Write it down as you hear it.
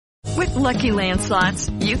With Lucky Land Slots,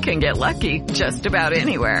 you can get lucky just about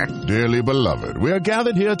anywhere. Dearly beloved, we are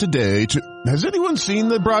gathered here today to... Has anyone seen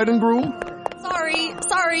the bride and groom?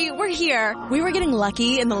 Sorry, we're here. We were getting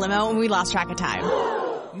lucky in the limo and we lost track of time.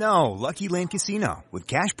 No, Lucky Land Casino, with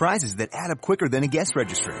cash prizes that add up quicker than a guest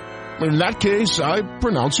registry. In that case, I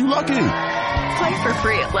pronounce you lucky. Play for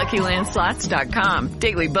free at LuckyLandSlots.com.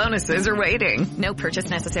 Daily bonuses are waiting. No purchase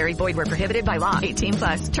necessary. Void where prohibited by law.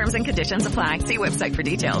 18+. Terms and conditions apply. See website for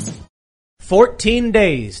details. 14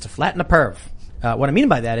 days to flatten a perv. What I mean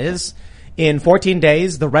by that is, in 14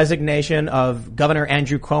 days, the resignation of Governor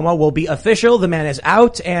Andrew Cuomo will be official. The man is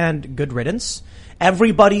out, and good riddance.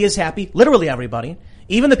 Everybody is happy. Literally everybody.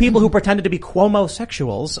 Even the people who pretended to be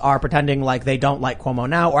Cuomo-sexuals are pretending like they don't like Cuomo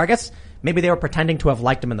now, or I guess maybe they were pretending to have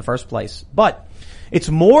liked him in the first place. But it's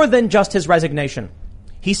more than just his resignation.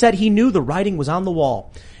 He said he knew the writing was on the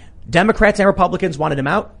wall. Democrats and Republicans wanted him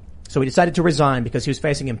out, so he decided to resign because he was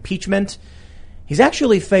facing impeachment. He's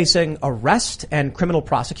actually facing arrest and criminal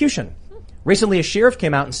prosecution. Recently, a sheriff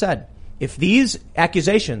came out and said, if these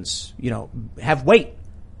accusations, have weight,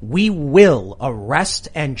 we will arrest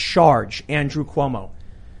and charge Andrew Cuomo.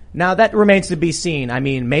 Now, that remains to be seen. I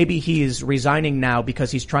mean, maybe he's resigning now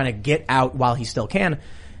because he's trying to get out while he still can,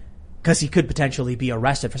 because he could potentially be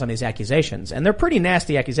arrested for some of these accusations. And they're pretty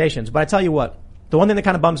nasty accusations. But I tell you what, the one thing that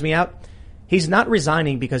kind of bums me out, he's not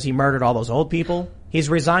resigning because he murdered all those old people. He's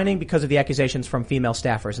resigning because of the accusations from female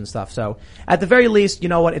staffers and stuff. So at the very least, you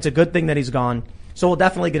know what? It's a good thing that he's gone. So we'll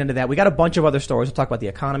definitely get into that. We got a bunch of other stories. We'll talk about the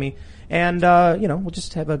economy. And, we'll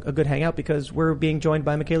just have a good hangout because we're being joined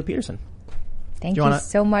by Mikhaila Peterson. Thank you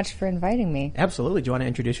so much for inviting me. Absolutely. Do you want to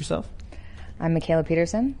introduce yourself? I'm Mikhaila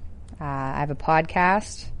Peterson. I have a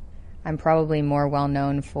podcast. I'm probably more well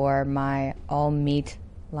known for my all meat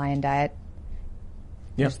lion diet.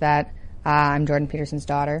 There's that. I'm Jordan Peterson's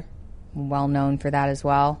daughter. I'm well known for that as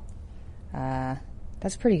well.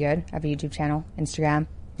 That's pretty good. I have a YouTube channel, Instagram.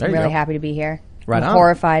 I'm really happy to be here. Right I'm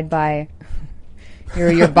horrified by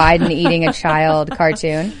your Biden eating a child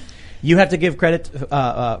cartoon. You have to give credit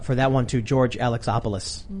for that one to George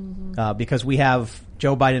Alexopoulos, because we have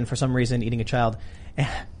Joe Biden for some reason eating a child, and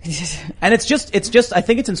it's just I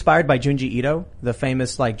think it's inspired by Junji Ito, the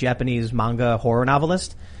famous Japanese manga horror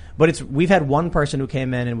novelist. But we've had one person who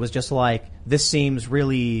came in and was just like, this seems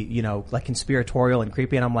really conspiratorial and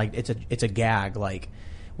creepy, and I'm like, it's a gag.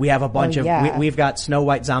 We have a bunch we've got Snow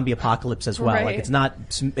White zombie apocalypse as well. Right.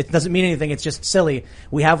 It doesn't mean anything. It's just silly.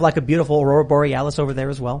 We have a beautiful Aurora Borealis over there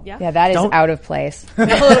as well. Yeah, that is out of place.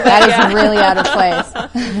 That is really out of place.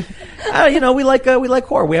 We like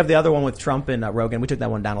horror. We have the other one with Trump and Rogan. We took that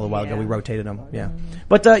one down a little while ago. We rotated them. Yeah.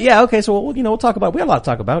 But, okay. So, we'll talk about, we have a lot to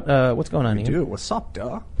talk about. What's going on here? Dude, what's up,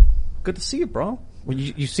 duh? Good to see you, bro. Well,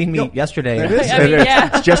 you've seen me yesterday. It is.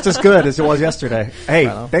 It's just as good as it was yesterday. Hey,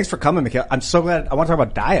 thanks for coming, Mikhail. I'm so glad. I want to talk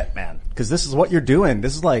about diet, man, because this is what you're doing.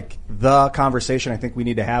 This is the conversation I think we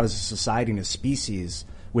need to have as a society and a species,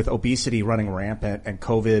 with obesity running rampant and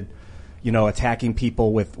COVID, attacking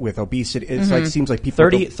people with obesity. It's seems like people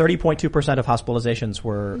 30.2% of hospitalizations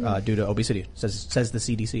were due to obesity, says the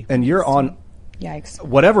CDC. And you're on Yikes.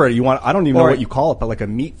 Whatever you want. I don't even know what you call it, but a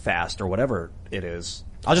meat fast or whatever it is.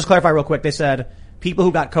 I'll just clarify real quick. They said people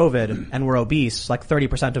who got COVID and were obese,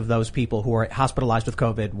 30% of those people who were hospitalized with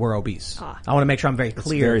COVID were obese. I want to make sure I'm very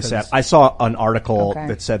clear. It's very sad. I saw an article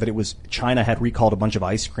that said that China had recalled a bunch of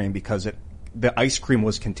ice cream because the ice cream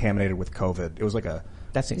was contaminated with COVID. It was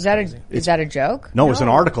that seems crazy. Is that a joke? No, it was an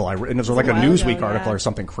article and it was a Newsweek article or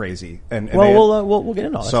something crazy. And we'll get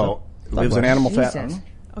into all that. So lives in animal fat.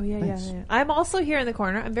 Oh, yeah. I'm also here in the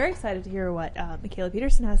corner. I'm very excited to hear what Mikhaila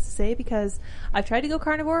Peterson has to say, because I've tried to go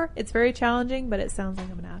carnivore. It's very challenging, but it sounds like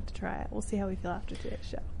I'm going to have to try it. We'll see how we feel after today's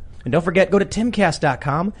show. And don't forget, go to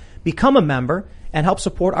timcast.com, become a member, and help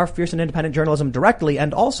support our fierce and independent journalism directly.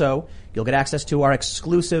 And also, you'll get access to our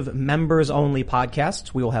exclusive members-only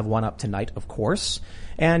podcasts. We will have one up tonight, of course.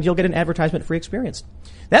 And you'll get an advertisement-free experience.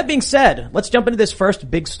 That being said, let's jump into this first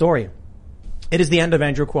big story. It is the end of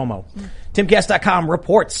Andrew Cuomo. Timcast.com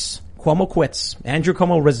reports Cuomo quits. Andrew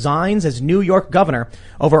Cuomo resigns as New York governor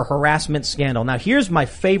over harassment scandal. Now, here's my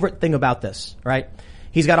favorite thing about this, right?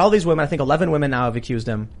 He's got all these women. I think 11 women now have accused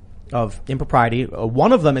him of impropriety.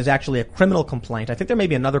 One of them is actually a criminal complaint. I think there may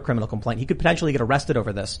be another criminal complaint. He could potentially get arrested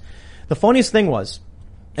over this. The funniest thing was,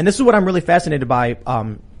 and this is what I'm really fascinated by,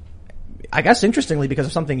 I guess interestingly because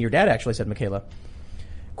of something your dad actually said, Mikhaila.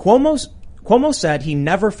 Cuomo said he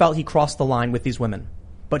never felt he crossed the line with these women,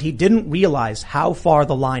 but he didn't realize how far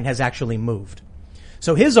the line has actually moved.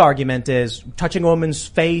 So his argument is touching a woman's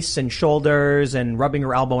face and shoulders and rubbing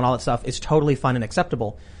her elbow and all that stuff is totally fine and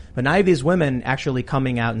acceptable. But now you have these women actually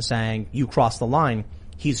coming out and saying, you crossed the line.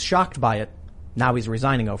 He's shocked by it. Now he's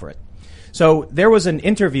resigning over it. So there was an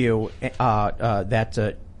interview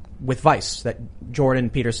that with Vice that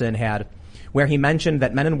Jordan Peterson had, where he mentioned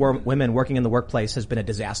that men and women working in the workplace has been a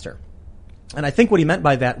disaster. And I think what he meant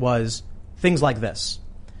by that was things like this.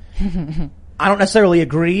 I don't necessarily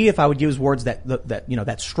agree if I would use words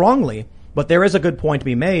that strongly, but there is a good point to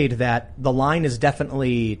be made that the line is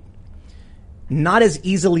definitely not as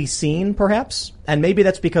easily seen, perhaps. And maybe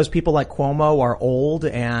that's because people like Cuomo are old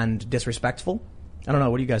and disrespectful. I don't know.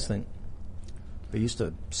 What do you guys think? They used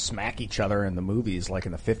to smack each other in the movies, like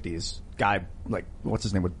in the 50s. Guy, like, what's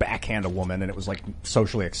his name, would backhand a woman, and it was, like,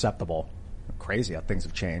 socially acceptable. Crazy how things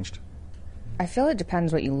have changed. I feel it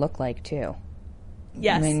depends what you look like, too.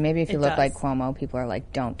 Yes. I mean, maybe if you look like Cuomo, people are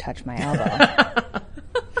like, don't touch my elbow.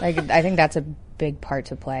 I think that's a big part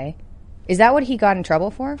to play. Is that what he got in trouble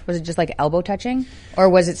for? Was it just like elbow touching? Or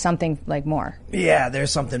was it something like more? Yeah,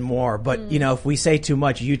 there's something more. But, if we say too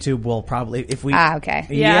much, YouTube will probably, if we... okay.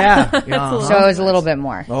 Yeah. So it was a little bit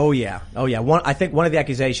more. Oh, yeah. I think one of the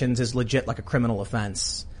accusations is legit like a criminal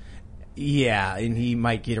offense. Yeah, and he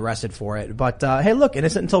might get arrested for it. But, hey, look,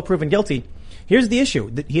 innocent until proven guilty. Here's the issue.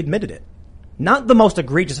 He admitted it. Not the most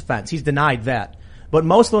egregious offense. He's denied that. But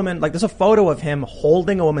most women, like, there's a photo of him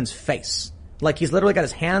holding a woman's face. Like, he's literally got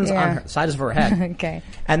his hands on her sides of her head. Okay.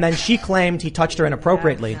 And then she claimed he touched her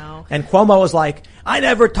inappropriately. No. And Cuomo was like, I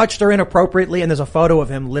never touched her inappropriately. And there's a photo of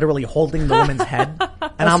him literally holding the woman's head.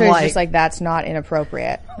 And I'm like, just like, that's not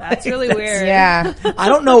inappropriate. That's really weird. Yeah. I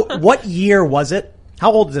don't know, what year was it?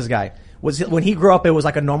 How old is this guy? When he grew up, it was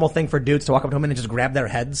like a normal thing for dudes to walk up to him and just grab their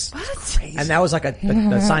heads. What? And that was like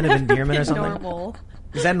a sign of endearment or something. Normal.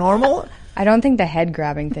 Is that normal? I don't think the head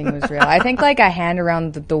grabbing thing was real. I think like a hand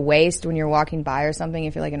around the waist when you're walking by or something,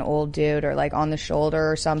 if you're like an old dude, or like on the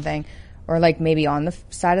shoulder or something, or like maybe on the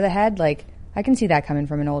side of the head, like I can see that coming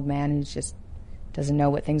from an old man who just doesn't know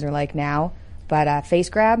what things are like now. But face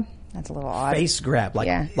grab, that's a little odd. Face grab,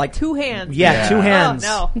 like two hands. Yeah, two hands.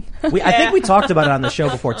 Oh, no. I think we talked about it on the show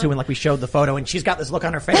before too, and like we showed the photo, and she's got this look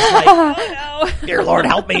on her face, like, oh, no. Dear Lord,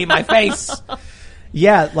 help me, my face.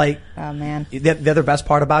 Yeah, like, oh man. The other best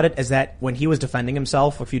part about it is that when he was defending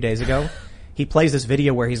himself a few days ago, he plays this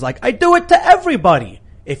video where he's like, I do it to everybody.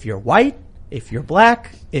 If you're white, if you're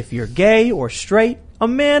black, if you're gay or straight, a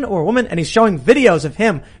man or a woman, and he's showing videos of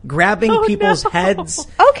him grabbing people's heads.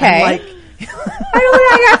 Okay. Like,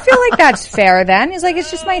 I feel like that's fair then. He's like, it's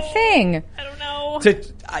just my thing. I don't know.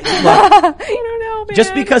 I don't know, man.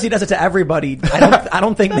 Just because he does it to everybody, I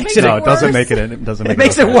don't think makes it. No, it doesn't make it. It doesn't make it. It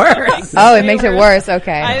makes it worse. Oh, it makes it worse.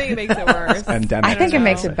 Okay. I think it makes it worse. I think it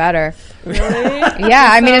makes it better. Really? Yeah,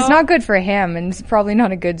 I mean, it's not good for him, and it's probably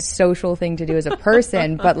not a good social thing to do as a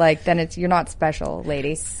person. But like, then you're not special,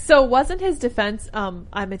 lady. So wasn't his defense, I'm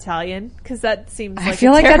Italian? Because that seems like I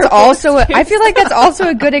feel like that's also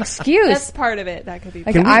a good excuse. That's part of it. That could be.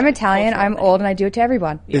 Like, I'm Italian, I'm old, and I do it to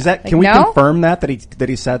everyone. Is that? Can we confirm that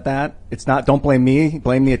he said that? It's not. Don't blame me.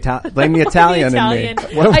 Blame the Italian in me.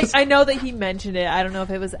 I know that he mentioned it. I don't know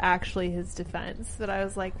if it was actually his defense. But I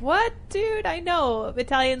was like, "What, dude? I know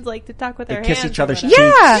Italians like to talk with their hands, kiss each other's cheeks."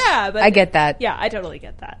 Yeah, but I get that. Yeah, I totally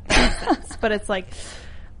get that. That makes sense. But it's like,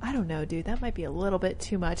 I don't know, dude. That might be a little bit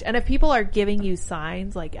too much. And if people are giving you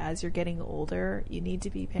signs, like, as you're getting older, you need to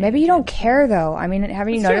be paying Maybe you don't care, though. I mean,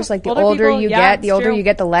 haven't you noticed, like, the older you get,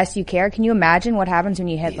 the less you care? Can you imagine what happens when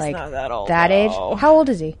you hit, like, that age? How old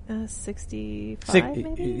is he? 65,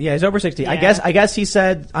 maybe? Yeah, he's over 60. Yeah. I guess he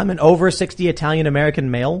said, I'm an over 60 Italian-American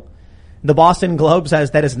male. The Boston Globe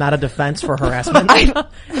says that is not a defense for harassment.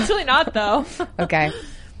 It's really not, though. Okay.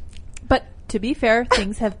 But to be fair,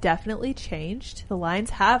 things have definitely changed. The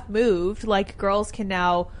lines have moved. Like, girls can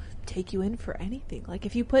now take you in for anything. Like,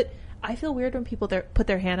 if you I feel weird when people put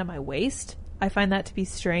their hand on my waist. I find that to be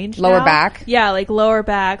strange. Lower back? Yeah, like lower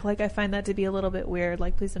back. Like, I find that to be a little bit weird.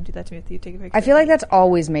 Like, please don't do that to me if you take a picture. I feel like that's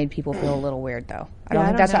always made people feel a little weird, though. I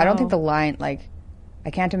don't think the line, like,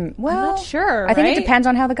 I'm not sure. I think it depends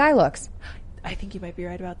on how the guy looks. I think you might be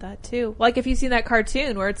right about that too. Like, if you've seen that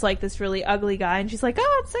cartoon where it's like this really ugly guy and she's like,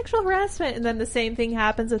 oh, it's sexual harassment. And then the same thing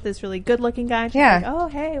happens with this really good looking guy. And she's like, oh,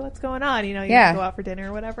 hey, what's going on? You know, you go out for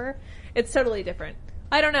dinner or whatever. It's totally different.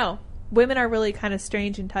 I don't know. Women are really kind of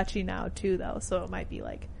strange and touchy now too, though. So it might be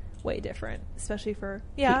like way different, especially for,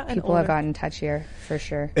 people have gotten touchier for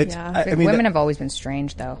sure. I mean, women have always been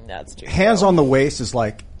strange, though. That's true. Hands on the waist is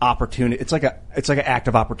like opportunity. It's like an act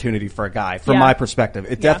of opportunity for a guy, from my perspective.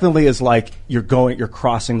 It definitely is like you're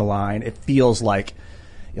crossing the line. It feels like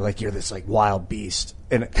you're this like wild beast,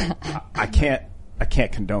 and I can't I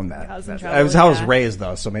can't condone that. That was how I was raised,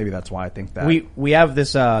 though, so maybe that's why I think that. We have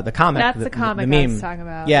this the comic. That's the comic the I meme. was talking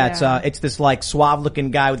about. Yeah, it's this like suave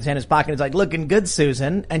looking guy with his hand in his pocket. It's like, looking good,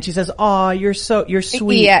 Susan, and she says, "Oh, you're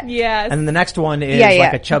sweet." Yeah. Yes. And then the next one is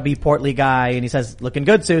like a chubby, portly guy, and he says, "Looking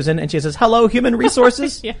good, Susan," and she says, "Hello, human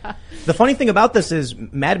resources." Yeah. The funny thing about this is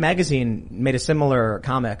Mad Magazine made a similar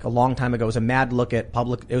comic a long time ago. It was a mad look at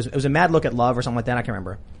It was a mad look at love or something like that. I can't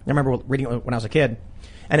remember. I remember reading it when I was a kid.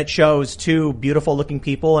 And it shows two beautiful looking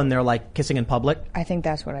people and they're like kissing in public. I think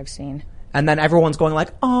that's what I've seen. And then everyone's going like,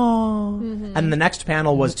 oh. Mm-hmm. And the next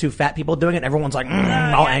panel was two fat people doing it and everyone's like,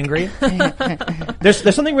 all angry.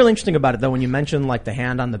 There's something really interesting about it though when you mention like the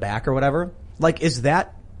hand on the back or whatever. Like, is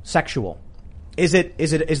that sexual? Is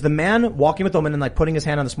the man walking with the woman and like putting his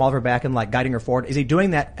hand on the small of her back and like guiding her forward? Is he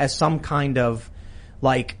doing that as some kind of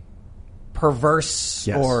like perverse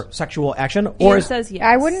or sexual action? Or says yes.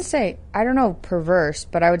 I wouldn't say, I don't know, perverse,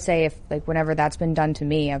 but I would say if like whenever that's been done to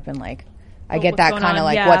me, I've been like, I get that kind of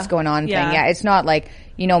like what's going on thing. Yeah, it's not like,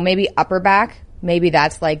 maybe upper back, maybe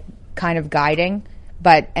that's like kind of guiding,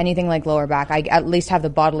 but anything like lower back, I at least have the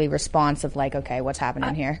bodily response of like, okay, what's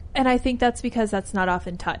happening here? And I think that's because that's not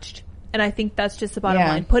often touched. And I think that's just the bottom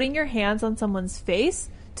line. Putting your hands on someone's face,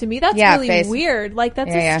 to me, that's really weird. Like,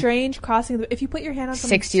 that's a strange crossing. If you put your hand on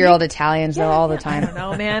someone's 60-year-old Italians, though, all the time. I don't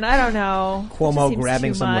know, man. I don't know. Cuomo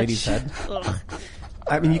grabbing some lady's head.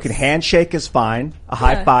 I mean, you can handshake is fine. A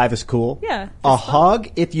high five is cool. Yeah. A hug,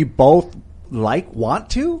 if you both want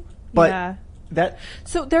to, but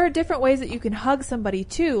So there are different ways that you can hug somebody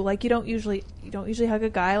too. Like you don't usually hug a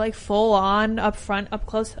guy like full on up front, up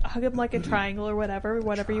close. Hug him like a triangle or whatever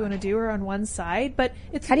you want to do, or on one side. But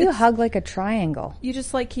how do you hug like a triangle? You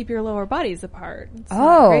just like keep your lower bodies apart. It's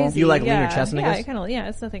crazy. You like lean your chest in against?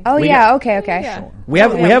 It's nothing. Oh yeah, okay. Yeah. Sure. We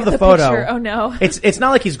have the photo. Picture. Oh no, it's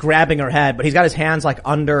not like he's grabbing her head, but he's got his hands like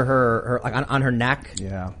under her like on her neck.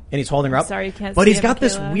 Yeah, and he's holding her up. Sorry, you can't. But he's got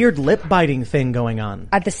this weird lip biting thing going on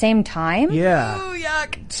at the same time. Yeah. Oh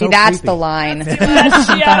yuck. See, that's the line. I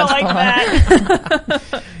don't like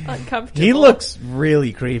that. Uncomfortable. He looks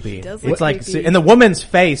really creepy. It's like in the woman's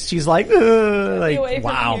face, she's like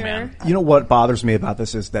wow, man. You know what bothers me about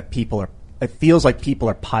this is that it feels like people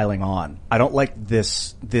are piling on. I don't like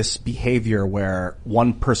this behavior where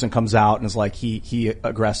one person comes out and is like, he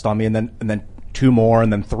aggressed on me and then two more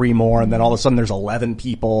and then three more and then all of a sudden there's 11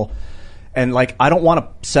 people. And like, I don't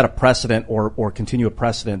want to set a precedent or continue a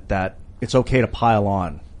precedent that it's okay to pile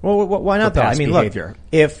on. Well, why not though? I mean, behavior.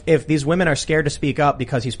 Look, if these women are scared to speak up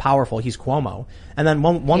because he's powerful, he's Cuomo, and then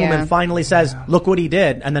one woman finally says, look what he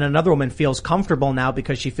did, and then another woman feels comfortable now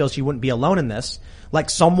because she feels she wouldn't be alone in this,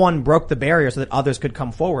 like someone broke the barrier so that others could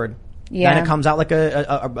come forward. Yeah. Then it comes out like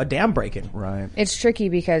a dam breaking. Right. It's tricky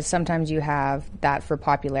because sometimes you have that for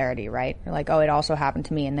popularity, right? You're like, oh, it also happened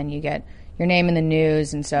to me, and then you get your name in the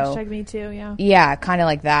news, and so hashtag me too, yeah, kind of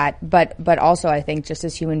like that. But also, I think just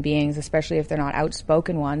as human beings, especially if they're not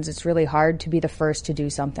outspoken ones, it's really hard to be the first to do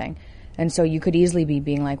something. And so you could easily be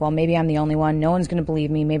being like, well, maybe I'm the only one. No one's going to believe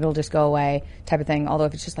me. Maybe it'll just go away, type of thing. Although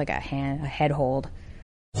if it's just like a head hold.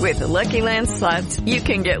 With the Lucky Land Slots, you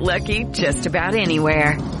can get lucky just about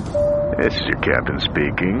anywhere. This is your captain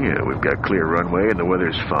speaking. We've got clear runway and the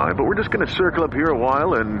weather's fine, but we're just going to circle up here a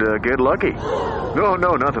while and get lucky. No,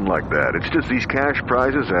 nothing like that. It's just these cash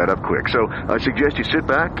prizes add up quick. So I suggest you sit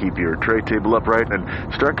back, keep your tray table upright,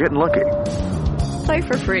 and start getting lucky. Play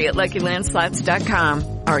for free at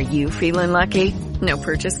LuckyLandSlots.com. Are you feeling lucky? No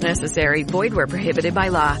purchase necessary. Void where prohibited by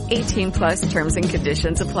law. 18+ terms and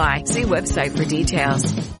conditions apply. See website for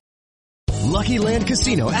details. Lucky Land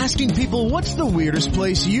Casino, asking people, what's the weirdest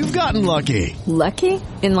place you've gotten lucky? Lucky?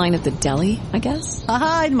 In line at the deli, I guess?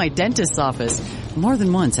 Aha, in my dentist's office. More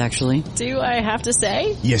than once, actually. Do I have to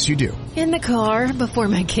say? Yes, you do. In the car before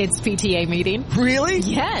my kids' PTA meeting. Really?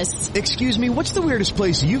 Yes. Excuse me, what's the weirdest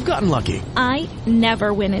place you've gotten lucky? I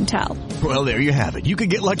never win and tell. Well, there you have it. You can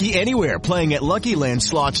get lucky anywhere, playing at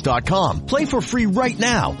LuckyLandSlots.com. Play for free right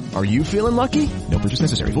now. Are you feeling lucky? No purchase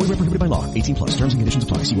necessary. Void where prohibited by law. 18+. Terms and conditions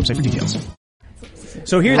apply. See website for details.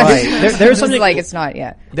 So here's there's something like it's not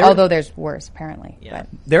yet. Although there's worse, apparently. Yeah.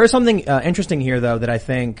 There is something interesting here, though, that I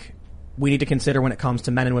think we need to consider when it comes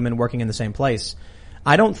to men and women working in the same place.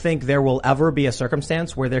 I don't think there will ever be a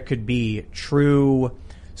circumstance where there could be true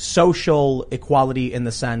social equality in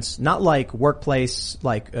the sense, not like workplace,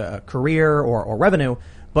 like career or revenue,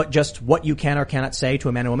 but just what you can or cannot say to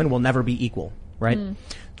a man and woman will never be equal, right?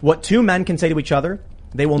 What two men can say to each other,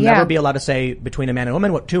 they will never be allowed to say between a man and a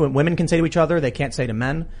woman. What two women can say to each other, they can't say to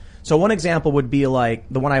men. So one example would be like,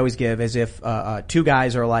 the one I always give is if two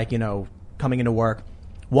guys are like, coming into work.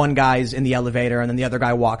 One guy's in the elevator and then the other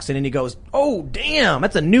guy walks in and he goes, oh, damn,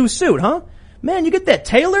 that's a new suit, huh? man, you get that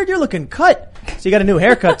tailored, you're looking cut. So you got a new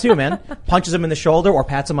haircut too, man. Punches him in the shoulder or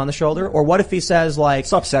pats him on the shoulder. Or what if he says like,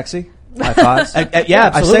 "What's up, sexy?" High fives.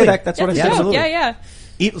 Yeah, absolutely. I say that. That's what I say. Absolutely. Yeah.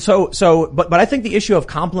 But I think the issue of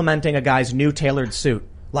complimenting a guy's new tailored suit,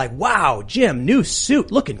 like, wow, Jim, new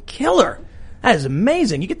suit, looking killer. That is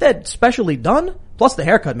amazing. You get that specially done? Plus the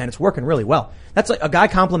haircut, man, it's working really well. That's like a guy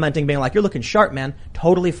complimenting, being like, you're looking sharp, man.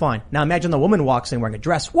 Totally fine. Now imagine the woman walks in wearing a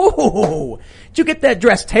dress. Whoa! Did you get that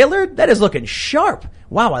dress tailored? That is looking sharp.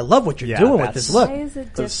 Wow, I love what you're doing with this look. Why is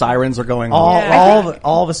it the sirens are going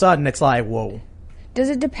all of a sudden, it's like, whoa. Does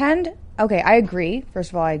it depend? Okay, I agree.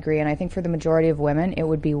 First of all, I agree. And I think for the majority of women, it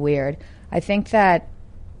would be weird. I think that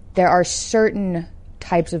there are certain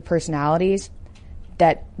types of personalities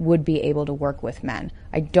that would be able to work with men.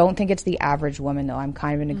 I don't think it's the average woman, though. I'm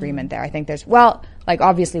kind of in agreement there. I think there's,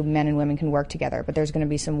 obviously men and women can work together, but there's going to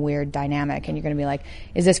be some weird dynamic, and you're going to be like,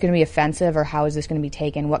 is this going to be offensive, or how is this going to be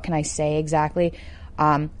taken? What can I say exactly?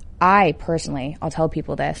 I personally, I'll tell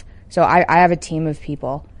people this. So I have a team of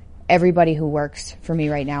people. Everybody who works for me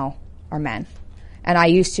right now are men. And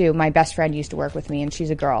my best friend used to work with me, and she's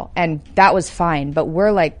a girl. And that was fine, but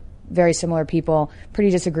we're like very similar people, pretty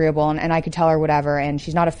disagreeable, and I could tell her whatever, and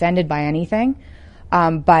she's not offended by anything.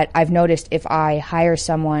 But I've noticed if I hire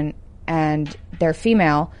someone and they're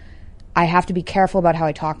female, I have to be careful about how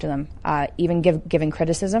I talk to them, even giving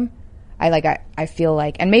criticism. I feel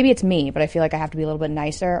like, and maybe it's me, but I feel like I have to be a little bit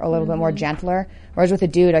nicer, a little bit more gentler. Whereas with a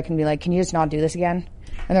dude, I can be like, can you just not do this again?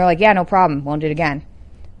 And they're like, yeah, no problem, won't do it again.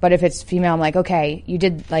 But if it's female, I'm like, okay, you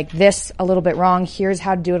did like this a little bit wrong. Here's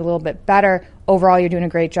how to do it a little bit better. Overall, you're doing a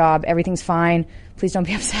great job. Everything's fine. Please don't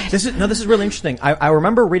be upset. This is really interesting. I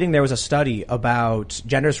remember reading there was a study about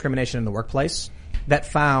gender discrimination in the workplace that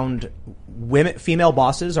found female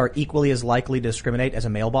bosses are equally as likely to discriminate as a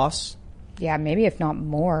male boss. Yeah, maybe if not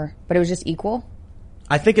more. But it was just equal?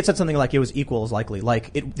 I think it said something like it was equal as likely.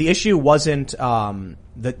 Like the issue wasn't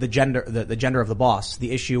the gender of the boss.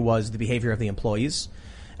 The issue was the behavior of the employees.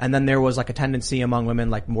 And then there was like a tendency among women,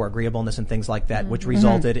 like more agreeableness and things like that, which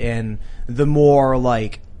resulted in the more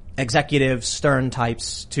like executive stern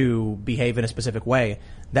types to behave in a specific way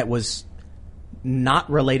that was not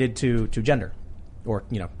related to gender or,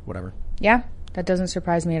 whatever. Yeah, that doesn't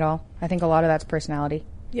surprise me at all. I think a lot of that's personality.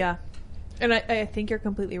 Yeah. And I think you're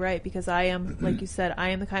completely right, because I am, like you said, I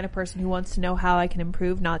am the kind of person who wants to know how I can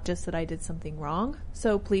improve, not just that I did something wrong.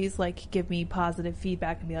 So please, give me positive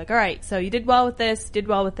feedback and be like, all right, so you did well with this,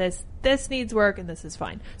 this needs work, and this is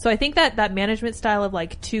fine. So I think that management style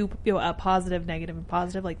of two, a positive, negative, and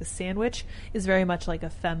positive, like the sandwich, is very much like a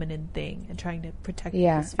feminine thing and trying to protect.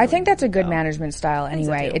 Yeah, I think that's a good management style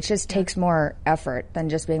anyway. It just takes more effort than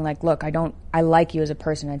just being like, look, I like you as a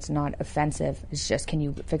person. It's not offensive. It's just, can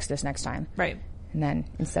you fix this next time? Right. And then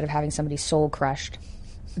instead of having somebody's soul crushed.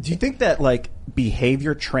 Do you think that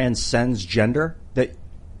behavior transcends gender?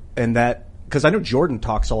 Because I know Jordan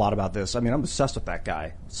talks a lot about this. I mean, I'm obsessed with that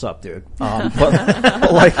guy. What's up, dude? But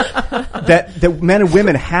that men and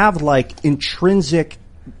women have intrinsic,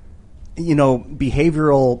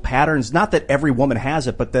 behavioral patterns. Not that every woman has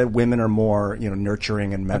it, but that women are more,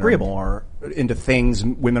 nurturing and men agreeable. Are more into things.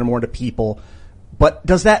 Women are more into people. But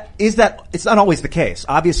is that? It's not always the case.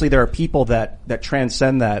 Obviously, there are people that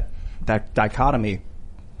transcend that dichotomy.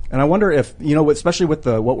 And I wonder if, especially with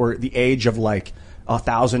the age of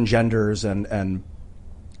 1,000 genders and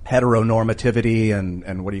heteronormativity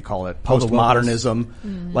and what do you call it? Postmodernism.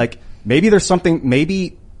 Mm-hmm. Maybe there's something,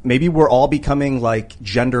 maybe we're all becoming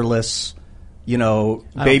genderless,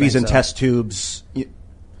 babies in test tubes.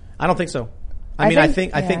 I don't think so. I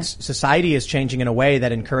think society is changing in a way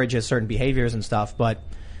that encourages certain behaviors and stuff, but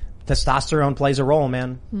testosterone plays a role,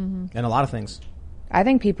 man, in a lot of things. I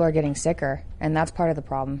think people are getting sicker, and that's part of the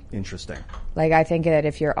problem. Interesting. I think that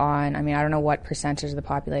if you're on, I don't know what percentage of the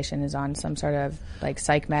population is on some sort of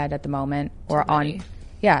psych med at the moment, or on,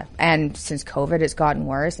 yeah. And since COVID, it's gotten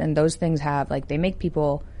worse, and those things they make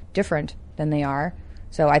people different than they are.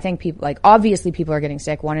 So I think people, obviously people are getting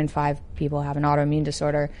sick. 1 in 5 people have an autoimmune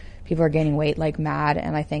disorder. People are gaining weight like mad,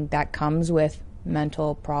 and I think that comes with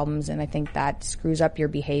mental problems, and I think that screws up your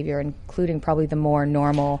behavior, including probably the more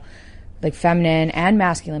normal feminine and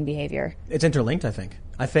masculine behavior. It's interlinked, I think.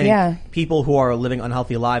 I think people who are living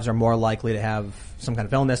unhealthy lives are more likely to have some kind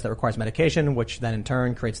of illness that requires medication, which then in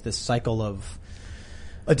turn creates this cycle of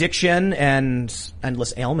addiction and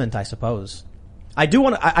endless ailment, I suppose. I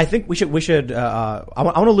think we should, I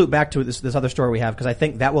want to loop back to this other story we have, because I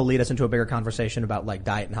think that will lead us into a bigger conversation about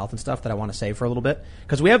diet and health and stuff that I want to save for a little bit.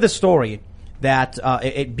 Because we have this story that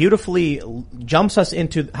it beautifully jumps us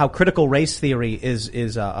into how critical race theory is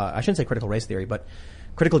I shouldn't say critical race theory, but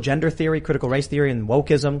critical gender theory, critical race theory, and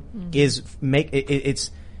wokeism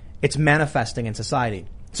it's manifesting in society.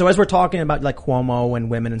 So as we're talking about like Cuomo and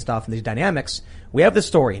women and stuff and these dynamics, we have this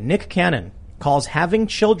story. Nick Cannon calls having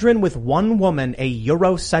children with one woman a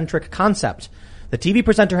Eurocentric concept. The TV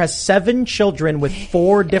presenter has 7 children with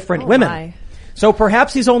 4 different women. My. So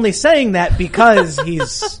perhaps he's only saying that because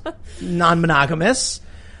he's non-monogamous.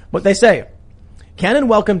 What they say. Cannon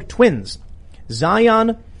welcomed twins,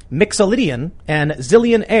 Zion Mixolydian and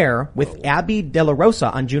Zillion Air, with Abby De La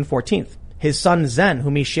Rosa on June 14th. His son Zen,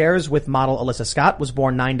 whom he shares with model Alyssa Scott, was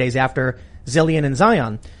born 9 days after Zillion and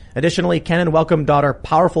Zion. Additionally, Cannon welcomed daughter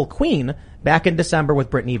Powerful Queen back in December with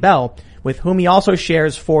Brittany Bell, with whom he also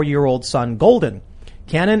shares 4-year-old son Golden.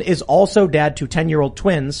 Cannon is also dad to 10-year-old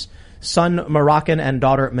twins, son Moroccan and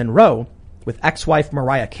daughter Monroe, with ex-wife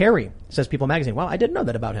Mariah Carey, says People Magazine. Wow, I didn't know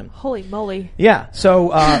that about him. Holy moly. Yeah,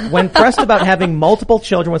 so when pressed about having multiple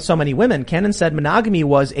children with so many women, Cannon said monogamy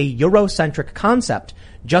was a Eurocentric concept,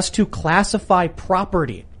 just to classify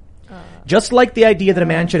property. Just like the idea that a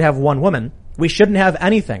man should have one woman, we shouldn't have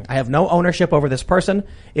anything. I have no ownership over this person.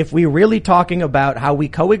 If we're really talking about how we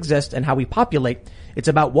coexist and how we populate, it's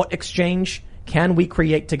about what exchange can we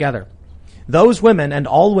create together. Those women and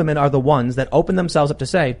all women are the ones that open themselves up to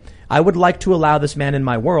say, I would like to allow this man in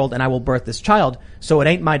my world and I will birth this child, so it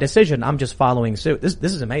ain't my decision. I'm just following suit. This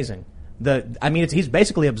is amazing. He's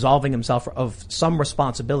basically absolving himself of some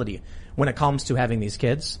responsibility when it comes to having these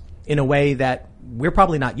kids in a way that we're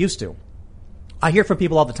probably not used to. I hear from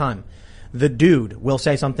people all the time. The dude will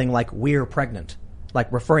say something like, we're pregnant,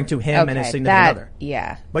 like referring to him and his significant other.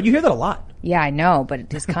 Yeah. But you hear that a lot. Yeah, I know, but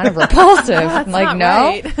it's kind of repulsive. I'm like,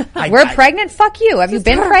 no, right. We're pregnant? Fuck you. Have you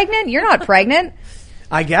been pregnant? You're not pregnant.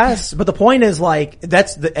 I guess. But the point is, like,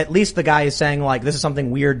 at least the guy is saying, like, this is something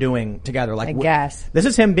we're doing together. Like, I guess. This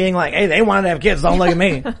is him being like, hey, they wanted to have kids. Don't look at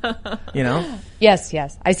me. You know? Yes.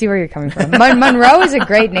 I see where you're coming from. Monroe is a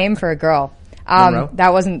great name for a girl.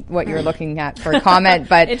 That wasn't what you were looking at for a comment,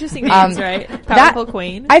 but interesting names, right? Powerful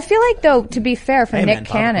Queen. I feel like, though, to be fair, for Nick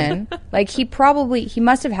Cannon, like he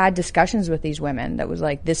must have had discussions with these women that was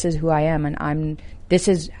like, this is who I am, and this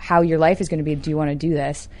is how your life is going to be. Do you want to do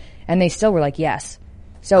this? And they still were like, yes.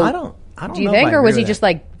 So I don't do you think, or was he just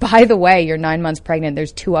like, by the way, you're 9 months pregnant.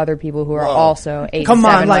 There's 2 other people who are also 8 Come to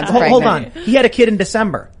 7 on, like, months hold pregnant. on. He had a kid in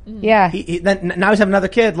December. Yeah. Then now he's having another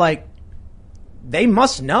kid. Like, they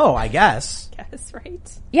must know, I guess. Yes,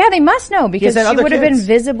 right. Yeah, they must know, because she would have been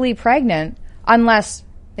visibly pregnant unless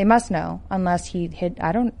he hid.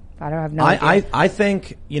 I don't have no idea. I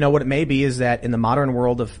think, what it may be is that in the modern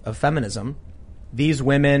world of feminism, these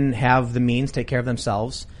women have the means to take care of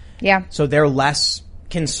themselves. Yeah. So they're less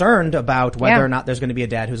concerned about whether or not there's going to be a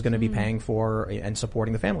dad who's going to be paying for and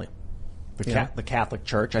supporting the family. The Catholic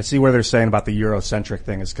Church. I see where they're saying about the Eurocentric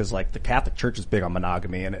thing is because, like, the Catholic Church is big on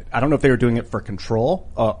monogamy, and I don't know if they were doing it for control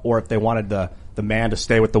or if they wanted the man to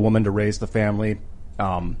stay with the woman to raise the family.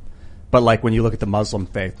 But like when you look at the Muslim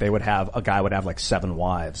faith, a guy would have like 7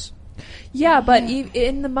 wives. Yeah, but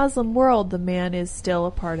in the Muslim world, the man is still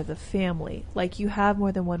a part of the family. Like, you have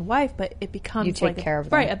more than one wife, but it becomes you take care of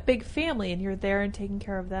them. Right, a big family, and you're there and taking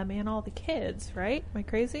care of them and all the kids, right? Am I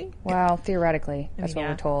crazy? Well, theoretically, that's what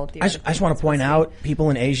we're told. I just want to point out, people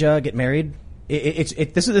in Asia get married.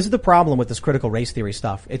 This is the problem with this critical race theory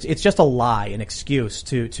stuff. It's just a lie, an excuse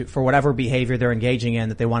for whatever behavior they're engaging in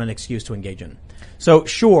that they want an excuse to engage in. So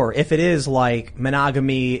sure, if it is like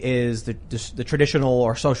monogamy is the traditional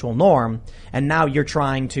or social norm, and now you're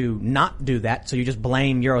trying to not do that, so you just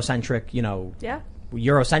blame Eurocentric,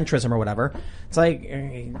 Eurocentrism or whatever. It's like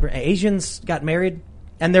Asians got married,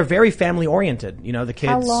 and they're very family oriented. The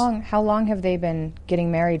kids. How long have they been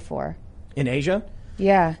getting married for? In Asia?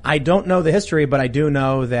 Yeah. I don't know the history, but I do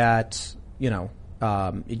know that, you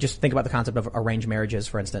just think about the concept of arranged marriages,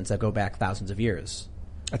 for instance, that go back thousands of years.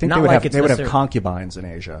 I think they would have concubines in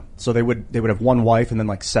Asia. So they would have one wife and then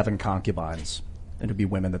like 7 concubines. And it'd be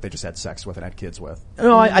women that they just had sex with and had kids with.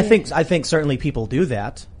 No, I think certainly people do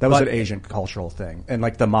that. That was an Asian cultural thing. And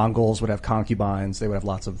like the Mongols would have concubines. They would have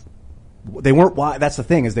lots of. They weren't. That's the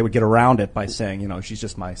thing, is they would get around it by saying, she's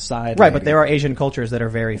just my side. Right, lady. but there are Asian cultures that are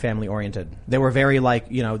very family oriented. They were very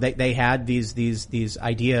they had these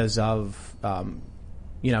ideas of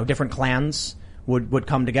different clans would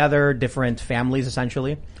come together, different families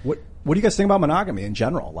essentially. What do you guys think about monogamy in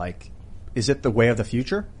general? Like, is it the way of the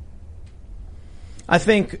future? I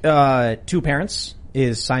think 2 parents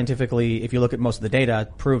is scientifically, if you look at most of the data,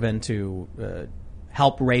 proven to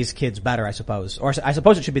help raise kids better, I suppose. Or I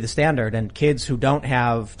suppose it should be the standard, and kids who don't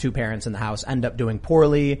have 2 parents in the house end up doing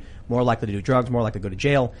poorly, more likely to do drugs, more likely to go to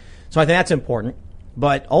jail. So I think that's important.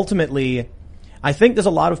 But ultimately, I think there's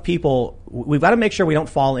a lot of people, we've got to make sure we don't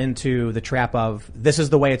fall into the trap of this is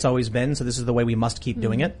the way it's always been, so this is the way we must keep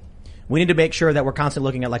doing it. We need to make sure that we're constantly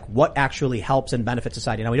looking at like what actually helps and benefits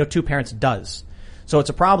society. Now we know 2 parents does. So it's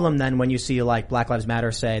a problem then when you see like Black Lives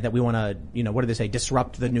Matter say that we want to, what do they say,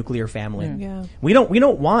 disrupt the nuclear family. Yeah. We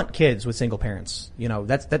don't want kids with single parents.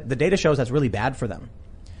 The data shows that's really bad for them.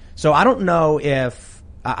 So I don't know if,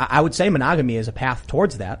 I would say monogamy is a path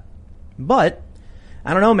towards that, but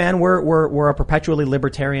I don't know, man. We're a perpetually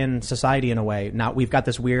libertarian society in a way. Now we've got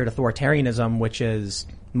this weird authoritarianism, which is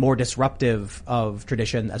more disruptive of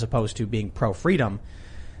tradition as opposed to being pro-freedom.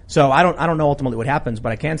 So I don't know ultimately what happens,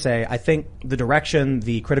 but I can say I think the direction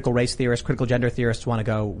the critical race theorists, critical gender theorists want to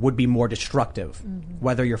go would be more destructive,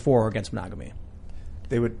 whether you're for or against monogamy.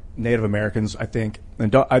 Native Americans, I think,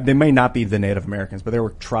 and they may not be the Native Americans, but there were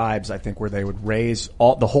tribes, I think, where they would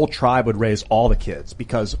the whole tribe would raise all the kids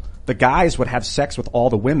because the guys would have sex with all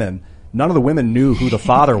the women. None of the women knew who the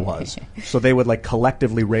father was. So they would like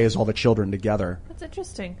collectively raise all the children together. That's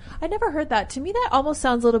interesting. I never heard that. To me, that almost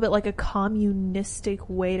sounds a little bit like a communistic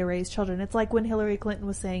way to raise children. It's like when Hillary Clinton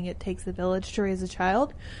was saying it takes a village to raise a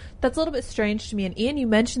child. That's a little bit strange to me. And Ian, you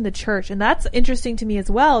mentioned the church, and that's interesting to me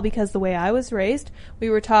as well because the way I was raised, we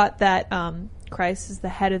were taught that Christ is the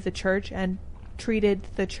head of the church and treated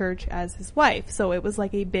the church as his wife. So it was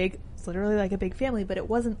like literally like a big family, but it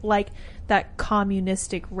wasn't like that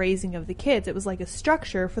communistic raising of the kids. It was like a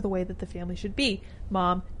structure for the way that the family should be.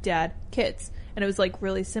 Mom, dad, kids. And it was like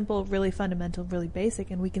really simple, really fundamental, really basic.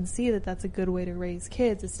 And we can see that that's a good way to raise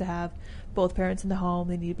kids is to have both parents in the home.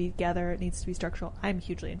 They need to be together. It needs to be structural. I'm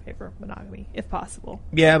hugely in favor of monogamy, if possible.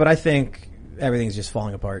 Yeah, but I think everything's just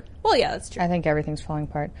falling apart. Well, yeah, that's true. I think everything's falling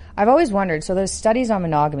apart. I've always wondered, so there's studies on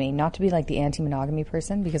monogamy, not to be like the anti-monogamy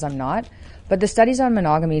person because I'm not, but the studies on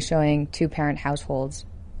monogamy showing 2-parent households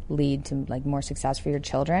lead to like more success for your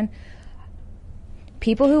children.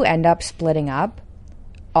 People who end up splitting up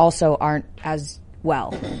also aren't as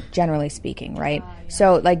well, generally speaking, right? Yeah.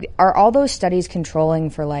 So like, are all those studies controlling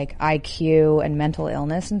for like IQ and mental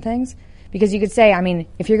illness and things? Because you could say, I mean,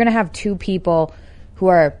 if you're going to have 2 people who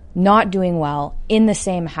are not doing well in the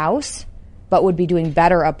same house, but would be doing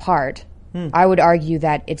better apart, I would argue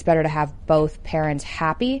that it's better to have both parents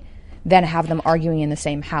happy than have them arguing in the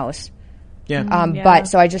same house. Yeah. But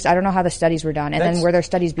so I don't know how the studies were done. And then were there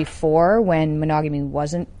studies before when monogamy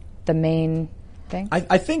wasn't the main thing?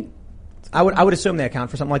 I think I would assume they account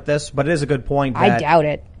for something like this, but it is a good point. I doubt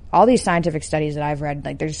it. All these scientific studies that I've read,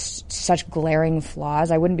 like there's such glaring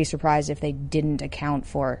flaws. I wouldn't be surprised if they didn't account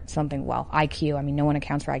for something. Well, IQ. I mean, no one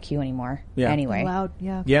accounts for IQ anymore. Yeah. Anyway. Loud.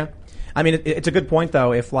 Yeah. Yeah. I mean, it's a good point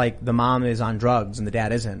though. If like the mom is on drugs and the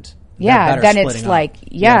dad isn't. Yeah. Then it's like,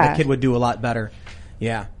 the kid would do a lot better.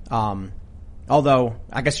 Yeah. Although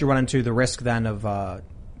I guess you run into the risk then of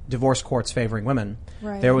divorce courts favoring women.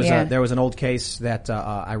 Right. There was an old case that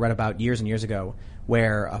I read about years and years ago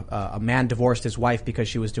where a man divorced his wife because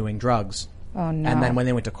she was doing drugs. Oh no. And then when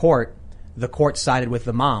they went to court, the court sided with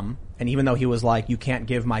the mom. And even though he was like, you can't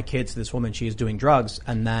give my kids to this woman, she is doing drugs.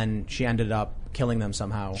 And then she ended up killing them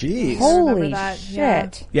somehow. Jeez. Holy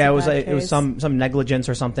shit. Yeah, it was some negligence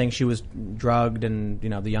or something. She was drugged and,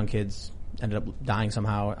 the young kids ended up dying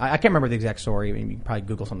somehow. I can't remember the exact story. I mean, you can probably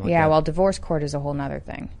Google something like that. Yeah, well, divorce court is a whole nother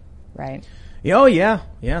thing, right? Oh, yeah.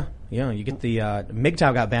 You get the,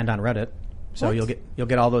 MGTOW got banned on Reddit. So what? you'll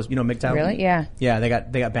get all those, MGTOW. Really? Yeah. Yeah, they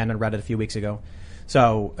got banned on Reddit a few weeks ago.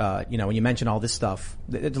 So, when you mention all this stuff,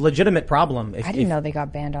 it's a legitimate problem. I didn't know they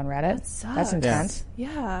got banned on Reddit. That sucks. That's intense.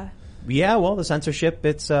 Yeah. Yeah, well, the censorship,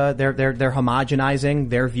 it's, they're homogenizing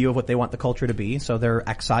their view of what they want the culture to be. So they're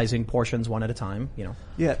excising portions one at a time,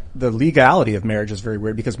 Yeah, the legality of marriage is very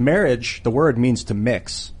weird because marriage, the word means to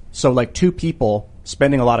mix. So like 2 people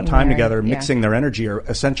spending a lot of time together, mixing their energy are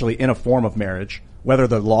essentially in a form of marriage. Whether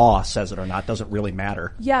the law says it or not doesn't really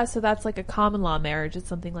matter. Yeah, so that's like a common law marriage. It's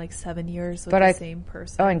something like 7 years with the same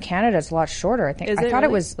person. Oh, in Canada it's a lot shorter. I thought really?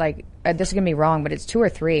 It was like, this is going to be wrong, but it's 2 or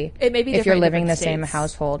 3. It may be if you're living in the states. same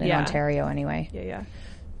household in Ontario anyway. Yeah.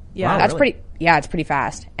 Wow, that's really? It's pretty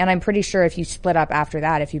fast. And I'm pretty sure if you split up after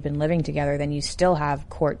that, if you've been living together, then you still have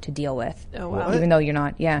court to deal with. Oh, wow. Even though you're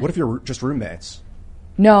not, What if you're just roommates?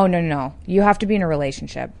 No. You have to be in a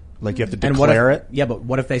relationship. Like you have to declare it? Yeah, but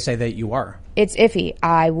what if they say that you are? It's iffy.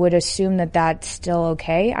 I would assume that that's still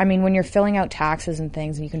okay. I mean, when you're filling out taxes and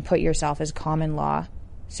things, you can put yourself as common law.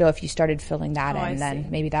 So if you started filling that in,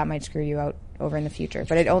 then maybe that might screw you out over in the future.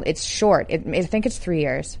 But it's short. I think it's 3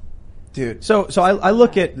 years. Dude. So I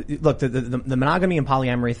look at the monogamy and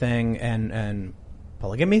polyamory thing and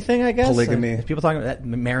polygamy thing, I guess. Polygamy. People talking about that,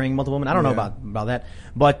 marrying multiple women. I don't know about that.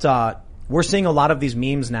 But we're seeing a lot of these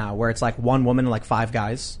memes now where it's like one woman and like 5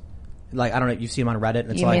 guys. Like, I don't know, you see them on Reddit.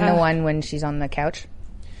 And it's you like, mean the one when she's on the couch?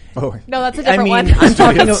 Oh. No, that's a different one. I'm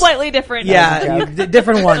talking slightly different. Yeah,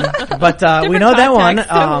 different one. But we know that one.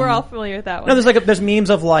 We're all familiar with that one. No, there's memes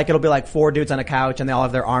of like it'll be like 4 dudes on a couch and they all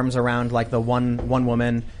have their arms around like the one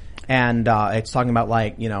woman, and it's talking about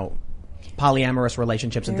like polyamorous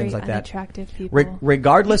relationships and things like that. Attractive people.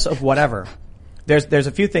 Regardless of whatever, there's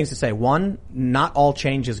a few things to say. One, not all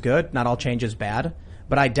change is good, not all change is bad,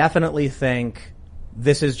 but I definitely think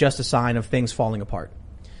this is just a sign of things falling apart.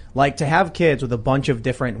 Like, to have kids with a bunch of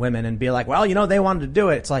different women and be like, well, they wanted to do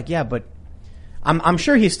it. It's like, yeah, but I'm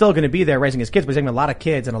sure he's still going to be there raising his kids, but he's having a lot of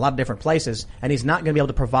kids in a lot of different places, and he's not going to be able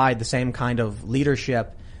to provide the same kind of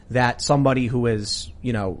leadership that somebody who is,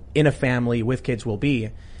 in a family with kids will be.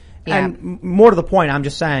 Yeah. And more to the point, I'm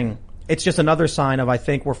just saying, it's just another sign of, I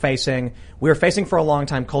think we were facing for a long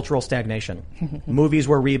time cultural stagnation. Movies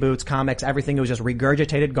were reboots, comics, everything was just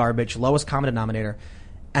regurgitated garbage, lowest common denominator,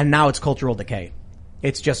 and now it's cultural decay.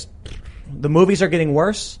 It's just, the movies are getting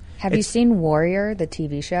worse. Have you seen Warrior, the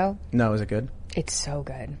TV show? No, is it good? It's so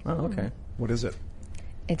good. Oh, okay. What is it?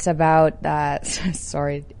 It's about,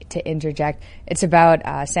 sorry to interject, it's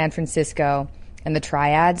about San Francisco and the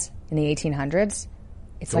triads in the 1800s.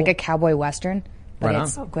 It's like a cowboy western, but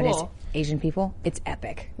it's Asian people. It's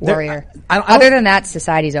epic. Warrior. Other than that,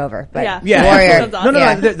 society's over. But Warrior.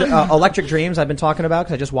 No. The, Electric Dreams I've been talking about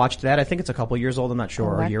because I just watched that. I think it's a couple years old. I'm not sure.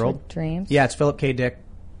 Or a year old. Dreams? Yeah, it's Philip K. Dick.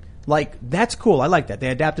 Like, that's cool. I like that. They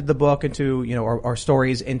adapted the book into, or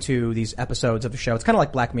stories into these episodes of the show. It's kind of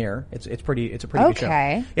like Black Mirror. It's a pretty good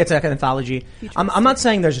show. It's like an anthology. I'm not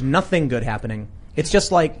saying there's nothing good happening. It's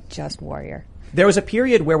just like. Just Warrior. There was a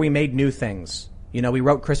period where we made new things. We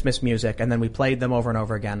wrote Christmas music and then we played them over and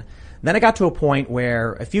over again. Then it got to a point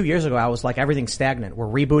where a few years ago I was like, everything's stagnant. We're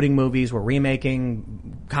rebooting movies, we're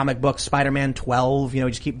remaking comic books, Spider-Man 12, we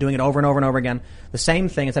just keep doing it over and over and over again. The same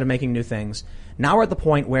thing instead of making new things. Now we're at the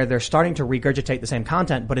point where they're starting to regurgitate the same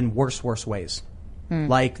content, but in worse ways.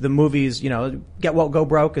 Like the movies, get woke, go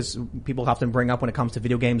broke, as people often bring up when it comes to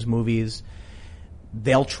video games, movies.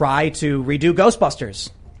 They'll try to redo Ghostbusters.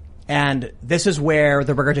 And this is where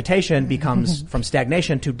the regurgitation becomes from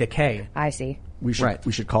stagnation to decay. I see. We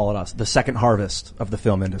should call it the second harvest of the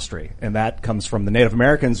film industry. And that comes from the Native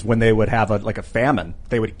Americans when they would have a famine.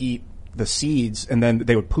 They would eat the seeds and then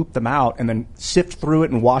they would poop them out and then sift through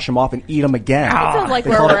it and wash them off and eat them again. That sounds like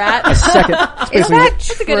where we're at. Is that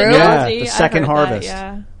true? Yeah, the second harvest.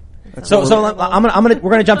 Yeah. So we're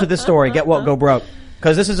gonna jump to this story. Get woke, go broke.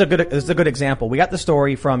 Because this is a good example. We got the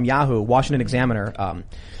story from Yahoo, Washington Examiner.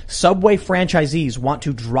 Subway franchisees want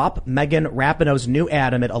to drop Megan Rapinoe's new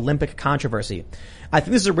ad amid Olympic controversy. I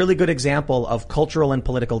think this is a really good example of cultural and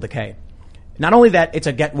political decay. Not only that, it's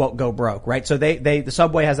a get woke, go broke, right? So the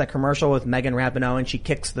Subway has that commercial with Megan Rapinoe and she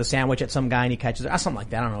kicks the sandwich at some guy and he catches it. Something like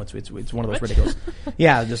that. I don't know. It's one of those ridiculous.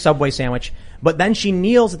 Yeah, the Subway sandwich. But then she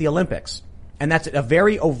kneels at the Olympics. And that's a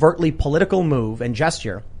very overtly political move and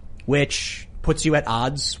gesture, which puts you at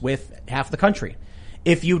odds with half the country.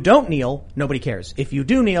 If you don't kneel, nobody cares. If you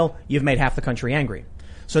do kneel, you've made half the country angry.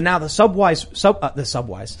 So now the Subway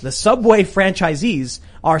franchisees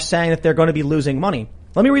are saying that they're going to be losing money.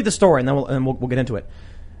 Let me read the story and then we'll get into it.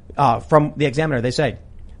 From the Examiner, they say,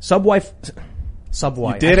 Subway.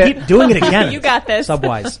 You did it. Keep doing it again. You got this.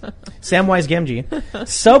 Subwise. Samwise Gamgee.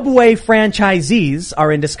 Subway franchisees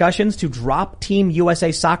are in discussions to drop Team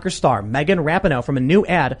USA soccer star Megan Rapinoe from a new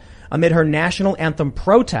ad amid her national anthem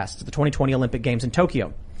protests at the 2020 Olympic Games in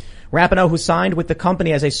Tokyo. Rapinoe, who signed with the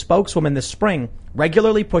company as a spokeswoman this spring,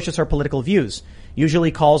 regularly pushes her political views,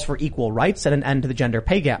 usually calls for equal rights and an end to the gender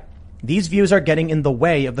pay gap. These views are getting in the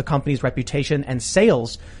way of the company's reputation and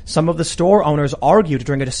sales, some of the store owners argued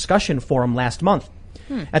during a discussion forum last month.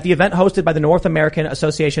 At the event hosted by the North American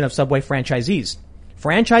Association of Subway Franchisees,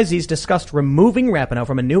 franchisees discussed removing Rapinoe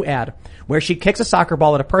from a new ad where she kicks a soccer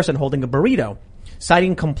ball at a person holding a burrito,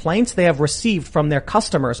 citing complaints they have received from their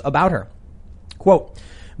customers about her. Quote,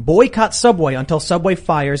 boycott Subway until Subway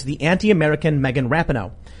fires the anti-American Megan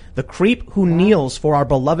Rapinoe, the creep who kneels for our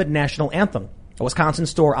beloved national anthem. A Wisconsin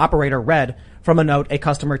store operator read from a note a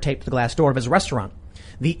customer taped to the glass door of his restaurant.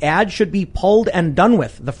 The ad should be pulled and done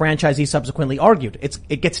with, the franchisee subsequently argued.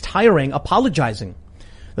 It gets tiring apologizing.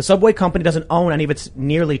 The Subway company doesn't own any of its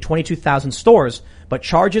nearly 22,000 stores, but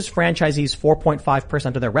charges franchisees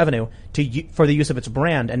 4.5% of their revenue for the use of its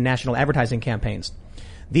brand and national advertising campaigns.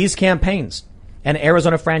 These campaigns, an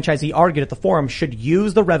Arizona franchisee argued at the forum, should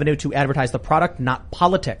use the revenue to advertise the product, not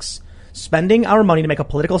politics. Spending our money to make a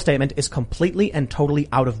political statement is completely and totally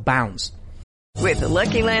out of bounds. With the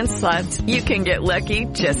Lucky Land Slots, you can get lucky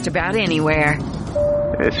just about anywhere.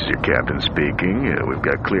 This is your captain speaking. We've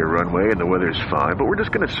got clear runway and the weather's fine, but we're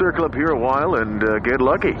just going to circle up here a while and get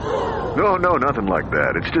lucky. No, nothing like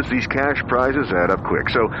that. It's just these cash prizes add up quick.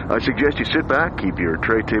 So I suggest you sit back, keep your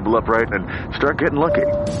tray table upright, and start getting lucky.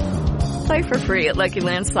 Play for free at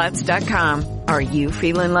LuckyLandSlots.com. Are you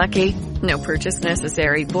feeling lucky? No purchase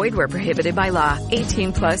necessary. Void where prohibited by law.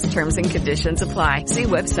 18+ terms and conditions apply. See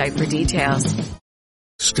website for details.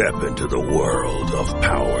 Step into the world of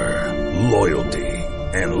power, loyalty,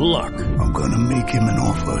 and luck. I'm gonna make him an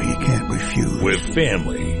offer he can't refuse. With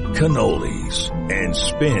family, cannolis, and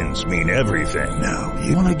spins mean everything. Now,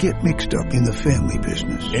 you wanna get mixed up in the family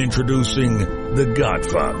business. Introducing The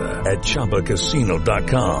Godfather at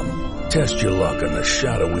ChumbaCasino.com. Test your luck in the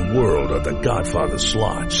shadowy world of The Godfather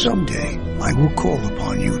slot. Someday, I will call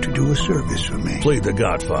upon you to do a service for me. Play The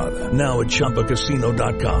Godfather, now at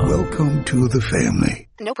ChumbaCasino.com. Welcome to the family.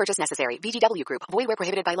 No purchase necessary. VGW Group. Void where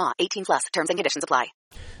prohibited by law. 18+. Terms and conditions apply.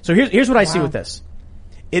 So here's what I see with this.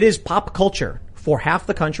 It is pop culture for half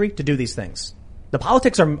the country to do these things. The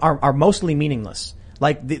politics are mostly meaningless.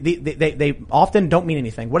 Like they often don't mean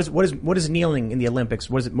anything. What is kneeling in the Olympics?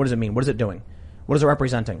 What does it mean? What is it doing? What is it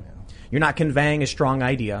representing? You're not conveying a strong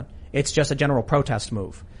idea. It's just a general protest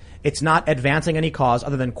move. It's not advancing any cause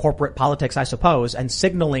other than corporate politics, I suppose, and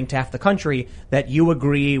signaling to half the country that you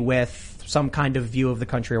agree with some kind of view of the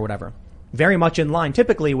country or whatever. Very much in line,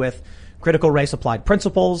 typically, with critical race applied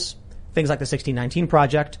principles, things like the 1619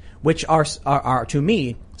 Project, which are to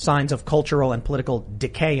me signs of cultural and political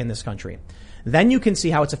decay in this country. Then you can see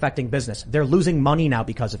how it's affecting business. They're losing money now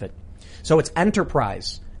because of it. So it's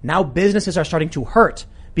enterprise. Now businesses are starting to hurt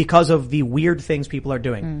because of the weird things people are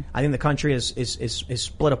doing. I think the country is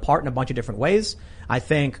split apart in a bunch of different ways. I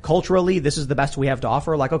think culturally, this is the best we have to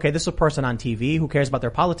offer. Like, okay, this is a person on TV who cares about their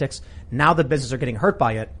politics. Now the businesses are getting hurt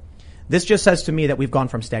by it. This just says to me that we've gone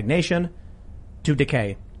from stagnation to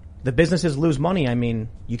decay. The businesses lose money. I mean,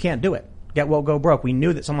 you can't do it. Get woke, go broke. We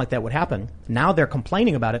knew that something like that would happen. Now they're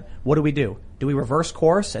complaining about it. What do? Do we reverse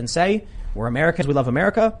course and say, we're Americans, we love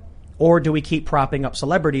America? Or do we keep propping up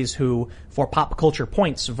celebrities who, for pop culture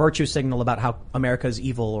points, virtue signal about how America is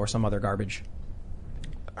evil or some other garbage?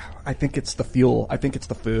 I think it's the fuel. I think it's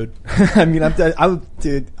the food. I mean,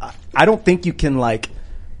 I don't think you can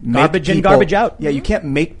garbage in, garbage out. Yeah, you can't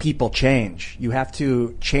make people change. You have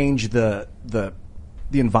to change the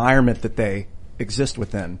environment that they exist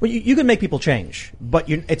within. Well, you can make people change, but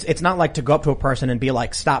it's not like to go up to a person and be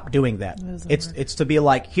like, stop doing that. It's to be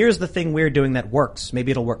like, here's the thing we're doing that works. Maybe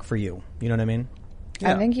it'll work for you. You know what I mean?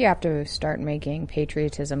 Yeah. I think you have to start making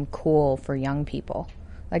patriotism cool for young people.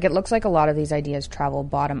 Like, it looks like a lot of these ideas travel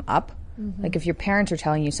bottom up. Mm-hmm. Like, if your parents are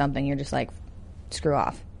telling you something, you're just like, screw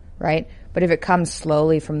off, right? But if it comes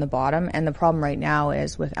slowly from the bottom, and the problem right now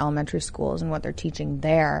is with elementary schools and what they're teaching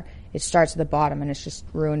there, it starts at the bottom and it's just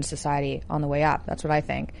ruined society on the way up. That's what I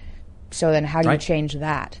think. So then how do you change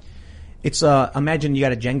that? It's, imagine you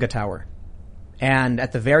got a Jenga tower and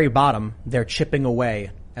at the very bottom, they're chipping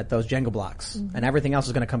away at those Jenga blocks and everything else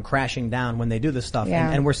is going to come crashing down when they do this stuff. Yeah.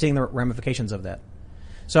 And we're seeing the ramifications of that.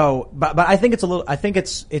 So, but I think it's a little, I think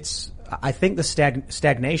the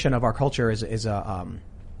stagnation of our culture is an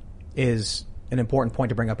important point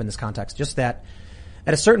to bring up in this context. Just that,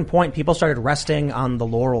 at a certain point, people started resting on the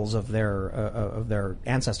laurels of their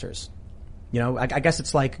ancestors. You know, I guess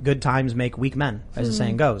it's like good times make weak men, as the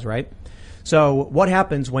saying goes, right? So what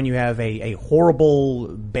happens when you have a horrible,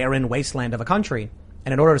 barren wasteland of a country,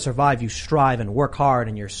 and in order to survive, you strive and work hard,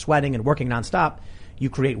 and you're sweating and working nonstop, you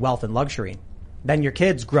create wealth and luxury. Then your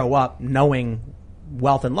kids grow up knowing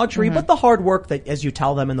wealth and luxury, but the hard work that, as you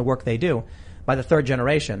tell them in the work they do, by the third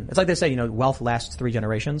generation, it's like they say, you know, wealth lasts 3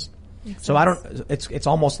 generations. So it's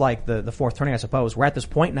almost like the fourth turning, I suppose. We're at this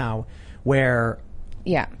point now where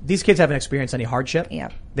these kids haven't experienced any hardship. Yeah.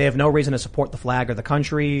 They have no reason to support the flag or the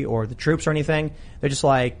country or the troops or anything. They're just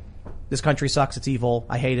like, this country sucks, it's evil,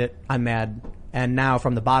 I hate it, I'm mad. And now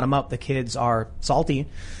from the bottom up, the kids are salty.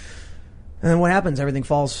 And then what happens? Everything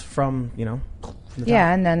falls from the top.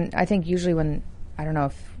 And then I think usually when, I don't know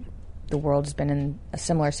if the world's been in a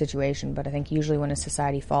similar situation, but I think usually when a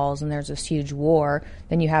society falls and there's this huge war,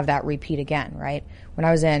 then you have that repeat again, right? When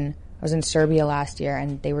I was in Serbia last year,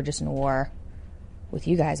 and they were just in a war with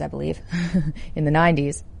you guys, I believe, in the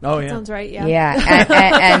 90s. Oh, yeah. That sounds right, yeah.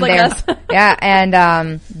 Yeah,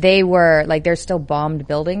 and they were, like, there's still bombed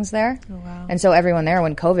buildings there. Oh, wow. And so everyone there,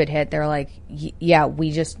 when COVID hit, they were like, yeah,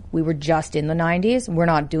 we were just in the 90s. We're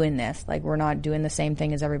not doing this. Like, we're not doing the same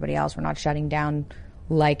thing as everybody else. We're not shutting down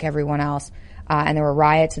like everyone else. And there were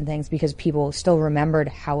riots and things because people still remembered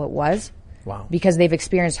how it was. Wow. Because they've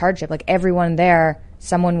experienced hardship. Like everyone there,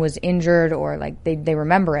 someone was injured or like they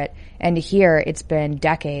remember it. And here it's been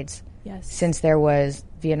decades since there was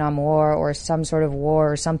Vietnam War or some sort of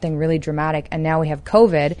war or something really dramatic. And now we have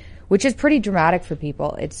COVID, which is pretty dramatic for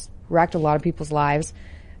people. It's wrecked a lot of people's lives,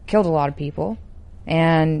 killed a lot of people.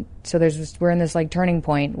 And so we're in this like turning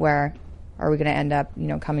point where are we going to end up,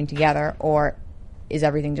 coming together, or is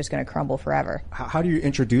everything just going to crumble forever? How do you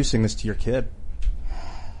introducing this to your kid?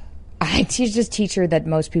 I just teach her that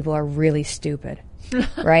most people are really stupid,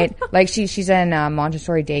 right? Like she's in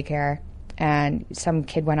Montessori daycare, and some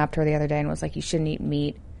kid went up to her the other day and was like, you shouldn't eat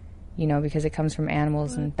meat, because it comes from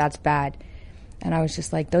animals and that's bad. And I was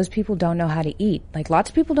just like, those people don't know how to eat. Like lots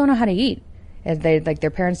of people don't know how to eat. And their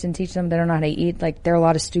parents didn't teach them. They don't know how to eat. Like there are a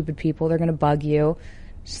lot of stupid people. They're going to bug you.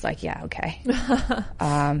 Just like, yeah, okay.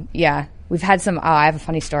 Yeah. We've had I have a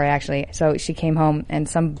funny story actually. So she came home and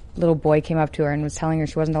some little boy came up to her and was telling her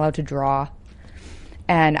she wasn't allowed to draw.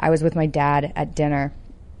 And I was with my dad at dinner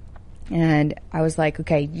and I was like,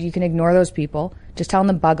 okay, you can ignore those people. Just tell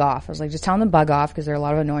them to bug off. I was like, just tell them to bug off because there are a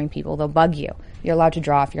lot of annoying people. They'll bug you. You're allowed to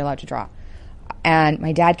draw if you're allowed to draw. And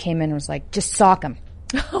my dad came in and was like, just sock him.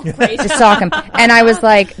 Just sock him. And I was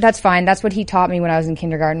like, that's fine. That's what he taught me when I was in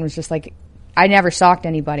kindergarten, was just like, I never socked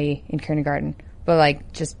anybody in kindergarten, but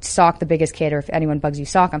like just sock the biggest kid, or if anyone bugs you,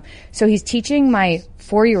 sock them. So he's teaching my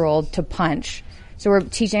 4-year-old to punch. So we're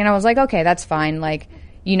teaching, and I was like, okay, that's fine. Like,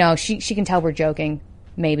 she can tell we're joking.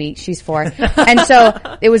 Maybe she's 4. And so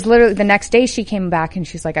it was literally the next day she came back and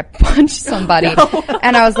she's like, I punched somebody. No.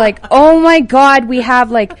 And I was like, oh my God, we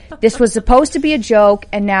have this was supposed to be a joke.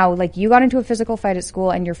 And now you got into a physical fight at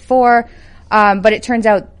school and you're 4. But it turns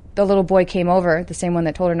out the little boy came over, the same one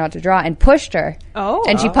that told her not to draw, and pushed her. Oh.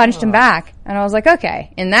 And she punched him back. And I was like,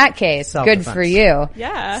 okay, in that case, good for you.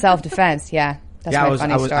 Yeah. Self-defense. Yeah. That's my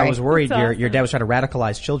funny story. I was worried your dad was trying to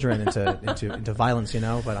radicalize children into violence,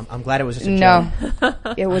 but I'm glad it was just a joke.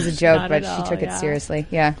 No, it was a joke, but she took it seriously.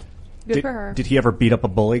 Yeah. Good for her. Did he ever beat up a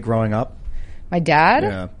bully growing up? My dad?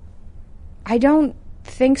 Yeah. I don't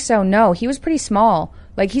think so, no. He was pretty small.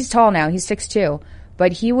 He's tall now. He's 6'2".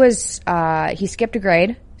 But he skipped a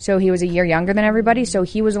grade. So he was a year younger than everybody, so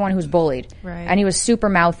he was the one who was bullied. Right. And he was super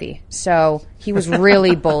mouthy, so he was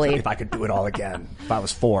really bullied. If I could do it all again, if I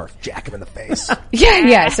was 4, jack him in the face.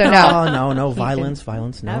 Yeah, so no. No, violence,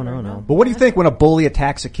 no. But what do you think when a bully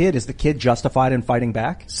attacks a kid? Is the kid justified in fighting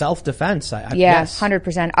back? Self-defense, yes.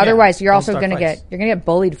 100%. Otherwise, you're also gonna get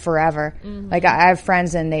bullied forever. Mm-hmm. I have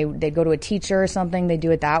friends and they go to a teacher or something, they do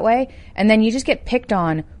it that way, and then you just get picked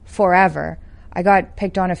on forever. I got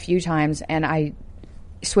picked on a few times, and I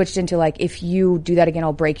switched into if you do that again,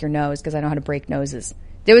 I'll break your nose, because I know how to break noses.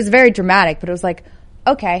 It was very dramatic, but it was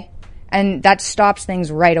okay. And that stops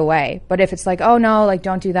things right away. But if it's oh no,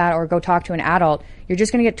 don't do that, or go talk to an adult, you're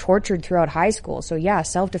just going to get tortured throughout high school. So yeah,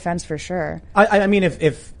 self-defense for sure. I mean,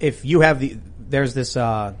 if you have there's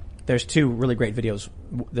 2 really great videos.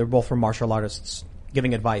 They're both from martial artists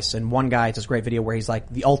giving advice. And one guy, it's this great video where he's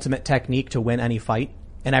the ultimate technique to win any fight.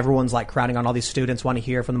 And everyone's crowding on all these students, want to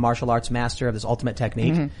hear from the martial arts master of this ultimate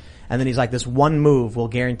technique. Mm-hmm. And then he's this one move will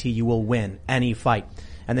guarantee you will win any fight.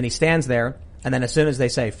 And then he stands there, and then as soon as they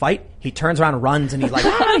say fight, he turns around and runs, and he's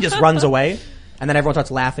he just runs away. And then everyone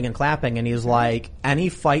starts laughing and clapping, and he's like, any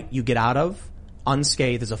fight you get out of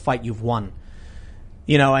unscathed is a fight you've won.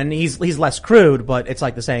 And he's less crude, but it's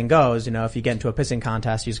the saying goes, if you get into a pissing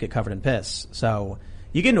contest, you just get covered in piss. So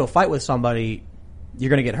you get into a fight with somebody, you're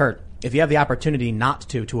going to get hurt. If you have the opportunity not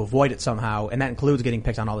to avoid it somehow, and that includes getting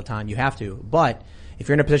picked on all the time, you have to. But if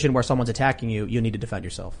you're in a position where someone's attacking you, you need to defend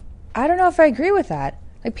yourself. I don't know if I agree with that.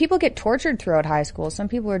 People get tortured throughout high school. Some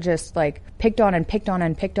people are just picked on and picked on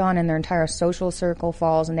and picked on, and their entire social circle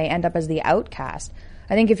falls, and they end up as the outcast.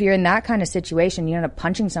 I think if you're in that kind of situation, you end up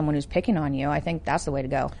punching someone who's picking on you. I think that's the way to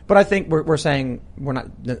go. But I think we're saying we're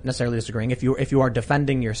not necessarily disagreeing. If you are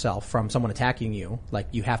defending yourself from someone attacking you,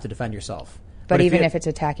 you have to defend yourself. But even if it's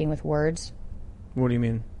attacking with words? What do you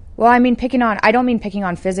mean? Well, I mean I don't mean picking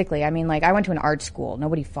on physically. I mean I went to an art school.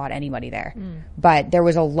 Nobody fought anybody there. Mm. But there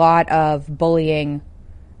was a lot of bullying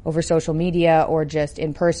over social media or just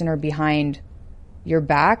in person or behind your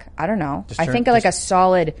back. I don't know. I think a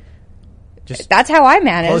solid... that's how I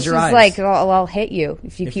manage. Close your eyes. I'll hit you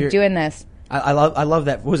if you keep doing this. I love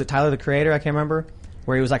that. What was it, Tyler, the Creator? I can't remember.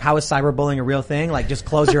 Where he was how is cyberbullying a real thing? Just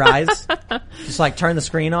close your eyes. Just turn the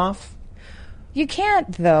screen off. You can't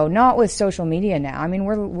though, not with social media now. I mean,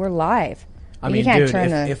 we're live. I mean, dude,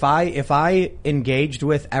 if I engaged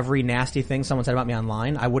with every nasty thing someone said about me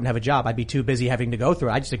online, I wouldn't have a job. I'd be too busy having to go through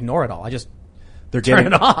it. I just ignore it all. Turn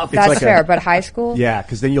it off. That's fair, but high school? Yeah,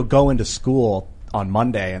 because then you'll go into school on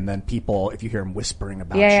Monday, and then people, if you hear them whispering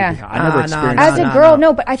about you, I never experienced as a girl.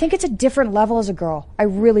 No, but I think it's a different level as a girl. I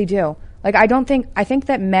really do. Like, I think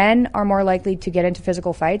that men are more likely to get into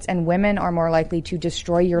physical fights, and women are more likely to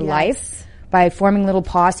destroy your life by forming little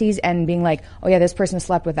posses and being like, oh yeah, this person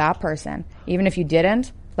slept with that person. Even if you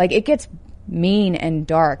didn't. Like, it gets mean and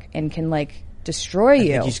dark and can, like, destroy you. I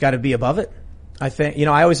think you just got to be above it. I think, you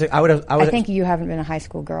know, I think you haven't been a high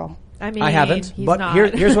school girl. I mean, I haven't, but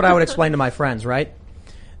here's what I would explain to my friends, right?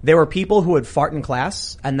 There were people who would fart in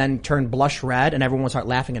class and then turn blush red, and everyone would start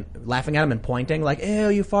laughing at them and pointing like, "Ew,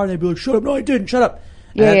 you farted." They'd be like, "Shut up, no, I didn't. Shut up."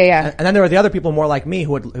 Yeah. And then there were the other people more like me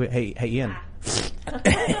who would, "Hey, Ian,"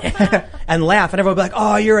 and laugh, and everyone would be like,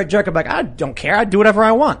 "Oh, you're a jerk." I'm like, "I don't care. I do whatever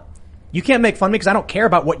I want. You can't make fun of me because I don't care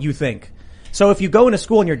about what you think." So if you go into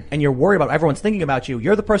school and you're worried about what everyone's thinking about you,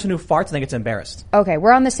 you're the person who farts and then gets embarrassed. Okay,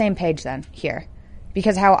 we're on the same page then here,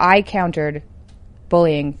 because how I countered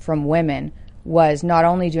bullying from women was not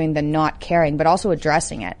only doing the not caring, but also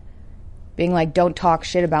addressing it. Being like, don't talk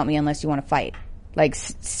shit about me unless you want to fight. Like,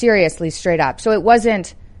 seriously, straight up. So it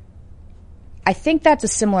wasn't, I think that's a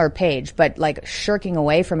similar page, but like shirking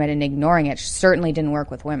away from it and ignoring it certainly didn't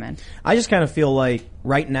work with women. I just kind of feel like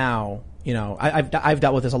right now, you know, I've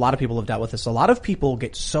dealt with this. A lot of people have dealt with this. A lot of people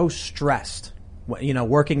get so stressed, you know,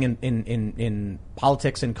 working in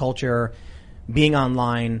politics and culture, being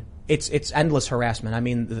online. It's endless harassment. I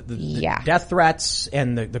mean, the death threats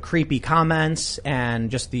and the creepy comments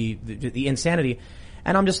and just the insanity.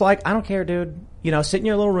 And I'm just like, I don't care, dude. You know, sit in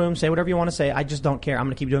your little room, say whatever you want to say. I just don't care. I'm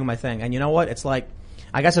going to keep doing my thing. And you know what? It's like,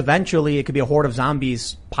 I guess eventually it could be a horde of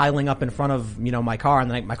zombies piling up in front of, you know, my car, and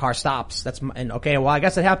then my car stops. Okay, well, I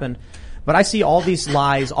guess it happened. But I see all these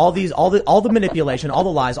lies, all the manipulation, all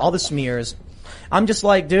the lies, all the smears. I'm just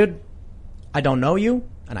like, dude, I don't know you.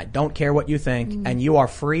 And I don't care what you think, and you are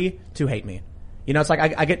free to hate me. You know, it's like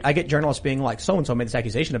I get journalists being like, so and so made this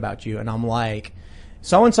accusation about you, and I'm like,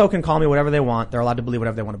 so and so can call me whatever they want. They're allowed to believe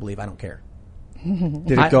whatever they want to believe. I don't care.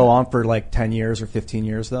 Did it go on for like 10 years or 15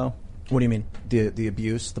 years though? What do you mean? The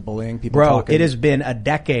abuse, the bullying, people Bro, talking. It has been a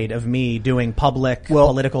decade of me doing public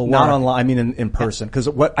political work. Not online, I mean in person. Because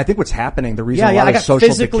I think what's happening, the reason a lot I of got social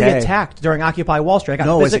physically decay, attacked during Occupy Wall Street. I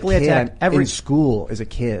got physically attacked in school as a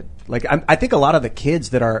kid. Like, I think a lot of the kids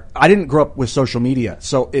that are, I didn't grow up with social media,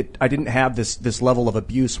 so I didn't have this level of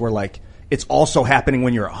abuse where like, it's also happening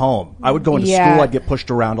when you're at home. I would go into school, I'd get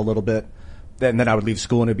pushed around a little bit, and then I would leave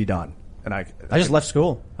school and it'd be done. And I just left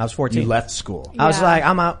school. I was 14. You left school. I was like,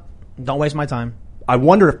 I'm out. Don't waste my time. I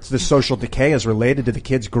wonder if the social decay is related to the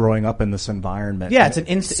kids growing up in this environment. Yeah, it's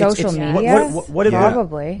an social media.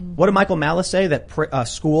 Probably. What did Michael Malice say? That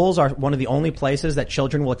schools are one of the only places that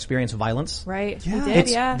children will experience violence. Right.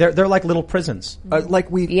 Yeah. They're like little prisons.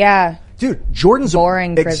 Dude, Jordan's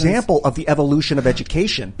boring an example of the evolution of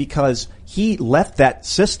education because he left that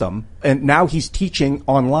system and now he's teaching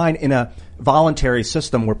online in a voluntary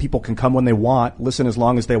system where people can come when they want, listen as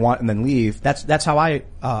long as they want, and then leave. That's how I've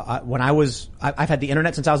had the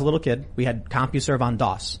internet since I was a little kid. We had CompuServe on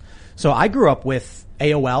DOS. So I grew up with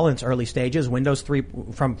AOL in its early stages, Windows 3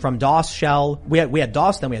 from DOS shell. We had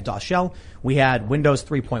DOS, then we had DOS shell. We had Windows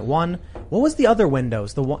 3.1. What was the other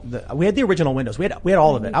Windows? We had the original Windows. We had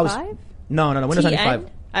all of it. No, Windows 95.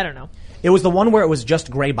 I don't know. It was the one where it was just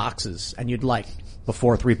gray boxes and you'd like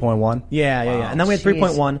before 3.1. Yeah. And then we had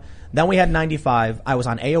 3.1. Then we had 95. I was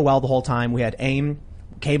on AOL the whole time. We had AIM.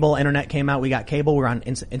 Cable internet came out. We got cable. We were on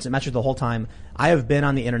instant message the whole time. I have been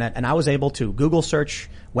on the internet and I was able to Google search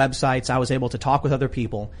websites. I was able to talk with other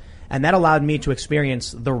people, and that allowed me to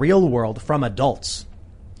experience the real world from adults.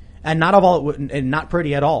 And not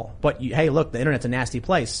pretty at all. But hey, look, the internet's a nasty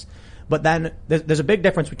place. But then there's a big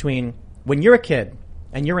difference between when you're a kid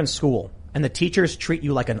and you're in school and the teachers treat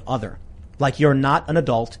you like an other, like you're not an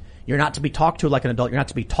adult. You're not to be talked to like an adult. You're not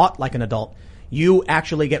to be taught like an adult. You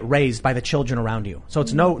actually get raised by the children around you. So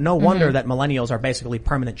it's no wonder that millennials are basically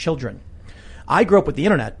permanent children. I grew up with the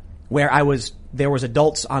internet where there was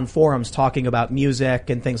adults on forums talking about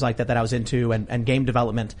music and things like that I was into and game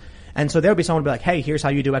development. And so there would be someone who would be like, hey, here's how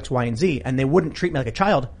you do X, Y, and Z. And they wouldn't treat me like a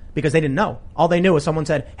child because they didn't know. All they knew was someone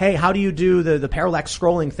said, hey, how do you do the parallax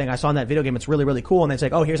scrolling thing I saw in that video game? It's really, really cool. And they'd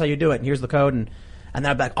say, oh, here's how you do it. And here's the code. And then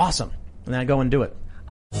I'd be like, awesome. And then I'd go and do it.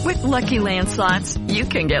 With Lucky Land Slots, you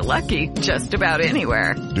can get lucky just about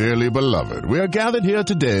anywhere. Dearly beloved, we are gathered here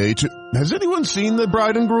today to... Has anyone seen the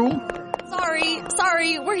bride and groom?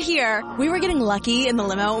 Sorry, we're here. We were getting lucky in the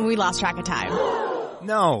limo and we lost track of time.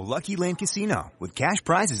 No, Lucky Land Casino, with cash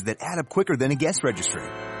prizes that add up quicker than a guest registry.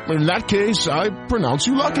 In that case, I pronounce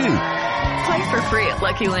you lucky. Play for free at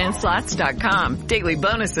LuckyLandSlots.com. Daily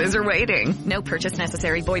bonuses are waiting. No purchase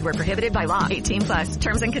necessary. Void where prohibited by law. 18+.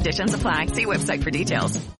 Terms and conditions apply. See website for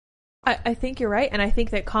details. I think you're right, and I think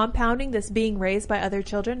that compounding this being raised by other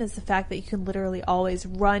children is the fact that you can literally always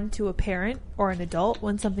run to a parent or an adult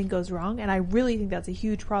when something goes wrong, and I really think that's a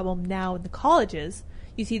huge problem now in the colleges.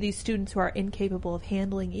 You see these students who are incapable of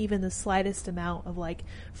handling even the slightest amount of like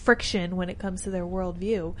friction when it comes to their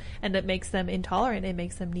worldview, and it makes them intolerant. It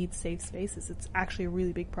makes them need safe spaces. It's actually a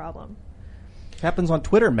really big problem. It happens on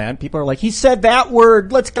Twitter, man. People are like, he said that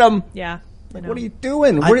word. Let's get him. Yeah. Like, what are you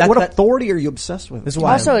doing? What authority are you obsessed with?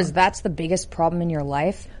 Also, is that's the biggest problem in your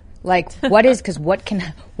life? Like, what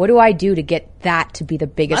do I do to get that to be the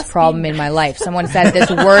biggest problem in my life? Someone said this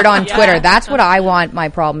word on Twitter. That's what I want my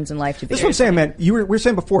problems in life to be. That's what I'm saying, man. We were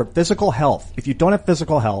saying before, physical health. If you don't have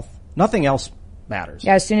physical health, nothing else matters.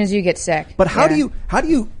 Yeah, as soon as you get sick. But how do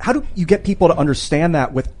you get people to understand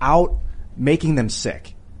that without making them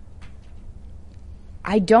sick?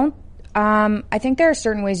 I think there are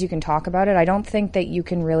certain ways you can talk about it. I don't think that you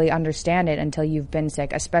can really understand it until you've been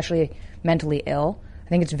sick, especially mentally ill. I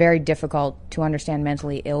think it's very difficult to understand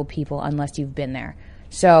mentally ill people unless you've been there.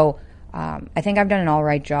 So I think I've done an all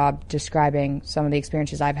right job describing some of the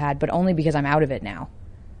experiences I've had, but only because I'm out of it now.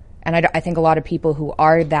 And I think a lot of people who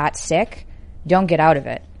are that sick don't get out of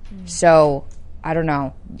it. So I don't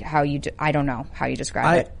know how you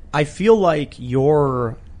describe it. I feel like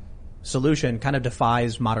your solution kind of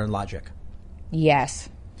defies modern logic. Yes.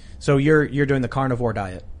 So you're doing the carnivore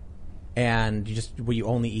diet, and you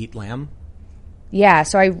only eat lamb? Yeah,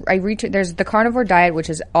 so there's the carnivore diet, which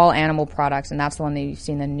is all animal products, and that's the one that you've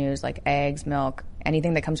seen in the news, like eggs, milk,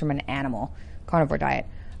 anything that comes from an animal, carnivore diet.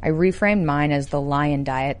 I reframed mine as the lion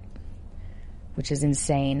diet, which is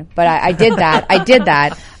insane, but I did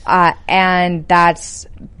that. And that's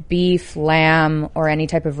beef, lamb, or any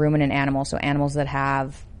type of ruminant animal, so animals that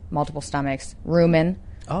have multiple stomachs. Rumen.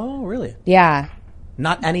 Oh, really? Yeah.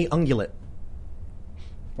 Not any ungulate.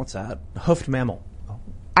 What's that? Hoofed mammal. Oh.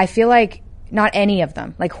 I feel like not any of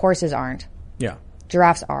them. Like horses aren't. Yeah.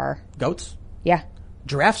 Giraffes are. Goats? Yeah.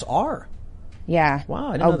 Giraffes are? Yeah. Wow,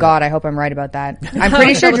 I didn't know God, that. I hope I'm right about that. I'm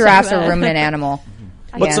pretty sure giraffes are a ruminant animal.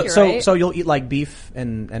 But so you'll eat like beef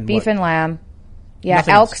and beef what? and lamb. Yeah,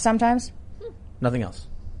 Nothing elk else. sometimes. Nothing else.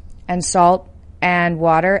 And salt and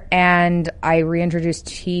water, and I reintroduced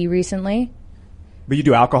tea recently. But you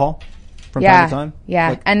do alcohol from time to time?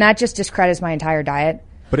 Yeah, and that just discredits my entire diet.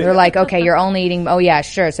 But they're like, okay, you're only eating, oh yeah,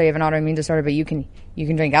 sure, so you have an autoimmune disorder, but you can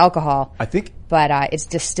drink alcohol. I think. But it's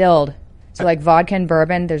distilled. So like vodka and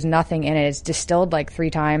bourbon, there's nothing in it. It's distilled like 3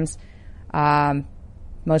 times.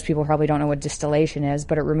 Most people probably don't know what distillation is,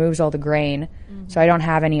 but it removes all the grain. Mm-hmm. So I don't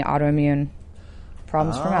have any autoimmune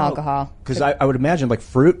problems from alcohol. Because I would imagine like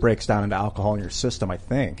fruit breaks down into alcohol in your system, I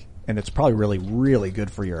think. And it's probably really, really good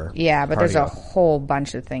for your Yeah, but cardio. There's a whole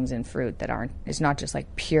bunch of things in fruit that aren't, it's not just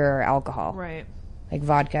like pure alcohol. Right. Like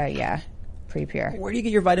vodka, yeah, pretty pure. Where do you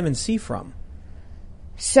get your vitamin C from?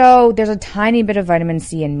 So there's a tiny bit of vitamin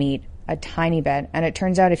C in meat, a tiny bit. And it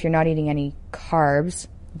turns out if you're not eating any carbs,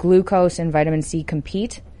 glucose and vitamin C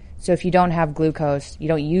compete. So if you don't have glucose, you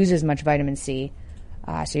don't use as much vitamin C.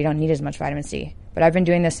 So you don't need as much vitamin C. But I've been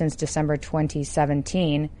doing this since December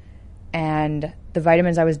 2017. And the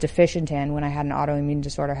vitamins I was deficient in when I had an autoimmune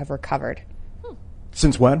disorder have recovered.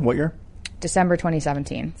 Since when? What year? December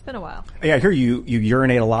 2017. It's been a while. Yeah, I hear you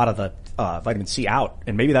urinate a lot of the vitamin C out,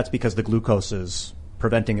 and maybe that's because the glucose is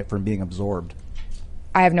preventing it from being absorbed.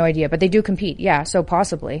 I have no idea, but they do compete. Yeah, so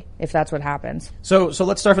possibly, if that's what happens. So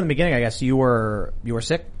let's start from the beginning, I guess. You were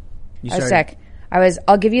sick? I was sick.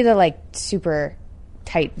 I'll give you the like super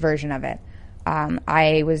tight version of it.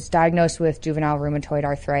 I was diagnosed with juvenile rheumatoid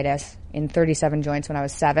arthritis in 37 joints when I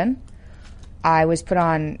was 7. I was put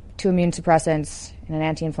on 2 immune suppressants and an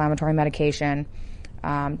anti-inflammatory medication.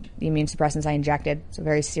 The immune suppressants I injected, so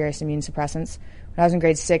very serious immune suppressants. When I was in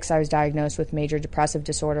grade 6, I was diagnosed with major depressive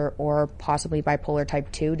disorder or possibly bipolar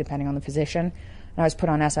type 2, depending on the physician. And I was put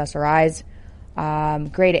on SSRIs.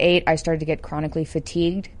 Grade 8, I started to get chronically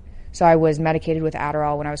fatigued. So I was medicated with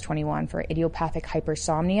Adderall when I was 21 for idiopathic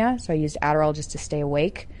hypersomnia. So I used Adderall just to stay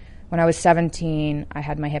awake. When I was 17, I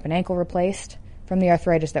had my hip and ankle replaced from the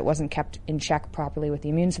arthritis that wasn't kept in check properly with the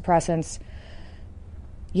immune suppressants.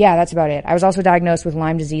 Yeah, that's about it. I was also diagnosed with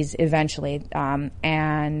Lyme disease eventually,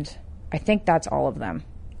 and I think that's all of them.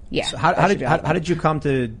 Yeah. So how did you come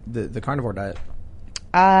to the carnivore diet?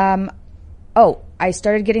 I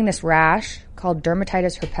started getting this rash called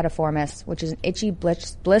dermatitis herpetiformis, which is an itchy,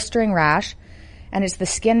 blistering rash, and it's the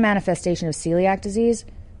skin manifestation of celiac disease,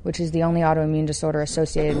 which is the only autoimmune disorder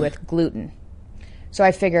associated with gluten. So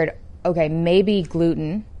I figured, okay, maybe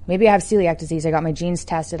maybe I have celiac disease. I got my genes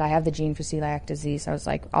tested. I have the gene for celiac disease. I was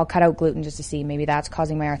like, I'll cut out gluten just to see. Maybe that's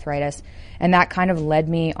causing my arthritis. And that kind of led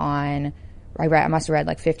me on, I must have read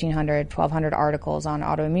like 1,500, 1,200 articles on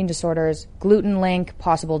autoimmune disorders, gluten link,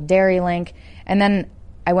 possible dairy link. And then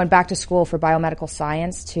I went back to school for biomedical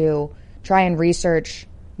science to try and research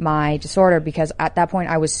my disorder, because at that point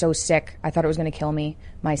I was so sick. I thought it was going to kill me.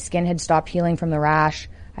 My skin had stopped healing from the rash.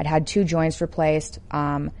 I'd had 2 joints replaced.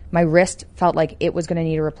 My wrist felt like it was going to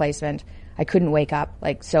need a replacement. I couldn't wake up.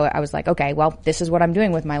 So I was like, okay, well, this is what I'm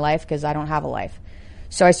doing with my life because I don't have a life.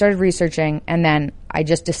 So I started researching, and then I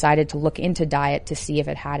just decided to look into diet to see if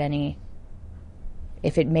it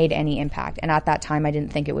made any impact. And at that time, I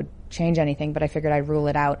didn't think it would change anything, but I figured I'd rule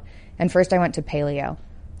it out. And first I went to paleo.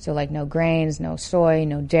 So like no grains, no soy,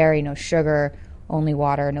 no dairy, no sugar, only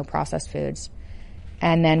water, no processed foods.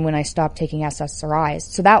 And then when I stopped taking SSRIs,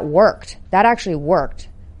 so that worked. That actually worked.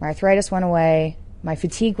 My arthritis went away. My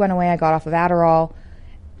fatigue went away. I got off of Adderall.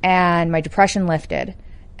 And my depression lifted.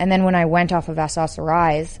 And then when I went off of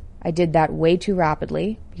SSRIs, I did that way too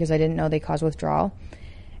rapidly because I didn't know they cause withdrawal.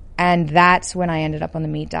 And that's when I ended up on the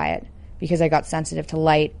meat diet, because I got sensitive to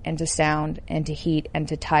light and to sound and to heat and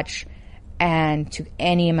to touch and to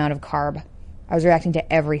any amount of carb. I was reacting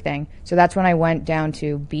to everything. So that's when I went down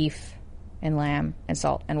to beef and lamb and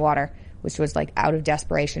salt and water, which was like out of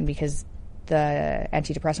desperation because the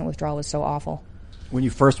antidepressant withdrawal was so awful. When you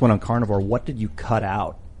first went on carnivore, what did you cut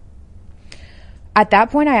out? At that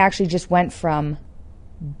point, I actually just went from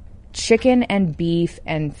chicken and beef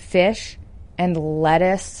and fish and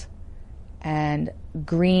lettuce and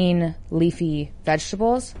green leafy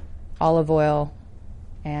vegetables, olive oil,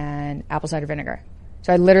 and apple cider vinegar.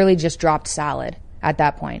 So I literally just dropped salad at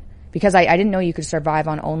that point because I didn't know you could survive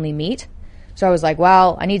on only meat. So I was like,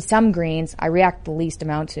 well, I need some greens. I react the least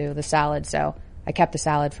amount to the salad. So I kept the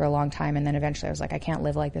salad for a long time. And then eventually I was like, I can't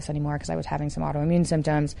live like this anymore because I was having some autoimmune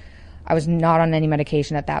symptoms. I was not on any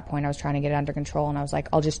medication at that point. I was trying to get it under control. And I was like,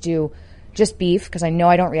 I'll just do just beef because I know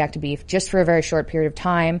I don't react to beef just for a very short period of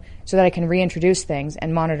time so that I can reintroduce things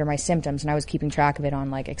and monitor my symptoms. And I was keeping track of it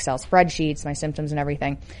on like Excel spreadsheets, my symptoms and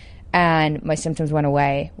everything. And my symptoms went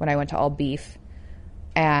away when I went to all beef.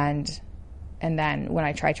 And then when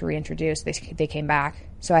I tried to reintroduce, they came back.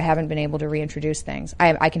 So I haven't been able to reintroduce things.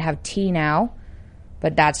 I can have tea now,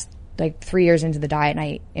 but that's like 3 years into the diet and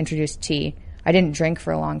I introduced tea. I didn't drink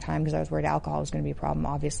for a long time because I was worried alcohol was going to be a problem,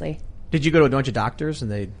 obviously. Did you go to a bunch of doctors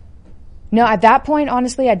and they... No, at that point,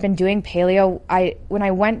 honestly, I'd been doing paleo. When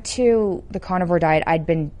I went to the carnivore diet, I'd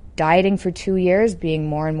been dieting for 2 years, being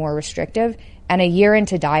more and more restrictive. And a year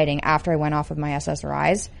into dieting, after I went off of my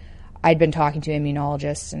SSRIs, I'd been talking to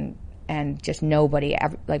immunologists and just nobody,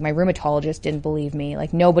 like my rheumatologist didn't believe me.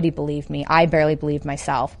 Like nobody believed me. I barely believed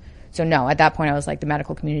myself. So no, at that point I was like, the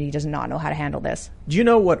medical community does not know how to handle this. Do you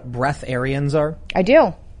know what breatharians are? I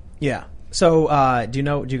do. Yeah. So, do you guys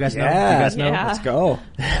know? Do you guys know? Let's go.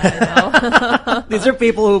 These are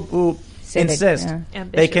people who insist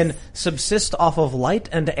Ambitious. they can subsist off of light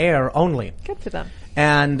and air only. Good for them.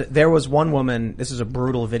 And there was one woman, this is a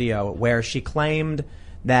brutal video, where she claimed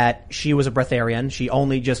that she was a breatharian. She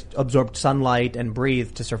only just absorbed sunlight and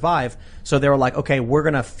breathed to survive. So they were like, okay, we're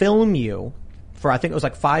going to film you for, I think it was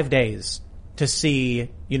like 5 days to see,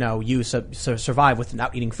 you survive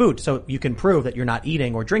without eating food. So you can prove that you're not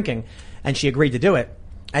eating or drinking. And she agreed to do it.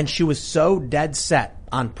 And she was so dead set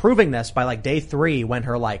on proving this by like day 3 when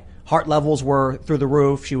her like heart levels were through the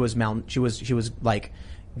roof. She was like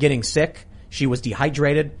getting sick. She was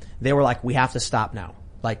dehydrated. They were like, we have to stop now.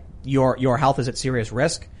 Like your health is at serious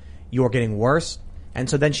risk. You're getting worse. And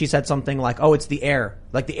so then she said something like, oh, it's the air.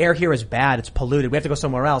 Like the air here is bad. It's polluted. We have to go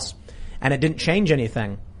somewhere else. And it didn't change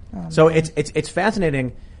anything. So it's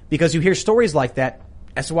fascinating because you hear stories like that.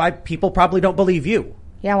 That's why people probably don't believe you.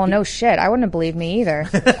 Yeah, well, no shit. I wouldn't have believed me either.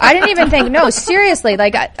 I didn't even think, no, seriously.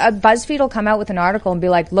 Like, BuzzFeed will come out with an article and be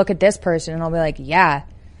like, look at this person. And I'll be like, yeah,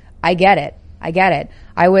 I get it.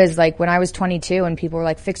 I was like, when I was 22 and people were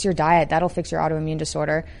like, fix your diet. That'll fix your autoimmune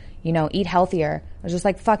disorder. Eat healthier. I was just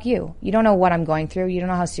like, fuck you. You don't know what I'm going through. You don't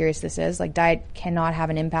know how serious this is. Like, diet cannot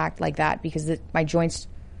have an impact like that because my joints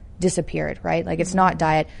disappeared, right? Like, it's not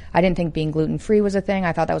diet. I didn't think being gluten-free was a thing.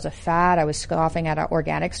 I thought that was a fad. I was scoffing at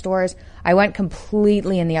organic stores. I went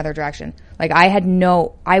completely in the other direction. Like,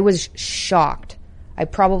 I was shocked. I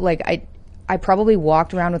probably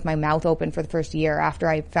walked around with my mouth open for the first year after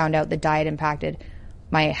I found out the diet impacted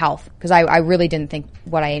my health because I really didn't think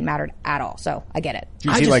what I ate mattered at all. So I get it.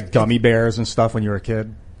 Did you eat like gummy bears and stuff when you were a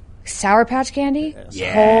kid? Sour Patch candy?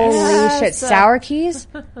 Yes. Holy shit. Sour Keys?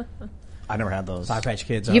 I never had those. Sour Patch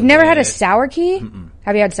Kids. You've never had a sour key? Mm-mm.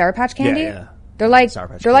 Have you had Sour Patch candy? Yeah.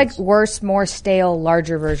 They're like worse, more stale,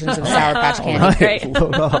 larger versions of Sour Patch Candy. Right.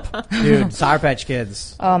 Load up. Dude, Sour Patch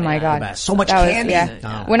Kids. Oh my God. The best. So much candy.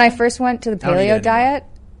 When I first went to the paleo diet,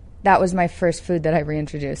 that was my first food that I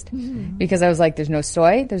reintroduced. Because I was like, there's no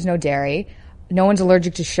soy, there's no dairy, no one's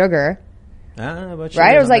allergic to sugar.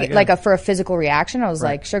 Right? It was like for a physical reaction, I was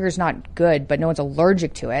like, sugar's not good, but no one's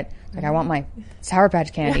allergic to it. Like, I want my Sour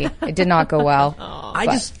Patch Candy. It did not go well.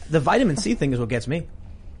 The vitamin C thing is what gets me.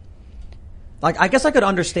 Like, I guess I could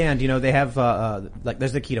understand, they have,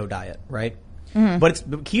 there's the keto diet, right? Mm-hmm. But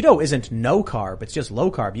keto isn't no carb, it's just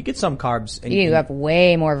low carb. You get some carbs. And you have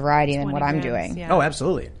way more variety than what I'm doing. Yeah. Oh,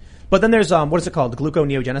 absolutely. But then there's, what is it called?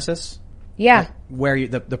 Gluconeogenesis? Yeah. Where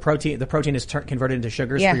the protein is converted into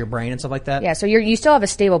sugars for your brain and stuff like that. Yeah, so you still have a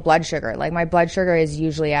stable blood sugar. Like, my blood sugar is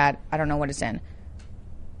usually at, I don't know what it's in.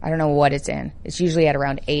 It's usually at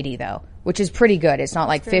around 80 though, which is pretty good. It's not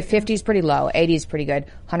like 50 is pretty low, 80 is pretty good,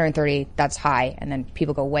 130, that's high, and then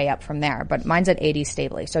people go way up from there. But mine's at 80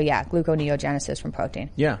 stably. So yeah, gluconeogenesis from protein.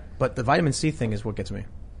 Yeah, but the vitamin C thing is what gets me.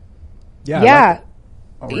 Yeah.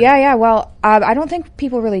 Well, I don't think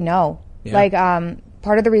people really know. Yeah. Like,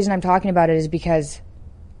 part of the reason I'm talking about it is because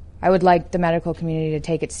I would like the medical community to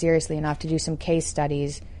take it seriously enough to do some case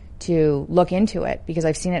studies to look into it, because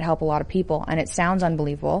I've seen it help a lot of people, and it sounds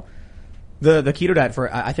unbelievable. The keto diet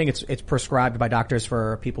I think it's prescribed by doctors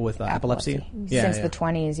for people with epilepsy. Since the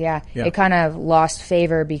 20s, yeah. It kind of lost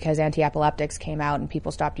favor because anti-epileptics came out and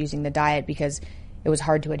people stopped using the diet because it was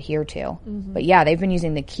hard to adhere to. Mm-hmm. But yeah, they've been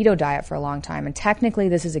using the keto diet for a long time, and technically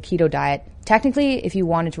this is a keto diet. Technically, if you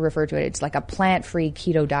wanted to refer to it, it's like a plant-free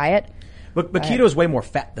keto diet. But keto is way more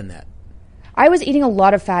fat than that. I was eating a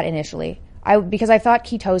lot of fat initially. Because I thought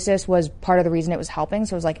ketosis was part of the reason it was helping.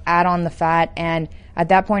 So it was like, add on the fat. And at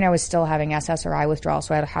that point I was still having SSRI withdrawal.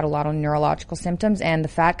 So I had a lot of neurological symptoms, and the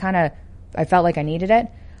fat I felt like I needed it.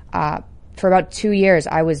 For about 2 years,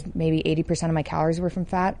 I was maybe 80% of my calories were from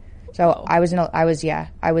fat. So I was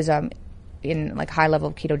in like high level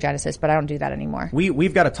of ketogenesis, but I don't do that anymore.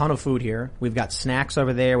 We've got a ton of food here. We've got snacks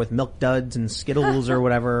over there with Milk Duds and Skittles or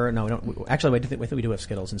whatever. No, we don't. Actually, I think we do have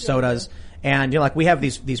Skittles and sodas. And like we have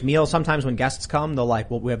these meals. Sometimes when guests come,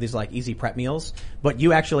 we have these like easy prep meals. But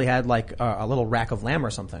you actually had like a little rack of lamb or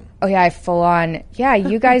something. Oh yeah, I full on. Yeah,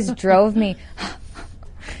 you guys drove me.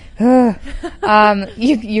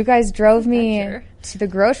 You guys drove me to the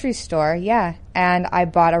grocery store. Yeah, and I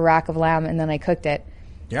bought a rack of lamb and then I cooked it.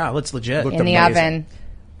 Yeah, it's legit. In the oven.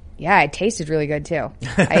 Yeah, it tasted really good too.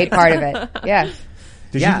 I ate part of it. Yeah.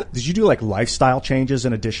 Did you do like lifestyle changes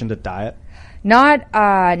in addition to diet?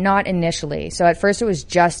 Not initially. So at first it was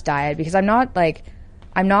just diet, because I'm not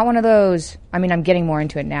one of those, I mean, I'm getting more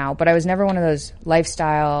into it now, but I was never one of those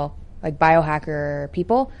lifestyle, like biohacker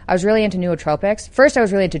people. I was really into nootropics. First I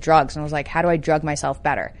was really into drugs, and I was like, how do I drug myself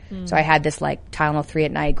better? So I had this like Tylenol 3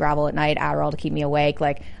 at night, Gravol at night, Adderall to keep me awake.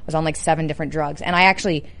 Like I was on like 7 different drugs, and I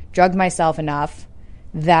actually drugged myself enough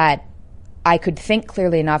that I could think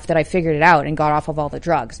clearly enough that I figured it out and got off of all the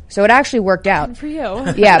drugs. So it actually worked out. Good for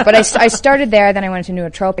you. Yeah, but I started there, then I went to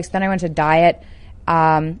nootropics, then I went to diet.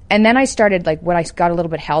 And then I started, like, when I got a little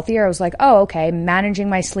bit healthier, I was like, oh, okay, managing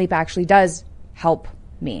my sleep actually does help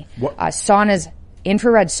me.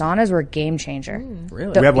 Infrared saunas were a game changer.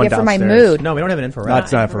 Really? We have one for downstairs. my mood. No, we don't have an infrared.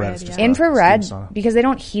 That's not infrared. It's just infrared, because they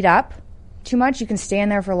don't heat up too much. You can stay in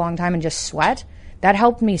there for a long time and just sweat. That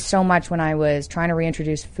helped me so much when I was trying to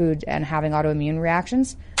reintroduce food and having autoimmune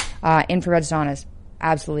reactions. Infrared saunas,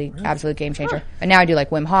 absolute game changer. And now I do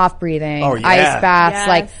like Wim Hof breathing, ice baths. Yes.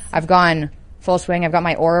 Like I've gone full swing. I've got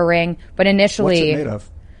my Oura ring, but initially, what's it made of?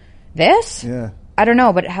 This? Yeah. I don't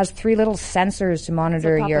know, but it has 3 little sensors to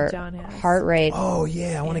monitor your heart rate. Oh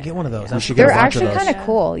yeah, I want to get one of those. They're actually kind of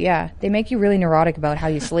cool. Yeah, they make you really neurotic about how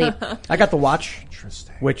you sleep. I got the watch,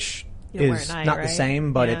 which is not the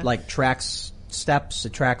same, but it like tracks steps,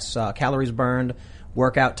 it tracks calories burned,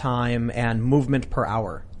 workout time, and movement per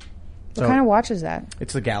hour. What kind of watch is that?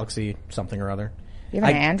 It's the Galaxy something or other. You have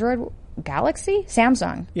an Android Galaxy?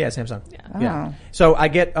 Samsung. Yeah, Samsung. Yeah. Yeah. So I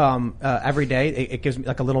get every day it gives me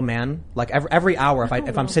like a little man, like every hour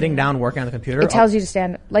if I'm sitting down working on the computer, it tells you to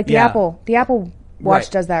stand, like the Apple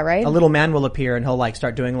Watch does that, right? A little man will appear and he'll like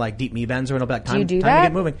start doing like deep knee bends, or it'll be like time, do you do time that? to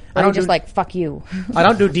get moving. Or I don't just like fuck you. I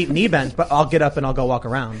don't do deep knee bends, but I'll get up and I'll go walk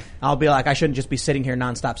around. I'll be like, I shouldn't just be sitting here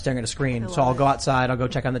nonstop staring at a screen. So I'll go outside, I'll go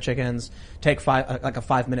check on the chickens, take a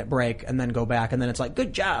 5-minute break, and then go back, and then it's like,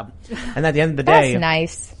 good job. And at the end of the day, that's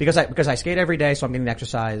nice. Because I skate every day, so I'm getting the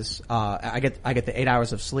exercise. I get the 8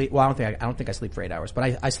 hours of sleep. Well, I don't think I sleep for 8 hours,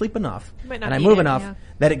 but I sleep enough and I move enough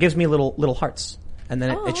that it gives me little hearts. And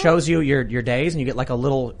then it shows you your days, and you get like a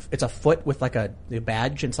little, it's a foot with like a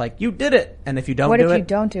badge, and it's like, you did it. And if you don't do it. What if you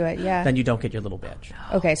don't do it? Yeah. Then you don't get your little badge.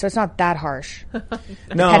 Okay, so it's not that harsh.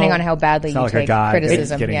 Depending on how badly you take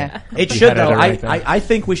criticism. It should, though. I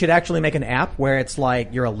think we should actually make an app where it's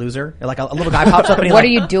like you're a loser. Like a little guy pops up and he's what are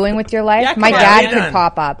you doing with your life? My dad could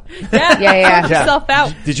pop up. Yeah. Yourself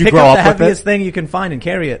out. Did you pick grow up up the with heaviest thing you can find and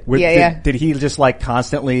carry it? Did he just like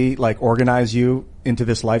constantly like organize you into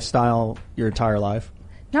this lifestyle your entire life?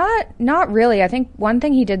 Not really. I think one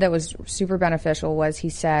thing he did that was super beneficial was he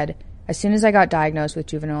said, as soon as I got diagnosed with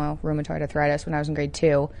juvenile rheumatoid arthritis when I was in grade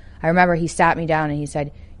 2, I remember he sat me down and he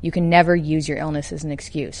said, you can never use your illness as an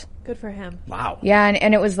excuse. Good for him. Wow. Yeah,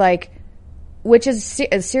 and it was like, which is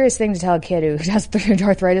a serious thing to tell a kid who has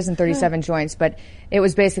arthritis and 37 joints, but it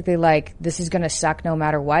was basically like, this is going to suck no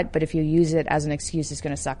matter what, but if you use it as an excuse, it's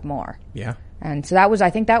going to suck more. Yeah. And so I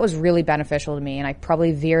think that was really beneficial to me, and I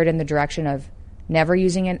probably veered in the direction of never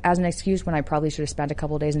using it as an excuse when I probably should have spent a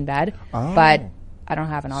couple of days in bed. But I don't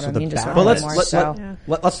have an autoimmune disorder anymore.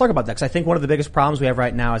 Let's talk about that, because I think one of the biggest problems we have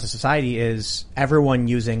right now as a society is everyone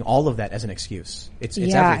using all of that as an excuse. It's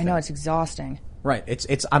everything. I know, it's exhausting. Right.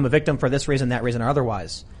 It's I'm a victim for this reason, that reason, or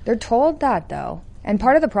otherwise. They're told that, though. And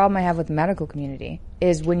part of the problem I have with the medical community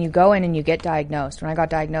is when you go in and you get diagnosed. When I got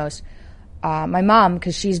diagnosed, my mom,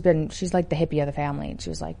 because she's like the hippie of the family, and she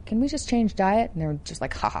was like, can we just change diet? And they were just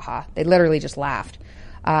like, ha ha ha. They literally just laughed,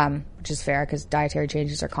 which is fair because dietary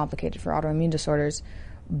changes are complicated for autoimmune disorders.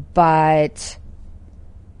 But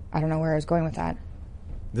I don't know where I was going with that.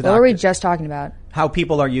 What were we just talking about? How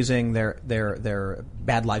people are using their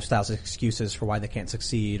bad lifestyles as excuses for why they can't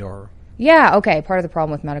succeed, or... Yeah, okay. Part of the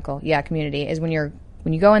problem with medical, community is when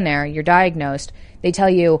you go in there, you're diagnosed, they tell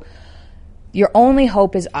you, your only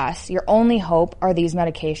hope is us. Your only hope are these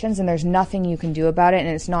medications, and there's nothing you can do about it, and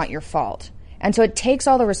it's not your fault. And so it takes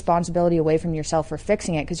all the responsibility away from yourself for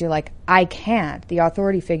fixing it, because you're like, I can't. The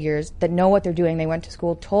authority figures that know what they're doing, they went to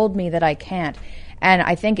school, told me that I can't. And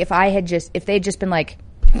I think if they'd just been like,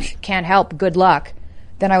 can't help, good luck,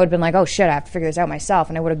 then I would have been like, oh shit, I have to figure this out myself.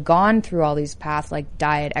 And I would have gone through all these paths like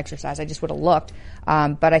diet, exercise. I just would have looked.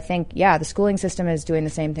 But I think, the schooling system is doing the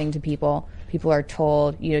same thing to people. People are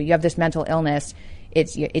told, you have this mental illness.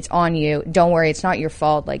 It's on you. Don't worry, it's not your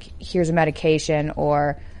fault. Like, here's a medication,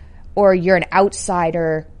 or you're an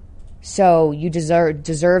outsider, so you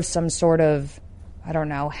deserve some sort of, I don't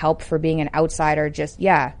know, help for being an outsider.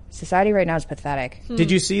 Society right now is pathetic.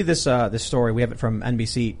 Did you see this story? We have it from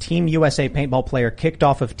NBC. Team USA paintball player kicked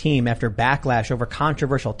off of team after backlash over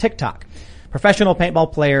controversial TikTok. Professional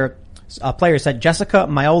paintball player said Jessica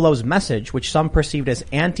Maiolo's message, which some perceived as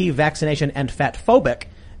anti-vaccination and fat-phobic,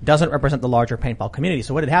 doesn't represent the larger paintball community.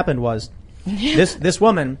 So what had happened was this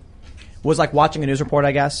woman was like watching a news report,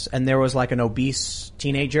 I guess, and there was like an obese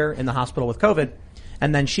teenager in the hospital with COVID.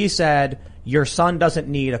 And then she said, your son doesn't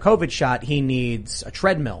need a COVID shot, he needs a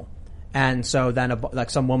treadmill. And so then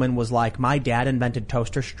some woman was like, my dad invented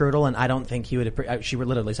toaster strudel, and I don't think he would, she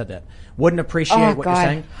literally said that, wouldn't appreciate what you're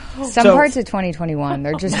saying. Some parts of 2021,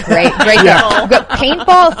 they're just great. But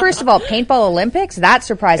paintball, first of all, paintball Olympics, that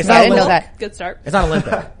surprised me. I didn't know that. Good start. It's not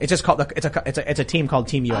Olympic. It's just called, it's a team called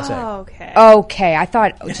Team USA. Oh, okay. Okay. I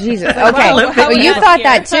thought, Jesus. Okay. Well, you thought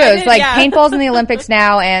that too. It's like paintball's in the Olympics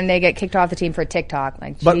now, and they get kicked off the team for TikTok.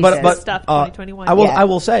 Like, but stuff 2021. I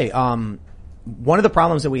will say, one of the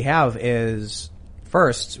problems that we have is,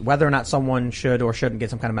 first, whether or not someone should or shouldn't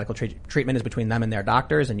get some kind of medical treatment is between them and their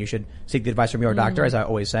doctors, and you should seek the advice from your doctor, as I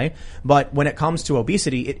always say. But when it comes to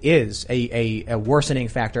obesity, it is a worsening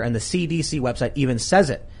factor, and the CDC website even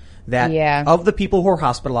says it, that of the people who were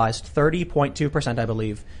hospitalized, 30.2%, I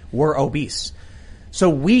believe, were obese.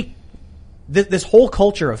 So this whole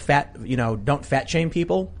culture of fat, don't fat shame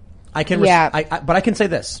people, but I can say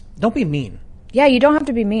this, don't be mean. Yeah, you don't have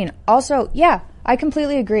to be mean. Also, I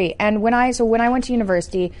completely agree. And when I went to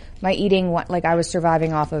university, my eating, I was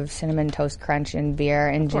surviving off of Cinnamon Toast Crunch and beer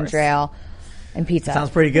and ginger ale and pizza. Sounds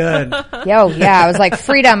pretty good. I was like,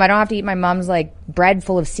 freedom. I don't have to eat my mom's bread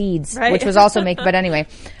full of seeds, which was also but anyway.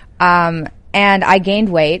 And I gained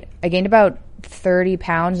weight. I gained about 30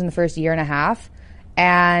 pounds in the first year and a half.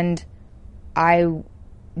 And I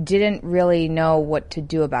didn't really know what to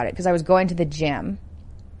do about it because I was going to the gym.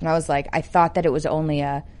 And I was like, I thought that it was only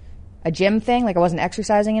a gym thing, I wasn't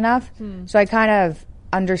exercising enough. So I kind of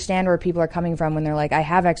understand where people are coming from when they're like, I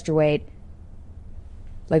have extra weight.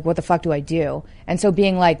 What the fuck do I do? And so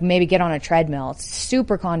being like, maybe get on a treadmill, it's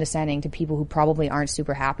super condescending to people who probably aren't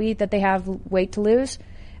super happy that they have weight to lose.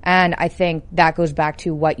 And I think that goes back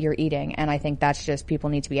to what you're eating. And I think that's just people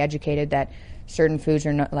need to be educated that certain foods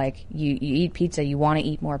are not you eat pizza, you want to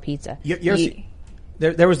eat more pizza.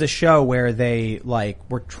 There was this show where they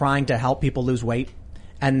were trying to help people lose weight,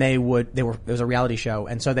 and it was a reality show,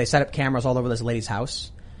 and so they set up cameras all over this lady's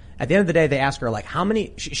house. At the end of the day, they asked her how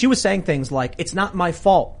many. She was saying things like, "It's not my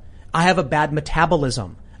fault. I have a bad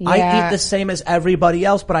metabolism. Yeah. I eat the same as everybody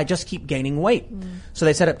else, but I just keep gaining weight." So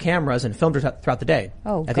they set up cameras and filmed her throughout the day.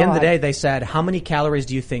 At the end of the day, they said, "How many calories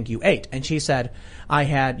do you think you ate?" And she said, "I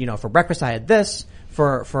had, for breakfast I had this."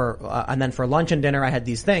 And then for lunch and dinner, I had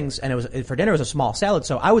these things, and for dinner it was a small salad.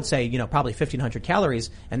 So I would say, probably 1,500 calories.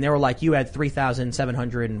 And they were like, you had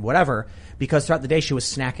 3,700 and whatever, because throughout the day she was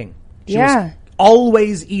snacking. She was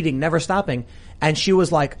always eating, never stopping. And she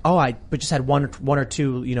was like, but just had one or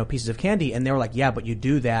two, pieces of candy. And they were like, yeah, but you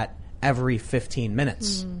do that every 15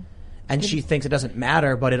 minutes. And she thinks it doesn't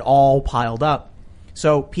matter, but it all piled up.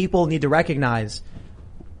 So people need to recognize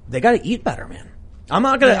they got to eat better, man. I'm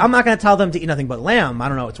not gonna tell them to eat nothing but lamb. I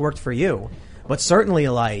don't know. It's worked for you. But certainly,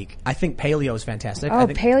 I think paleo is fantastic.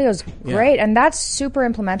 Paleo's great. And that's super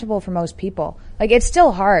implementable for most people. It's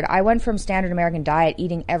still hard. I went from standard American diet,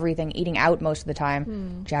 eating everything, eating out most of the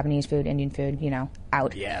time. Japanese food, Indian food,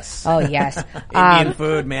 out. Yes. Oh, yes. Indian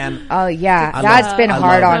food, man. Oh, yeah. That's been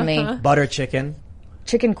hard on me. Butter chicken.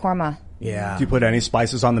 Chicken korma. Yeah. Do you put any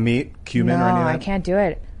spices on the meat? Cumin or anything? No, I can't do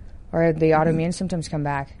it. Or the autoimmune symptoms come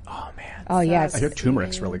back. Oh, man. Oh, yeah. I hear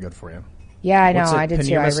turmeric's really good for you. Yeah, I know. I did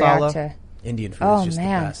too. I react to Indian food is just the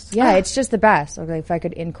best. Yeah, it's just the best. If I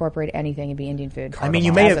could incorporate anything, it'd be Indian food. I mean,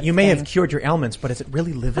 you may have cured your ailments, but is it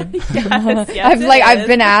really living? I've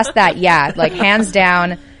been asked that. Yeah, hands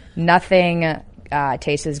down, nothing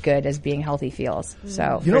tastes as good as being healthy feels.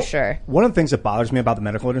 So for sure. One of the things that bothers me about the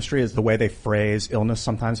medical industry is the way they phrase illness.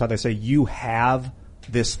 Sometimes how they say you have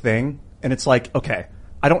this thing, and it's like, okay,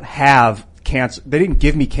 I don't have cancer. They didn't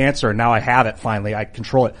give me cancer, and now I have it. Finally, I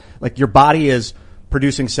control it. Your body is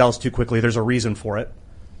producing cells too quickly. There's a reason for it.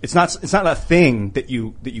 It's not a thing that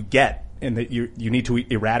you get and that you need to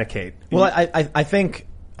eradicate. Well, I think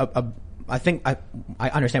I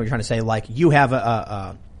understand what you're trying to say. You have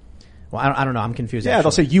well, I don't know. I'm confused. Yeah,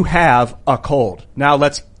 they'll say you have a cold. Now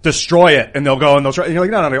let's destroy it, and they'll go and they'll try. And you're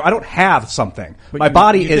like, no, I don't have something. But my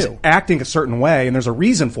body is acting a certain way, and there's a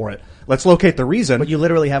reason for it. Let's locate the reason. But you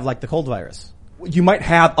literally have the cold virus. You might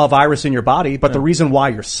have a virus in your body, but the reason why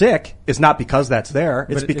you're sick is not because that's there.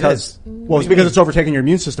 It's because it's overtaking your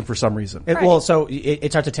immune system for some reason. So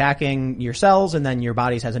it starts attacking your cells, and then your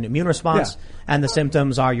body has an immune response, and the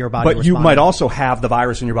symptoms are your body. But you might also have the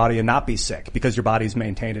virus in your body and not be sick because your body's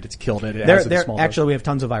maintained it. It's killed it. Actually, we have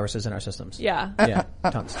tons of viruses in our systems. Yeah. Yeah,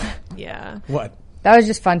 tons. Yeah. What? That was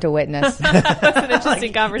just fun to witness. That's an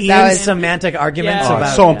interesting conversation. That was semantic arguments about.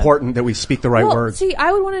 It's so important that we speak the right words. See,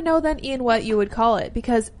 I would want to know then, Ian, what you would call it,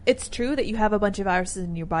 because it's true that you have a bunch of viruses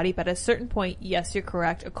in your body, but at a certain point, yes, you're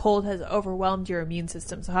correct. A cold has overwhelmed your immune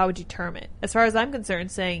system. So how would you term it? As far as I'm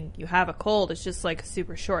concerned, saying you have a cold is just a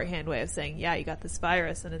super shorthand way of saying, yeah, you got this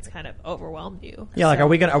virus and it's kind of overwhelmed you. Yeah, are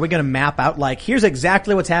we gonna map out here's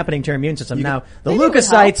exactly what's happening to your immune system? Now the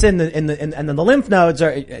leukocytes and then the lymph nodes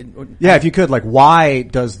are. Yeah, if you could, why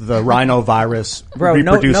does the rhinovirus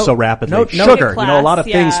reproduce so rapidly? Sugar. A lot of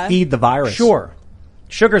things feed the virus. Sure.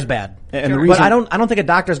 Sugar's bad. And but I don't think a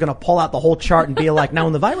doctor is going to pull out the whole chart and be like, now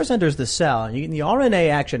when the virus enters the cell and you get the RNA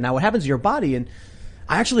action, now what happens to your body? And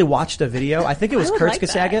I actually watched a video, I think it was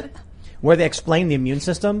Kurzgesagt, where they explain the immune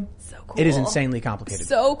system. So cool. It is insanely complicated.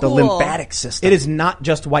 So cool. The lymphatic system. It is not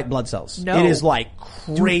just white blood cells. No. It is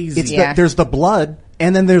crazy. There's the blood.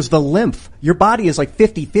 And then there's the lymph. Your body is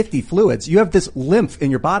 50-50 fluids. You have this lymph in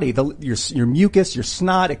your body, your mucus, your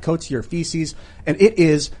snot, it coats your feces, and it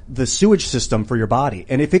is the sewage system for your body.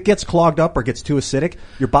 And if it gets clogged up or gets too acidic,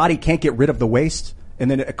 your body can't get rid of the waste, and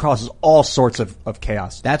then it causes all sorts of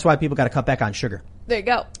chaos. That's why people got to cut back on sugar. There you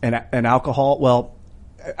go. And alcohol,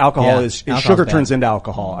 is sugar turns into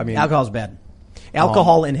alcohol. I mean, alcohol's bad.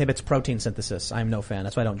 Alcohol inhibits protein synthesis. I'm no fan.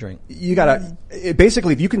 That's why I don't drink. You gotta,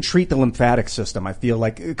 basically, if you can treat the lymphatic system, I feel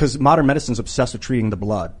because modern medicine's obsessed with treating the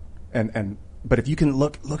blood. But if you can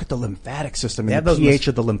look at the lymphatic system and the pH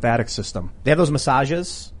of the lymphatic system. They have those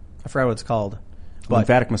massages. I forgot what it's called.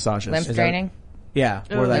 Lymphatic massages. Lymph draining? Yeah.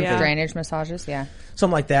 Lymph drainage massages, yeah.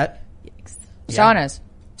 Something like that. Yikes. Saunas.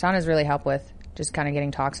 Saunas really help with just kind of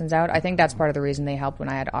getting toxins out. I think that's part of the reason they helped when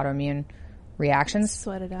I had autoimmune reactions.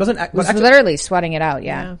 Sweat it out. Literally sweating it out,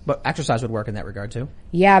 yeah. But exercise would work in that regard too.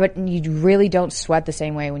 Yeah, but you really don't sweat the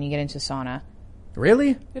same way when you get into sauna.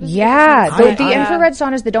 Really? Yeah. The infrared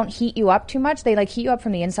saunas that don't heat you up too much, they heat you up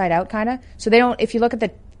from the inside out kind of. So they don't, if you look at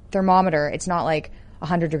the thermometer, it's not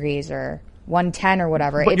 100 degrees or 110 or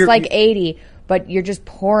whatever. But it's 80, but you're just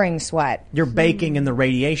pouring sweat. You're baking in the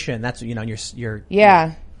radiation. That's, you're.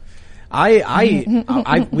 Yeah.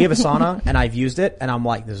 We have a sauna and I've used it and I'm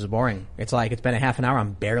like, this is boring. It's like, it's been a half an hour.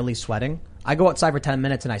 I'm barely sweating. I go outside for 10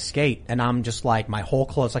 minutes and I skate and I'm just like, my whole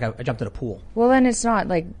clothes, like I jumped in a pool. Well, then it's not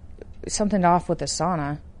like something off with the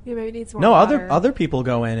sauna. Yeah, maybe it needs more No, water. other people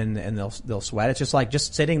go in and they'll sweat. It's just like,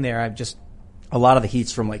 just sitting there. A lot of the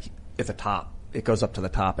heat's from like at the top. It goes up to the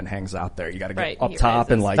top and hangs out there. You got to get up top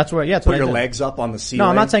and like that's put your legs up on the ceiling. No,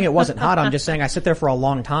 I'm not saying it wasn't hot. I'm just saying I sit there for a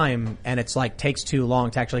long time and it's like takes too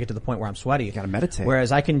long to actually get to the point where I'm sweaty. You got to meditate.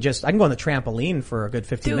 Whereas I can go on the trampoline for a good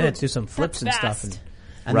 15 minutes, do some flips and stuff, and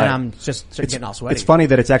Right. then I'm just getting all sweaty. It's funny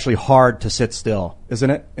that it's actually hard to sit still, isn't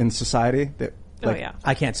it, in society?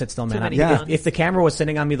 I can't sit still, man. Yeah. If the camera was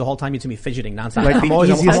sitting on me the whole time, you'd see me fidgeting nonstop. Like the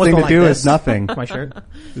easiest thing to do is nothing. My shirt.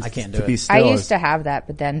 I can't do it. Be still I used to have that,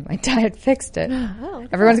 but then my diet fixed it.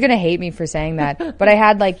 Everyone's going to hate me for saying that. But I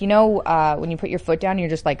had like, when you put your foot down, you're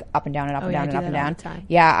just like up and down and up and down and up and down. Time.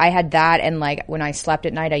 Yeah, I had that. And like when I slept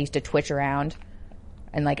at night, I used to twitch around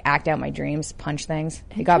and like act out my dreams, punch things.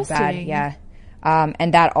 It got bad. Yeah.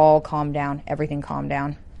 And that all calmed down. Everything calmed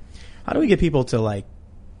down. How do we get people to like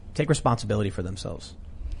take responsibility for themselves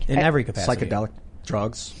in every capacity? Psychedelic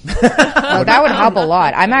drugs. Well, that would help a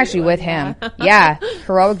lot. I'm actually with him. Yeah,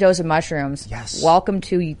 heroic dose of mushrooms. Yes. Welcome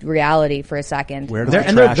to reality for a second. Where does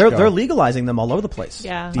they're legalizing them all over the place.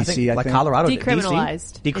 Yeah, DC, I think Colorado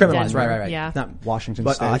decriminalized. did. Decriminalized, right. Yeah, not Washington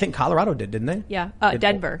but State. I think Colorado didn't they? Yeah,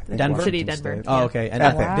 Denver, City, Denver. Oh, okay. And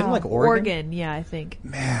Wow. didn't like Oregon? Yeah, I think.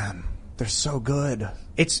 Man, they're so good.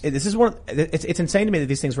 It's insane to me that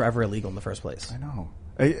these things were ever illegal in the first place. I know.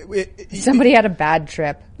 Somebody had a bad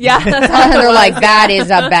trip. Yeah. They're like, that is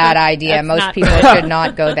a bad idea. Most people should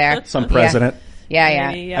not go there. Some president.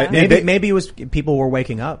 Yeah. Maybe it was people were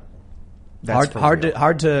waking up. That's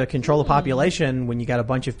hard to control a population when you got a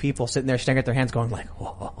bunch of people sitting there staring at their hands going like,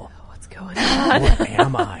 whoa. What's going on? What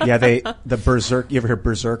am I? Yeah, the berserk. You ever hear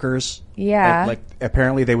berserkers? Yeah. Like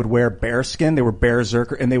apparently they would wear bear skin. They were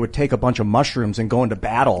berserker, and they would take a bunch of mushrooms and go into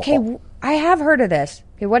battle. Okay, I have heard of this.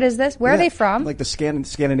 Okay, what is this? Where are they from? Like the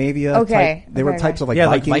Scandinavia. Okay. They were types of like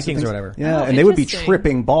like Vikings, Vikings or whatever. Yeah, and they would be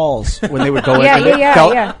tripping balls when they would go in. Yeah, and they yeah,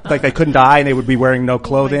 felt yeah. like they couldn't die, and they would be wearing no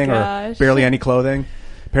clothing or gosh. barely any clothing.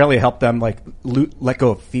 Apparently, it helped them like let go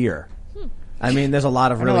of fear. I mean, there's a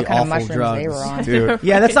lot of I don't know really what kind of awful mushrooms drugs. they were on. Dude.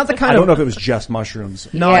 Yeah, that's not the kind I of. don't know if it was just mushrooms.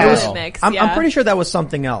 No, Yeah. it was. Mix, I'm pretty sure that was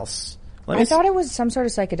something else. I thought it was some sort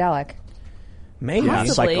of psychedelic. Maybe.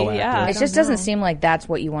 Possibly, psychoactive. yeah. It just doesn't seem like that's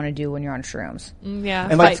what you want to do when you're on shrooms. Yeah.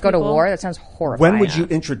 And, like, Let's go to war. That sounds horrifying. When would you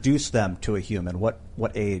introduce them to a human? What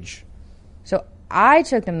age? So I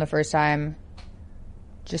took them the first time,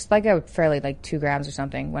 just like a fairly like 2 grams or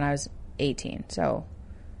something when I was 18. So,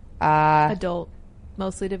 Adult,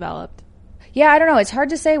 mostly developed. yeah, I don't know. It's hard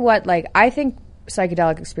to say what, like, I think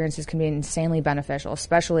psychedelic experiences can be insanely beneficial,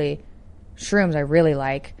 especially shrooms I really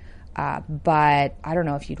like. But I don't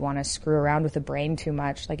know if you'd want to screw around with the brain too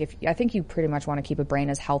much. Like, I think you pretty much want to keep a brain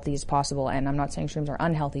as healthy as possible. And I'm not saying shrooms are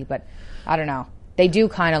unhealthy, but I don't know. They do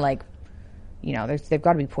kind of like, they've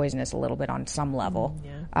got to be poisonous a little bit on some level.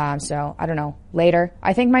 Yeah. So I don't know. Later,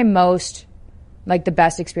 I think my most, like, the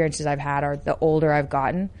best experiences I've had are the older I've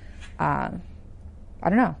gotten. I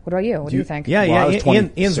don't know. What about you? What do you think? Yeah, Well, I was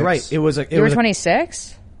 26. Ian's right. You were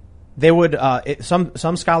 26? They would,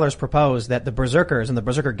 some scholars propose that the berserkers and the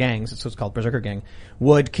berserker gangs, it's what's called berserker gang,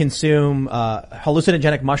 would consume,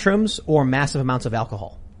 hallucinogenic mushrooms or massive amounts of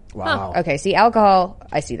alcohol. Wow. Okay, see, alcohol,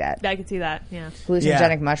 I see that. I could see that, yeah.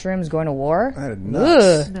 Hallucinogenic mushrooms going to war? That is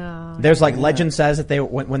nuts. Ugh. No. There's like legend says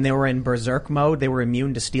that when they were in berserk mode, they were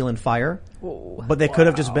immune to steel and fire. Whoa. But they could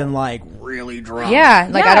have just been like really drunk. Yeah,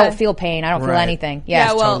 like I Yeah. don't feel pain. I don't feel Right. anything. Yeah.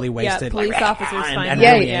 Yeah, well, totally wasted. police Like, officers and find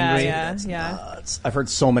really yeah. I've heard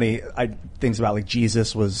so many things about like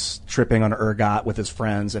Jesus was tripping on ergot with his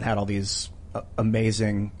friends and had all these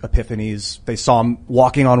amazing epiphanies. They saw him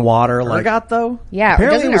walking on water. Like, Ergot though? Yeah, or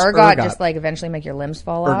Apparently doesn't it was ergot ergot. just like eventually make your limbs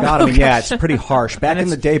fall off? ergotamine, yeah, it's pretty harsh. Back in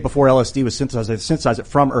the day before LSD was synthesized, they synthesized it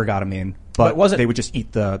from ergotamine, but they would just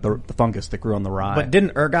eat the fungus that grew on the rye. But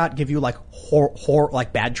didn't ergot give you like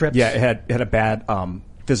like bad trips? Yeah, it had a bad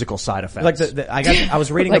physical side effects. Like I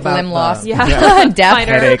was reading Like about limb loss? Yeah. Death?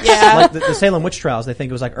 Headaches. Yeah. like the Salem witch trials. They think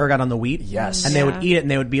it was like ergot on the wheat. Yes. and they would eat it,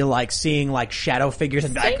 and they would be like seeing like shadow figures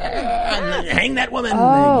and be like, hang that woman.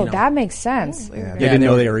 Oh, that makes sense. They didn't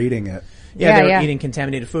know they were eating it. Yeah, they were yeah. eating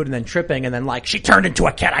contaminated food and then tripping, and then like she turned into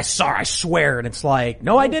a cat. I swear. And it's like,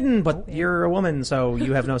 no, I didn't. But you're a woman, so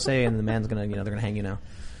you have no say, and the man's gonna, they're gonna hang you now.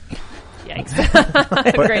 Yikes.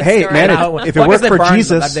 But Great hey, story. man, if it worked for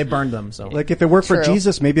Jesus, they burned them. So like if it worked for True.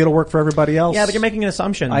 Jesus, maybe it'll work for everybody else. yeah, but you're making an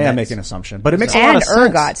assumption. I am making an assumption, but it makes a lot And of sense.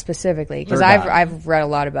 ergot specifically, because Ergot. I've read a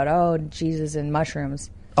lot about, Jesus and mushrooms.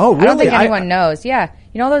 Oh, really? I don't think anyone knows. Yeah.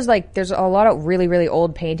 You know, there's a lot of really, really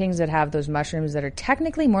old paintings that have those mushrooms that are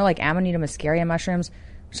technically more like Amanita muscaria mushrooms,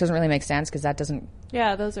 which doesn't really make sense because that doesn't.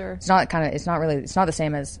 Yeah, those are. It's not the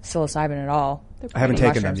same as psilocybin at all. I haven't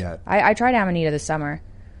taken them yet. I tried Amanita this summer.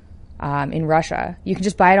 In Russia. You can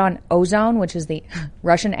just buy it on Ozone, which is the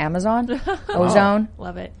Russian Amazon. Ozone.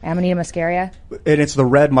 Love it. Amanita muscaria. And it's the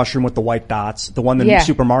red mushroom with the white dots, the one in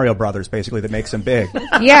Super Mario Brothers, basically, that makes him big.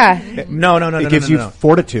 Yeah. No. It gives you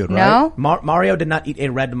fortitude, right? No? Mario did not eat a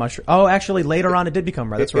red mushroom. Oh, actually, later on it did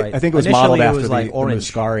become red. That's right. I think it was Initially, modeled after it was like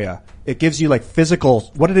orange. the muscaria. It gives you like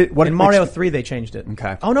physical. In Mario 3, they changed it.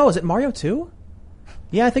 Okay. Oh no, is it Mario 2?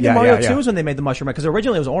 Yeah, I think in Mario 2 is when they made the mushroom, because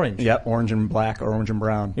originally it was orange. Yeah, orange and black or orange and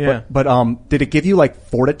brown. Yeah. But did it give you like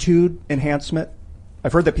fortitude enhancement?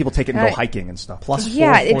 I've heard that people take it and go hiking and stuff. Plus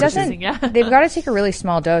it doesn't. They've got to take a really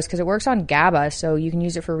small dose because it works on GABA, so you can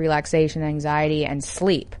use it for relaxation, anxiety, and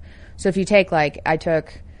sleep. So if you take I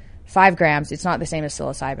took 5 grams, it's not the same as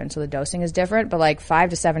psilocybin, so the dosing is different, but like 5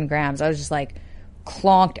 to 7 grams, I was just like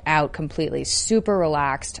clonked out completely, super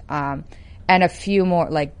relaxed. And a few more,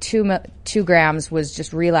 like 2 grams was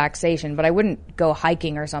just relaxation, but I wouldn't go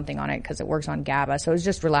hiking or something on it because it works on GABA. So it was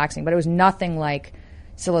just relaxing, but it was nothing like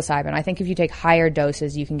psilocybin. I think if you take higher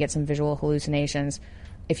doses, you can get some visual hallucinations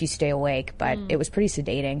if you stay awake, but it was pretty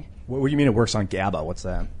sedating. What do you mean it works on GABA? What's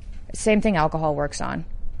that? Same thing alcohol works on.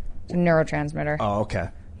 It's a neurotransmitter. Oh, okay.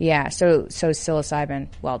 Yeah, so psilocybin,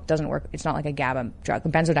 well, it doesn't work. It's not like a GABA drug.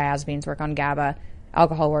 Benzodiazepines work on GABA.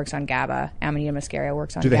 Alcohol works on GABA. Amanita muscaria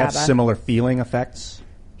works on GABA. Do they have similar feeling effects?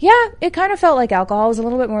 Yeah, it kind of felt like alcohol. It was a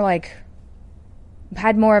little bit more like,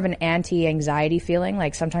 had more of an anti-anxiety feeling.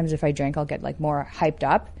 Like sometimes if I drink, I'll get like more hyped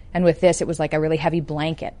up. And with this, it was like a really heavy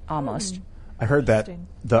blanket almost. I heard that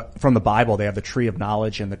from the Bible, they have the tree of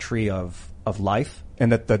knowledge and the tree of life.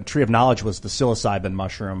 And that the tree of knowledge was the psilocybin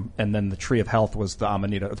mushroom. And then the tree of health was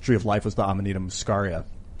the tree of life was the Amanita muscaria.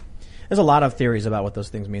 There's a lot of theories about what those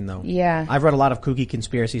things mean, though. Yeah. I've read a lot of kooky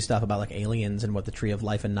conspiracy stuff about like aliens and what the tree of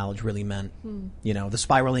life and knowledge really meant. You know, the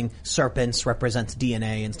spiraling serpents represents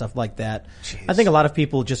DNA and stuff like that. Jeez. I think a lot of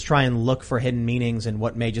people just try and look for hidden meanings in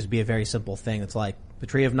what may just be a very simple thing. It's like the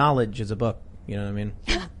tree of knowledge is a book. You know what I mean?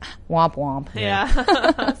 Womp womp.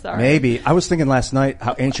 Yeah. Sorry. Maybe. I was thinking last night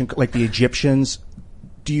how ancient, like the Egyptians,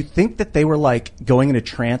 do you think that they were like going into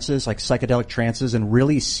trances, like psychedelic trances, and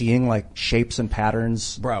really seeing like shapes and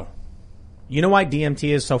patterns? Bro. You know why DMT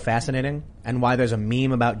is so fascinating, and why there's a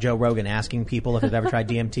meme about Joe Rogan asking people if they've ever tried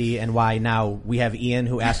DMT, and why now we have Ian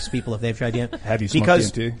who asks people if they've tried DMT? Have you smoked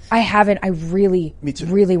DMT? I haven't. I really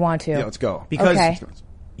want to. Yeah, let's go. Because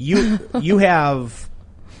you have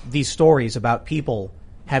these stories about people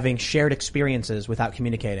having shared experiences without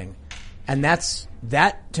communicating, and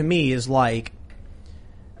that to me is like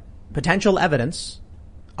potential evidence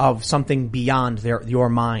of something beyond your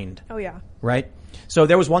mind. Oh yeah. Right? So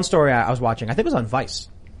there was one story I was watching, I think it was on Vice,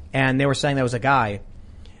 and they were saying there was a guy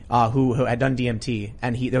who had done DMT,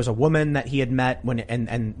 and there was a woman that he had met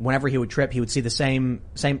and whenever he would trip, he would see the same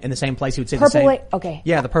in the same place. He would see purple the same. Okay.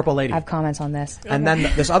 Yeah, the purple lady. I have comments on this. And then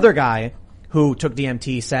this other guy who took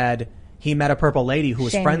DMT said he met a purple lady who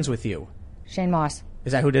was friends with you. Shane Moss.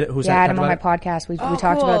 Is that who did it? Who's I had him on my podcast. We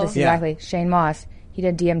talked about this exactly. Yeah. Shane Moss. He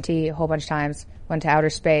did DMT a whole bunch of times. Went to outer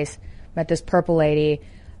space. Met this purple lady.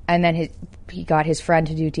 And then he got his friend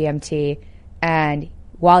to do DMT, and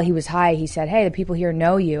while he was high, he said, "Hey, the people here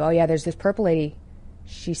know you. Oh yeah, there's this purple lady.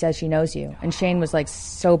 She says she knows you." And Shane was like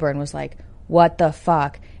sober and was like, "What the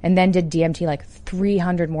fuck?" And then did DMT like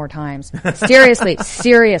 300 more times. Seriously,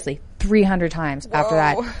 300 times after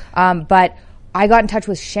that. But I got in touch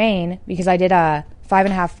with Shane because I did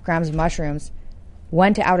 5.5 grams of mushrooms,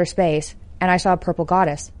 went to outer space, and I saw a purple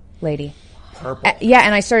goddess lady. Purple. Yeah,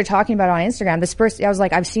 and I started talking about it on Instagram. This person, I was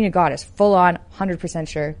like, I've seen a goddess, full on, 100%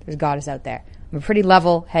 sure there's a goddess out there. I'm a pretty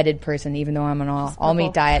level-headed person, even though I'm on all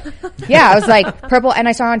meat diet. Yeah, I was like, purple, and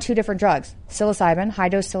I saw her on 2 different drugs. Psilocybin,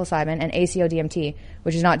 high-dose psilocybin, and ACO DMT,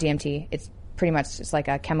 which is not DMT. It's pretty much just like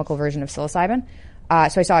a chemical version of psilocybin.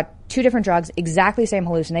 So I saw 2 different drugs, exactly the same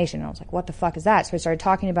hallucination. And I was like, what the fuck is that? So I started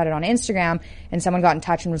talking about it on Instagram, and someone got in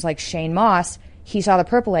touch and was like, Shane Moss. He saw the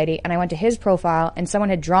purple lady, and I went to his profile, and someone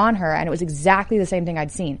had drawn her, and it was exactly the same thing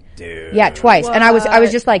I'd seen. Dude. Yeah, twice. What? And I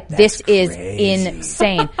was just like, this is crazy.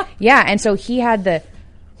 insane. Yeah, and so he had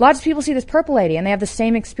lots of people see this purple lady, and they have the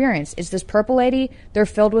same experience. It's this purple lady, they're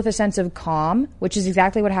filled with a sense of calm, which is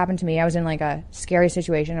exactly what happened to me. I was in like a scary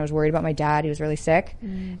situation. I was worried about my dad. He was really sick.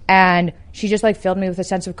 And she just like filled me with a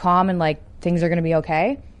sense of calm and like, things are going to be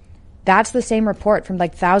okay. That's the same report from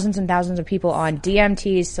like thousands and thousands of people on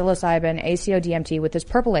DMT, psilocybin, ACO DMT with this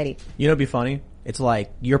purple lady. You know, it'd be funny It's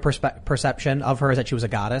like your perception of her is that she was a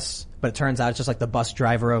goddess, but it turns out it's just like the bus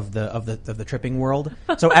driver of the tripping world.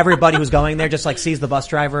 So everybody who's going there just like sees the bus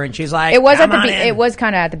driver, and she's like, it was it was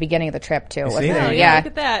kind of at the beginning of the trip too. Wasn't it? Yeah, look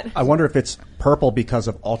at that. I wonder if it's purple because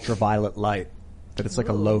of ultraviolet light. That it's like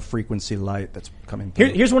a low frequency light that's coming through.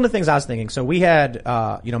 Here's one of the things I was thinking. So we had,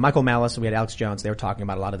 Michael Malice and we had Alex Jones. They were talking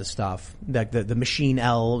about a lot of this stuff, like the machine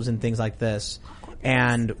elves and things like this.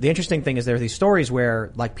 And the interesting thing is there are these stories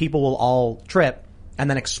where like people will all trip and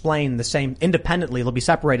then explain the same independently. They'll be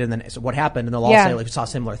separated and then what happened, and they'll all say like we saw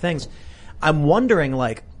similar things. I'm wondering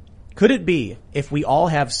like, could it be if we all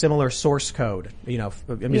have similar source code,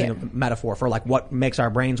 I'm using a metaphor for like what makes our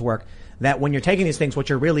brains work, that when you're taking these things, what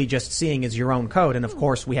you're really just seeing is your own code. And of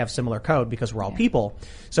course we have similar code because we're all people.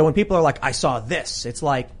 So when people are like, I saw this, it's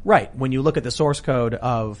like, right, when you look at the source code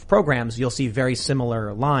of programs, you'll see very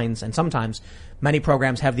similar lines. And sometimes many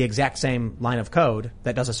programs have the exact same line of code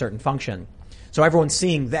that does a certain function. So everyone's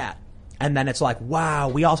seeing that. And then it's like, wow,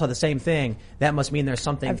 we all saw the same thing. That must mean there's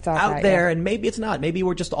something out there, and maybe it's not. Maybe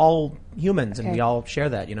we're just all humans and we all share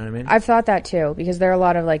that. You know what I mean? I've thought that too, because there are a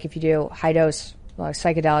lot of like, if you do high dose like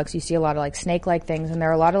psychedelics, you see a lot of like snake-like things, and there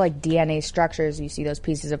are a lot of like DNA structures. You see those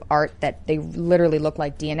pieces of art that they literally look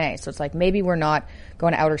like DNA. So it's like maybe we're not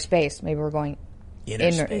going to outer space. Maybe we're going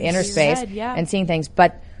inner space and seeing things.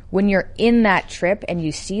 But when you're in that trip and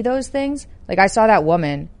you see those things, like I saw that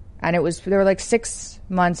woman, and they were like 6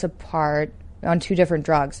 months apart on 2 different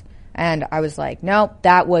drugs. And I was like, no,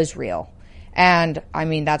 that was real. And I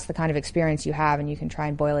mean, that's the kind of experience you have, and you can try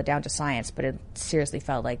and boil it down to science, but it seriously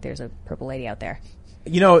felt like there's a purple lady out there.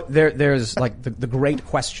 There's like the great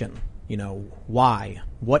question, why,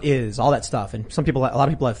 what is, all that stuff. And a lot of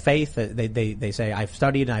people have faith. They say, I've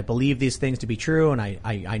studied and I believe these things to be true, and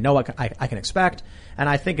I know what I can expect. And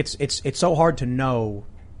I think it's so hard to know.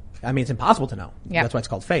 I mean, it's impossible to know. Yeah. That's why it's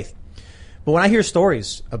called faith. But when I hear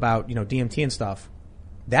stories about, DMT and stuff,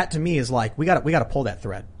 that to me is like, we got to pull that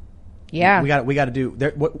thread. Yeah. We got to do,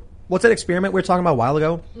 what's that experiment we were talking about a while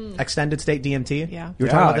ago? Extended state DMT? Yeah. You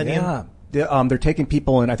were talking about that, Yeah. They're taking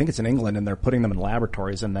people, and I think it's in England, and they're putting them in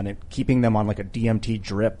laboratories and then keeping them on like a DMT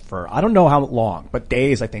drip for, I don't know how long, but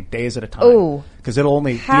days at a time. Ooh. Because it'll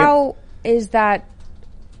only. How is that?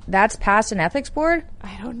 That's passed an ethics board?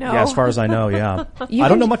 I don't know. Yeah, as far as I know, yeah. I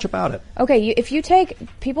don't know much about it. Okay, if you take,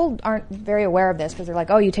 people aren't very aware of this because they're like,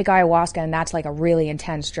 oh, you take ayahuasca and that's like a really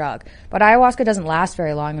intense drug. But ayahuasca doesn't last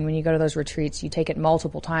very long, and when you go to those retreats, you take it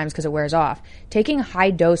multiple times because it wears off. Taking high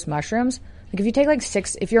dose mushrooms, like if you take like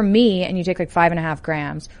 6, if you're me and you take like 5.5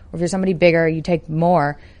 grams, or if you're somebody bigger, you take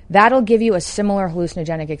more, that'll give you a similar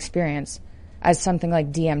hallucinogenic experience as something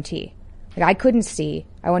like DMT. Like I couldn't see,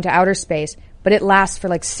 I went to outer space, but it lasts for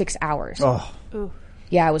like 6 hours. Oh. Ooh.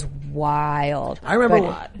 Yeah, it was wild. I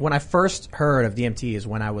remember when I first heard of DMT is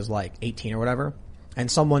when I was like 18 or whatever, and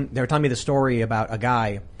they were telling me the story about a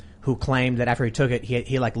guy who claimed that after he took it,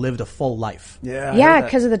 he like lived a full life. Yeah. Yeah,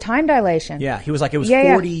 because of the time dilation. Yeah, he was like, it was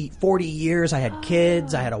 40 years, I had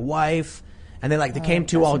kids, I had a wife, and then like they came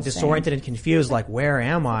to all disoriented and confused, like, where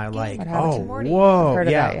am I? Like, whoa. Heard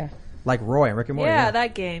of that. Like Roy and Rick and Morty. Yeah,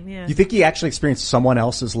 that game, yeah. You think he actually experienced someone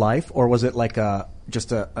else's life, or was it like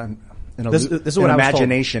this is what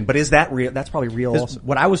imagination? But is that real? That's probably real also.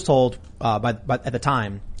 What I was told by at the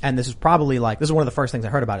time, and this is probably like, this is one of the first things I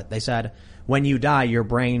heard about it. They said, when you die, your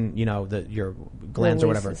brain, your glands or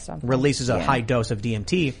whatever, releases a high dose of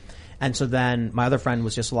DMT. And so then my other friend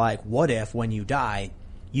was just like, what if when you die,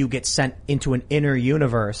 you get sent into an inner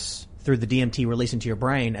universe through the DMT release into your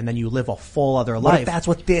brain, and then you live a full other life. What if that's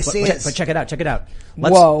what this is? But check it out.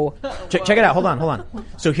 Whoa. Check it out. Hold on.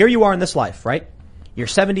 So here you are in this life, right? You're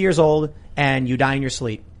 70 years old, and you die in your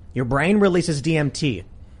sleep. Your brain releases DMT,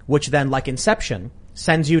 which then, like Inception,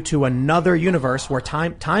 sends you to another universe where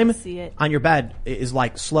time on your bed is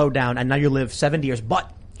like slowed down, and now you live 70 years.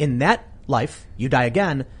 But in that life, you die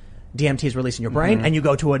again, DMT is released in your brain, and you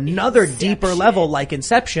go to another deeper level like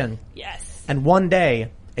Inception. Yes. And one day,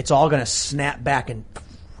 it's all going to snap back, and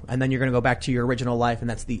then you're going to go back to your original life, and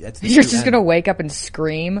that's the You're just going to wake up and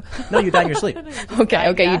scream? No, you die in your sleep.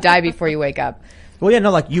 Okay, you die before you wake up. Well, yeah, no,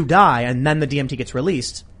 like you die, and then the DMT gets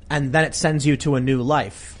released, and then it sends you to a new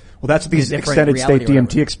life. Well, that's what these extended state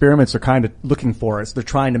DMT experiments are kind of looking for. Is they're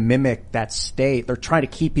trying to mimic that state. They're trying to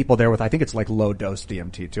keep people there with, I think it's like low dose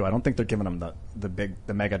DMT too. I don't think they're giving them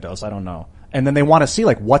the mega dose. I don't know. And then they want to see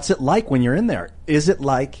like, what's it like when you're in there? Is it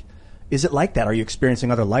like that? Are you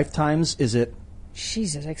experiencing other lifetimes? Is it?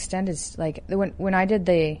 Jesus, extended, like when I did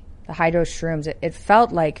the high dose shrooms, it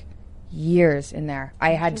felt like years in there.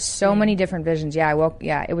 I had so many different visions. Yeah,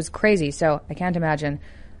 it was crazy. So I can't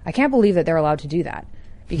believe that they're allowed to do that.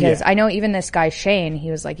 Because I know even this guy, Shane, he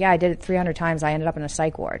was like, yeah, I did it 300 times. I ended up in a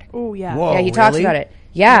psych ward. Oh, yeah. Whoa, he talks really? about it.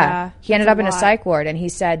 Yeah. He ended up in a psych ward, and he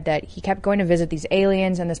said that he kept going to visit these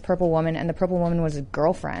aliens and this purple woman, and the purple woman was his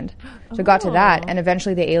girlfriend. So it got to that, and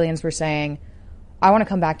eventually the aliens were saying, I want to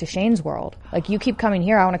come back to Shane's world. Like, you keep coming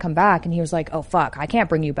here, I want to come back. And he was like, oh, fuck, I can't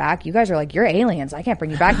bring you back. You guys are like, you're aliens. I can't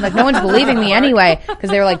bring you back. And like, no one's believing me anyway, because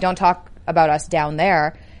they were like, don't talk about us down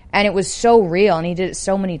there. And it was so real, and he did it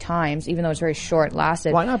so many times, even though it was very short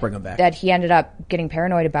lasted. Why not bring him back? That he ended up getting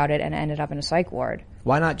paranoid about it and ended up in a psych ward.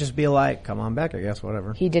 Why not just be like, come on back, I guess,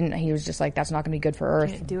 whatever. He didn't. He was just like, that's not going to be good for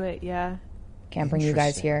Earth. Can't do it, yeah. Can't bring you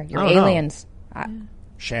guys here. You're I don't know. aliens.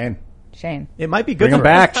 Shane. It might be good Bring for him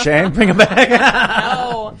back, Shane. Bring him back.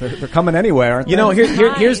 No. They're coming anyway, aren't they? You know,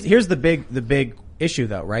 here's the big issue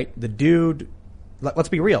though, right? The dude, let's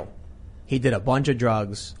be real. He did a bunch of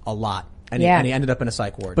drugs, a lot. And, Yeah. and he ended up in a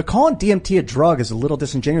psych ward. But calling DMT a drug is a little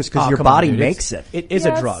disingenuous because Oh, your come on, body dude. makes it. It is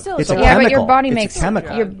Yeah, a it's drug. still It's a Yeah, chemical. but your body It's makes a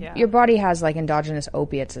chemical. your body has like endogenous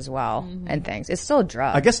opiates as well and things. It's still a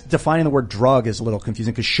drug. I guess defining the word drug is a little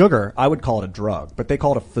confusing because sugar, I would call it a drug, but they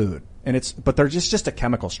call it a food, and but they're just a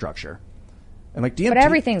chemical structure. And like DMT, But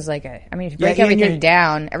everything's like if you break Yeah, everything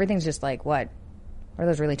down, everything's just like what? What are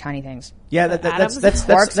those really tiny things? Yeah, that's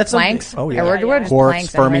quarks, something- planks. Oh Yeah, yeah, we're just quarks,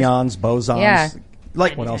 planks anyways. fermions, bosons. Yeah.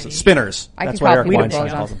 Like what else? Spinners. I That's can what call Eric people Weinstein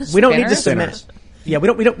bosons. calls them. We don't need the Spinners? Yeah, we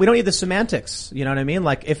don't need the semantics. You know what I mean?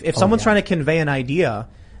 Like if someone's trying to convey an idea,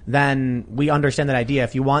 then we understand that idea.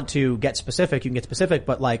 If you want to get specific, you can get specific.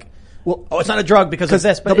 But like, well, it's not a drug because of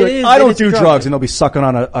this. But they'll it be is. like, I it don't is do a drug. drugs, and they'll be sucking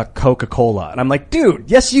on a Coca-Cola, and I'm like, dude,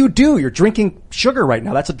 yes you do. You're drinking sugar right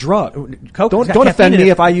now. That's a drug. Coke, Don't offend me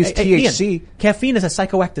if I use THC. Ian, caffeine is a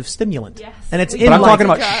psychoactive stimulant, and it's But in I'm like, talking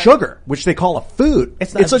about sugar, which they call a food.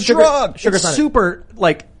 It's not- a sugar- drug. sugar's It's not a- super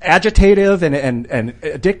like agitative and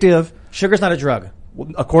addictive. Sugar's not a drug.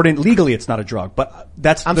 According legally, it's not a drug, but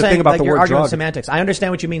that's I'm the saying thing about like the you're word arguing drug. semantics. I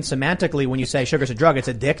understand what you mean semantically when you say sugar's a drug. It's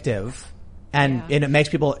addictive, and it makes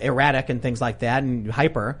people erratic and things like that, and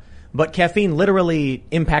hyper. But caffeine literally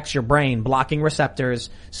impacts your brain, blocking receptors,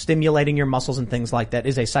 stimulating your muscles and things like that.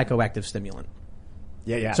 Is a psychoactive stimulant.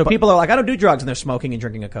 Yeah. So people are like, I don't do drugs, and they're smoking and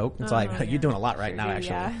drinking a Coke. It's like you're doing a lot right now,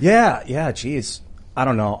 actually. Yeah. Geez, I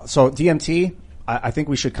don't know. So DMT, I think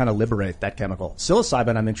we should kind of liberate that chemical.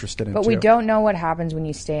 Psilocybin, I'm interested in. But too. we don't know what happens when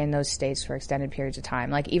you stay in those states for extended periods of time.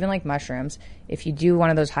 Like even like mushrooms, if you do one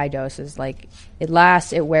of those high doses, like it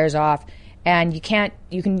lasts, it wears off, and you can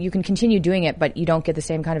continue doing it, but you don't get the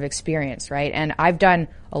same kind of experience, right? And I've done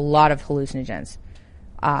a lot of hallucinogens,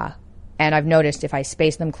 and I've noticed if I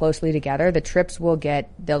space them closely together, the trips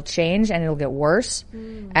they'll change and it'll get worse.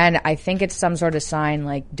 And I think it's some sort of sign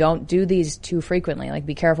like don't do these too frequently. Like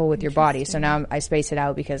be careful with your body. So now I space it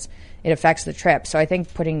out because it affects the trip. So I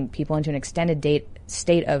think putting people into an extended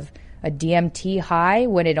state of a DMT high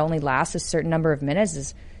when it only lasts a certain number of minutes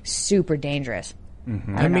is super dangerous.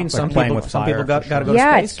 Mm-hmm. I mean, some people got to go to space.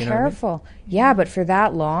 Yeah, it's you know what I mean? careful. Yeah, but for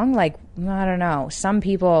that long, like I don't know. Some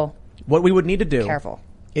people. What we would need to do. Careful.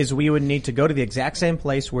 Is we would need to go to the exact same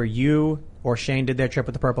place where you or Shane did their trip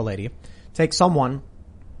with the Purple Lady. Take someone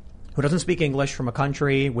who doesn't speak English from a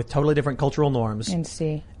country with totally different cultural norms. And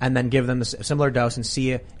see. And then give them a similar dose and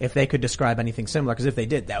see if they could describe anything similar. Because if they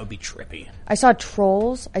did, that would be trippy. I saw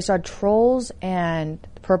trolls and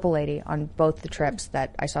the Purple Lady on both the trips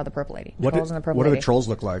that I saw the Purple Lady. What do the trolls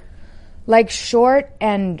look like? Like short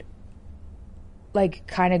and like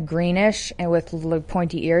kind of greenish and with like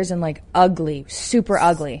pointy ears and like ugly, super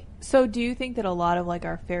ugly. So do you think that a lot of like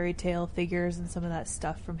our fairy tale figures and some of that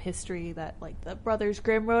stuff from history that like the Brothers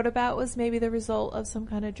Grimm wrote about was maybe the result of some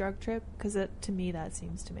kind of drug trip? Because to me that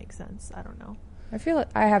seems to make sense. I don't know. I feel like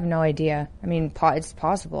I have no idea. I mean, it's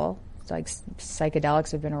possible. It's like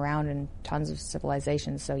psychedelics have been around in tons of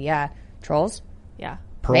civilizations. So yeah, trolls. Yeah.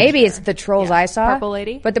 Maybe it's the trolls I saw. Purple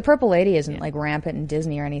Lady. But the Purple Lady isn't like rampant in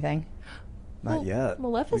Disney or anything. Not yet.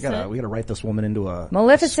 Maleficent. We gotta write this woman into a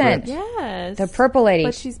Maleficent. script. Yes. The Purple Lady.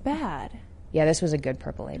 But she's bad. Yeah, this was a good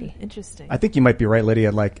Purple Lady. Interesting. I think you might be right,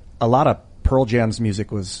 Lydia. Like a lot of Pearl Jam's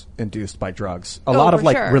music was induced by drugs. A lot of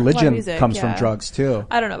like religion music, comes from drugs too.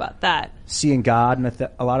 I don't know about that. Seeing God and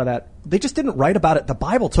a lot of that. They just didn't write about it. The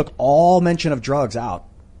Bible took all mention of drugs out.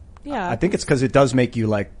 Yeah. I think it's because it does make you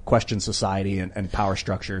like question society and power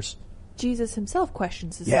structures. Jesus himself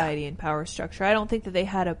questioned society and power structure. I don't think that they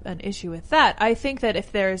had an issue with that. I think that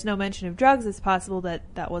if there is no mention of drugs, it's possible that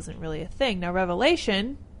that wasn't really a thing. Now,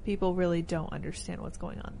 Revelation, people really don't understand what's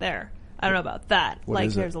going on there. I don't know about that.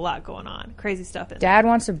 There's a lot going on. Crazy stuff in Dad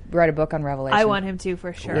wants to write a book on Revelation. I want him to,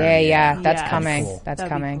 for sure. Yeah. That's coming. Cool. That's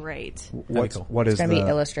That'd coming. Be great. What is it's going to be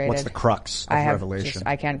illustrated. What's the crux of Revelation?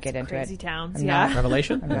 I can't get into Crazy it. towns, I'm not.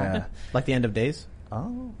 Revelation? Yeah. Like the end of days?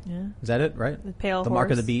 Oh. Yeah. Is that it, right? The pale The horse.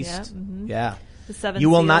 mark of the beast. Yeah. Mm-hmm. Yeah. The 7 You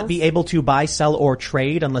will seals. not be able to buy, sell, or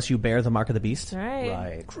trade unless you bear the mark of the beast.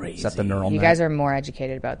 Right. Crazy. Is that the neural You net? guys are more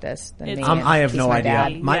educated about this than me. I have He's no my idea.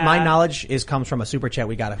 dad. My knowledge comes from a super chat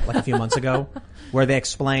we got like a few months ago where they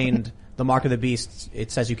explained the mark of the beast.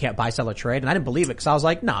 It says you can't buy, sell, or trade. And I didn't believe it because I was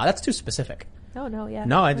like, no, that's too specific. Oh, no, yeah.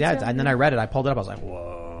 No, That's and then I read it. I pulled it up. I was like,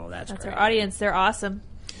 whoa, that's our crazy. audience. They're awesome.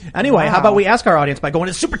 Anyway, how about we ask our audience by going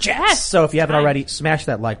to Super Chats? Yes, so if you haven't fine. already, smash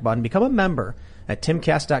that like button. Become a member at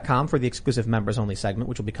timcast.com for the exclusive members only segment,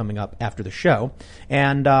 which will be coming up after the show.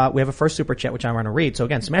 And we have a first Super Chat, which I'm going to read. So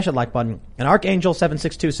again, smash that like button. And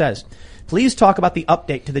Archangel762 says, please talk about the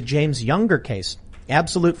update to the James Younger case.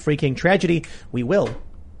 Absolute freaking tragedy. We will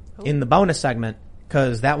in the bonus segment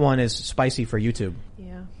because that one is spicy for YouTube.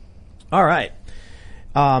 Yeah. All right.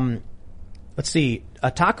 Let's see.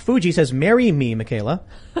 Atak Fuji says, marry me, Michaela.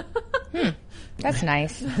 That's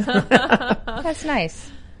nice. That's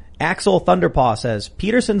nice. Axel Thunderpaw says,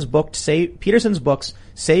 Peterson's books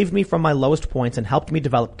saved me from my lowest points and helped me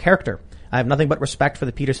develop character. I have nothing but respect for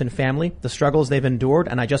the Peterson family, the struggles they've endured,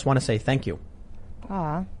 and I just want to say thank you.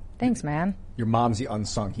 Aw, thanks, man. Your mom's the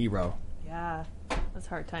unsung hero. Yeah. That's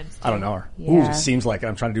hard times. I don't know her. Yeah. Ooh, seems like it.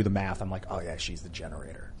 I'm trying to do the math. I'm like, oh yeah, she's the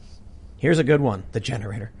generator. Here's a good one. The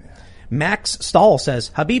generator. Yeah. Max Stahl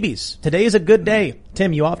says, Habibis, today is a good day.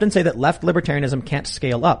 Tim, you often say that left libertarianism can't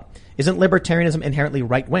scale up. Isn't libertarianism inherently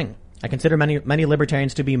right-wing? I consider many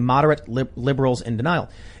libertarians to be moderate liberals in denial.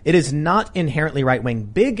 It is not inherently right-wing.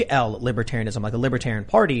 Big L libertarianism, like the Libertarian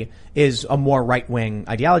Party, is a more right-wing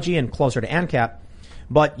ideology and closer to ANCAP.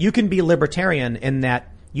 But you can be libertarian in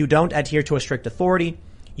that you don't adhere to a strict authority.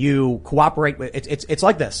 You cooperate with, it's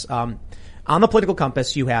like this. On the political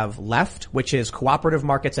compass, you have left, which is cooperative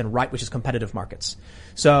markets, and right, which is competitive markets.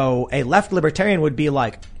 So a left libertarian would be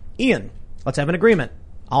like, Ian, let's have an agreement.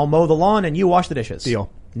 I'll mow the lawn and you wash the dishes. Deal.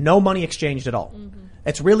 No money exchanged at all. Mm-hmm.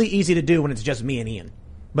 It's really easy to do when it's just me and Ian.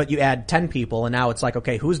 But you add 10 people and now it's like,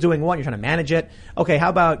 okay, who's doing what? You're trying to manage it. Okay, how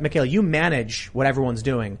about, Michaela, you manage what everyone's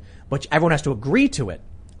doing, but everyone has to agree to it.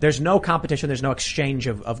 There's no competition. There's no exchange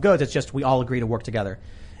of goods. It's just we all agree to work together.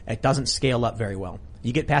 It doesn't scale up very well.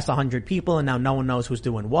 You get past 100 people and now no one knows who's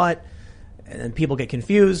doing what, and people get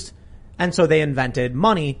confused. And so they invented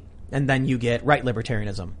money, and then you get right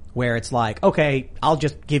libertarianism, where it's like, okay, I'll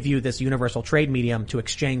just give you this universal trade medium to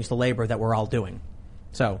exchange the labor that we're all doing.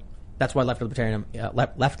 So that's why left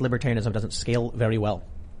libertarianism doesn't scale very well.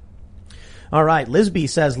 All right, Lisby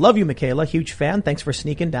says, love you, Michaela. Huge fan. Thanks for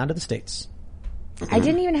sneaking down to the States. I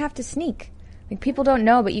didn't even have to sneak. Like, people don't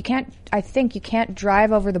know, but I think you can't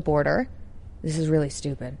drive over the border. This is really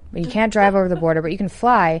stupid. But you can't drive over the border, but you can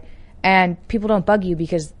fly, and people don't bug you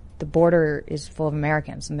because the border is full of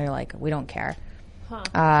Americans, and they're like, we don't care. Huh.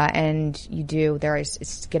 And you do.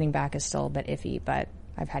 It's getting back is still a bit iffy, but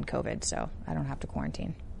I've had COVID, so I don't have to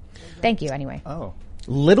quarantine. Thank you, anyway. Oh.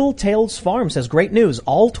 Little Tails Farm says, great news.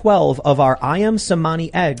 All 12 of our I Am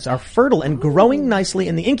Samani eggs are fertile and growing nicely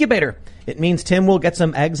in the incubator. It means Tim will get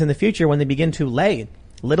some eggs in the future when they begin to lay.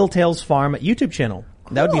 Little Tails Farm YouTube channel.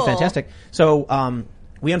 Cool. That would be fantastic. So,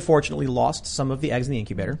 we unfortunately lost some of the eggs in the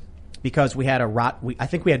incubator because we had I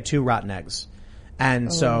think we had 2 rotten eggs.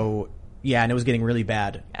 And so, yeah, and it was getting really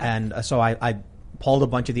bad. Yeah. And so I pulled a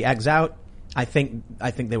bunch of the eggs out. I think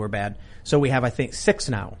they were bad. So we have, I think, 6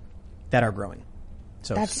 now that are growing.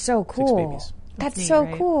 So that's so cool. 6 babies. That's so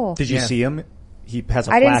cool. Did you see him? He has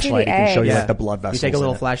a flashlight. He can show you like the blood vessels. You take a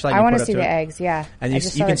little flashlight. I want to see the eggs. Yeah, and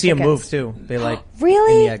you can see them move too. They like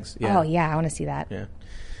really in the eggs. Yeah. Oh yeah, I want to see that. Yeah.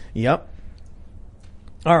 Yep.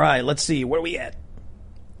 All right. Let's see where we at.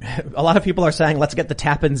 A lot of people are saying, "Let's get the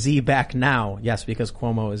Tappan Z back now." Yes, because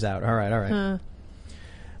Cuomo is out. All right.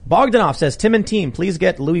 Bogdanov says, Tim and team, please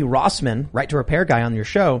get Louis Rossman, Right to Repair guy, on your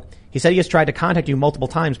show. He said he has tried to contact you multiple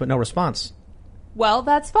times, but no response. Well,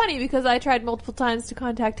 that's funny because I tried multiple times to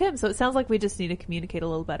contact him, so it sounds like we just need to communicate a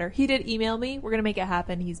little better. He did email me. We're going to make it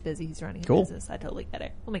happen. He's busy. He's running a business. I totally get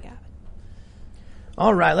it. We'll make it happen.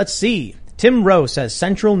 All right, let's see. Tim Rowe says,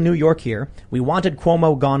 Central New York here. We wanted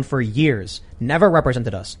Cuomo gone for years. Never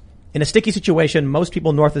represented us. In a sticky situation, most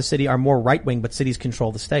people north of the city are more right-wing, but cities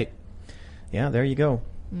control the state. Yeah, there you go.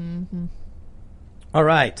 Mm-hmm. All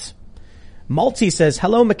right. Malty says,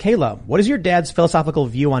 hello, Michaela. What is your dad's philosophical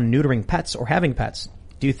view on neutering pets or having pets?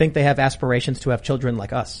 Do you think they have aspirations to have children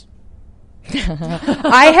like us?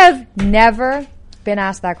 I have never been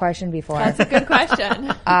asked that question before. That's a good question.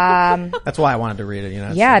 That's why I wanted to read it. You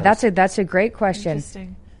know. Yeah, that's a great question.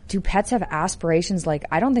 Interesting. Do pets have aspirations like?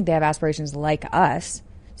 I don't think they have aspirations like us.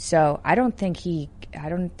 So I don't think he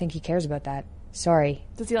cares about that. Sorry.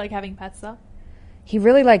 Does he like having pets though? He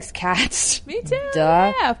really likes cats. Me too.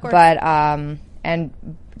 Duh. Yeah, of course. But and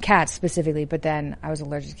cats specifically, but then I was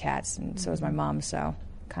allergic to cats, and so was my mom, so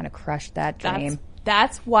kind of crushed that dream.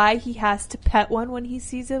 That's why he has to pet one when he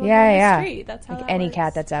sees it on the street. That's how like that any works.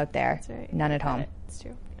 cat that's out there. That's right. None at home. It's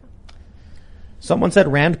true. Someone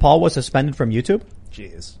said Rand Paul was suspended from YouTube.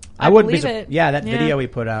 Jeez. I wouldn't be. believe it. Yeah, that Yeah. video he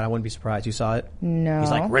put out, I wouldn't be surprised. You saw it? No. He's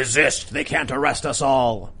like, resist. They can't arrest us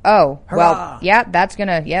all. Oh, Hurrah. well, yeah, that's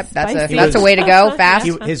Spicy. a way to go, fast.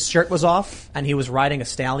 His shirt was off, and he was riding a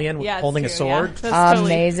stallion holding a sword. Yeah.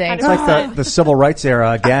 Amazing. It's like the civil rights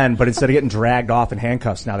era again, but instead of getting dragged off in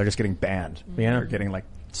handcuffs, now they're just getting banned. Yeah. They're getting like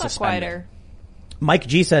suspended. Quieter. Mike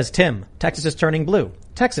G says, Tim, Texas is turning blue.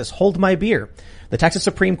 Texas, hold my beer. The Texas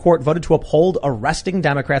Supreme Court voted to uphold arresting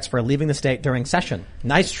Democrats for leaving the state during session.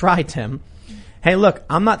 Nice try, Tim. Hey, look,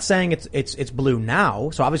 I'm not saying it's blue now.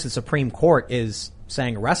 So obviously the Supreme Court is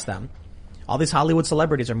saying arrest them. All these Hollywood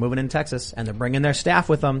celebrities are moving in Texas and they're bringing their staff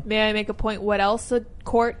with them. May I make a point? What else a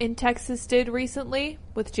court in Texas did recently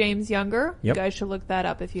with James Younger? Yep. You guys should look that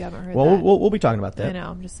up if you haven't heard Well, that. we'll be talking about that. I know,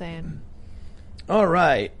 I'm just saying. All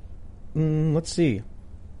right. Let's see.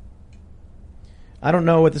 I don't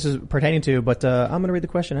know what this is pertaining to, but I'm going to read the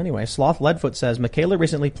question anyway. Sloth Leadfoot says, Michaela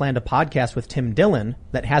recently planned a podcast with Tim Dillon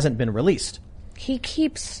that hasn't been released. He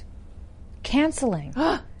keeps canceling.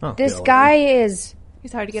 This guy is...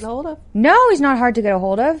 He's hard to get a hold of. No, he's not hard to get a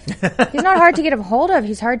hold of. He's not hard to get a hold of.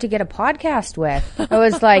 He's hard to get a podcast with. It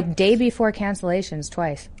was like day before cancellations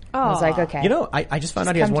twice. I was like, okay. You know, I just found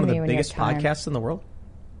out he has one of the biggest podcasts in the world.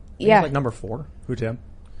 Yeah. He's like number 4. Who, Tim?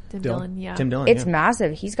 Tim Dillon, yeah. Tim Dillon, It's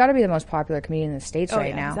massive. He's got to be the most popular comedian in the States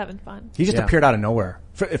right now. He's having fun. He just appeared out of nowhere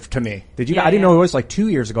to me. Did you? I didn't know it was like 2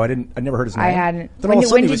 years ago. I never heard his name. I hadn't. Then all of a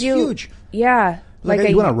sudden he was huge. Yeah. Like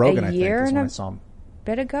he went on Rogan, a year I think, is and when a I saw him.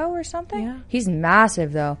 bit ago or something. Yeah. He's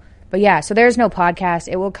massive though. But yeah, so there's no podcast.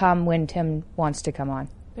 It will come when Tim wants to come on.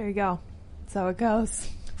 There you go. That's how it goes.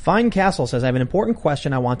 Fine Castle says, I have an important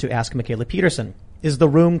question I want to ask Michaela Peterson. Is the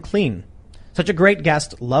room clean? Such a great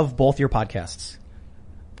guest. Love both your podcasts.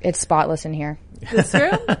 It's spotless in here. This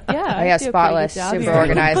room? Yeah. Oh yeah, spotless. Super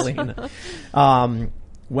organized.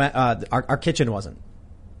 Our kitchen wasn't.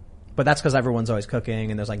 But that's because everyone's always cooking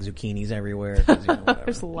and there's like zucchinis everywhere.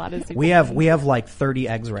 There's a lot of zucchini. We have like 30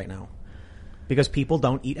 eggs right now. Because people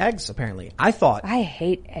don't eat eggs, apparently. I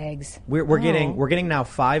hate eggs. We're getting now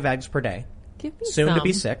 5 eggs per day. Give me soon some. to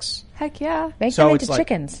be 6. Heck yeah. Make them into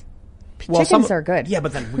chickens. Chickens are good. Yeah,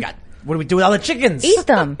 but then what do we do with all the chickens? Eat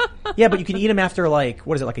them. Yeah, but you can eat them after like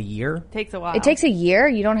a year? Takes a while. It takes a year.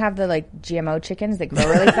 You don't have the like GMO chickens that grow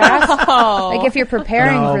really fast. Like if you're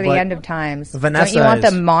preparing for the end of times, Vanessa don't you want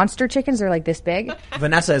the monster chickens? They're like this big.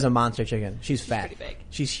 Vanessa is a monster chicken. She's fat. Pretty big.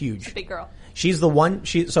 She's huge. She's a big girl. She's the one.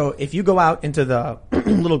 So if you go out into the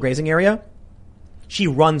little grazing area, she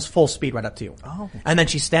runs full speed right up to you. Oh. And then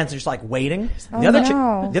she stands just like waiting. Oh, the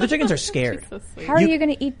other chickens are scared. So how are you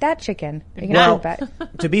going to eat that chicken? Are you going to eat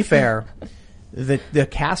that? To be fair, the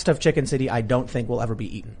cast of Chicken City I don't think will ever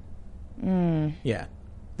be eaten. Yeah.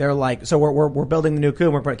 They're like, so we're building the new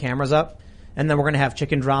coop, we're putting cameras up, and then we're going to have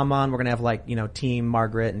Chicken Drama and we're going to have like, Team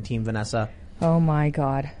Margaret and Team Vanessa. Oh my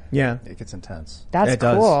God. Yeah. It gets intense. That's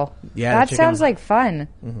cool. Yeah. That sounds like fun.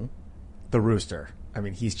 Mm-hmm. The rooster. I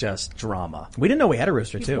mean, he's just drama. We didn't know we had a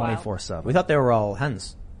rooster too. 24/7. We thought they were all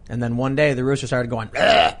hens. And then one day the rooster started going,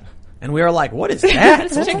 ugh! And we were like, what is that?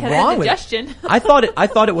 What's wrong with it? I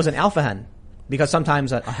thought it was an alpha hen. Because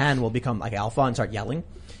sometimes a hen will become like alpha and start yelling.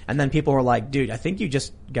 And then people were like, dude, I think you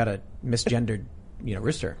just got a misgendered,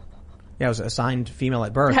 rooster. Yeah, it was assigned female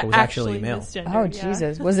at birth, but it was actually male. Oh,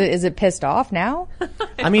 Jesus. Is it pissed off now?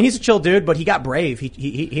 I mean, he's a chill dude, but he got brave.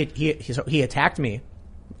 He attacked me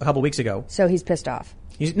a couple weeks ago. So he's pissed off.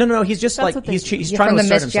 No, he's just That's like, he's trying to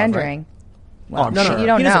assert himself, misgendering. Right? Well, no, you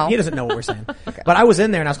don't know. He doesn't know what we're saying. Okay. But I was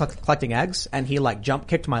in there and I was collecting eggs and he like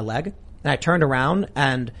kicked my leg and I turned around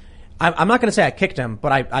and I'm not going to say I kicked him,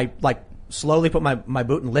 but I like slowly put my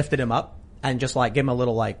boot and lifted him up and just like gave him a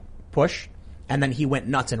little like push. And then he went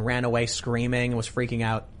nuts and ran away screaming and was freaking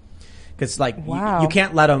out. Cause like, you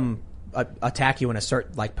can't let him attack you in a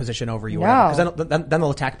certain like position over you. No. Because then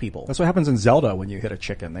they'll attack people. That's what happens in Zelda when you hit a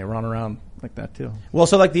chicken. They run around like that too. Well,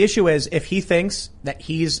 so like the issue is if he thinks that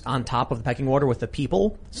he's on top of the pecking order with the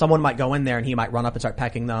people, someone might go in there and he might run up and start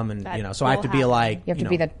pecking them. And, so I have to be like, you have to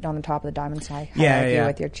be on the top of the diamond side. Yeah.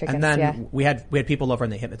 With your chickens. And then we had people over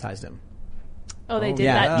and they hypnotized him. Oh, they did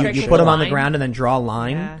that trick. You put him on the ground and then draw a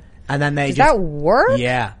line. Yeah. And then Does that work?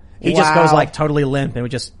 Yeah. He just goes like totally limp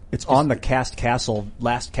and it's on the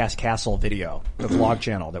Last Cast Castle video, the vlog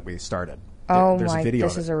channel that we started. Oh There's my, a video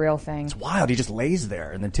this is a real thing. It's wild. He just lays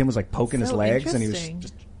there and then Tim was like poking his legs and he was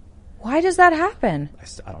just. Why does that happen?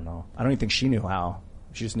 I don't know. I don't even think she knew how.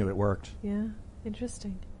 She just knew it worked. Yeah.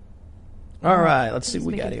 Interesting. All right, let's see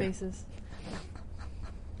what we got here. Faces.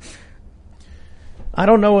 I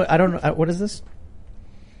don't know. What is this?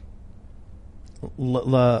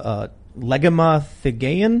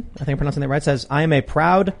 Legimathigayan, I think I'm pronouncing that right, says, I am a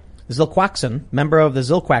proud Zilquaxan, member of the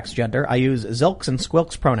Zilquax gender. I use Zilks and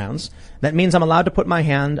Squilks pronouns. That means I'm allowed to put my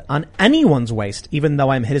hand on anyone's waist, even though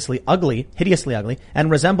I'm hideously ugly, and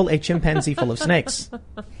resemble a chimpanzee full of snakes.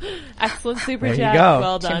 Excellent super there chat. You go.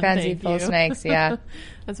 Well done. Chimpanzee full of snakes, yeah.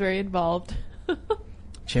 That's very involved.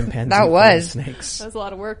 Chimpanzee full of snakes. That was a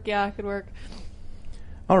lot of work. Yeah, it could work.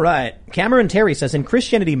 All right. Cameron Terry says, in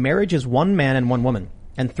Christianity, marriage is one man and one woman.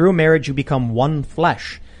 And through marriage, you become one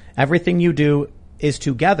flesh. Everything you do is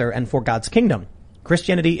together and for God's kingdom.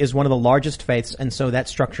 Christianity is one of the largest faiths, and so that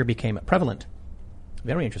structure became prevalent.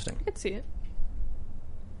 Very interesting. I could see it.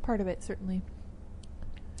 Part of it, certainly.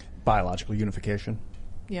 Biological unification.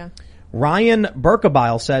 Yeah. Ryan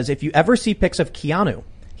Berkebile says, if you ever see pics of Keanu,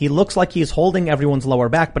 he looks like he's holding everyone's lower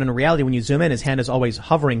back, but in reality, when you zoom in, his hand is always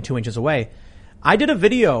hovering 2 inches away. I did a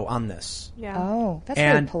video on this. Yeah. Oh, that's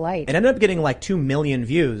really polite. It ended up getting like 2 million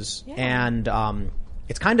views, and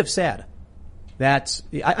it's kind of sad.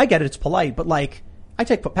 I get it, it's polite, but like I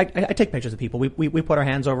take pictures of people. We put our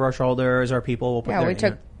hands over our shoulders, or people will put we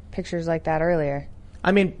took pictures like that earlier.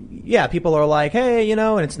 I mean, yeah, people are like, hey,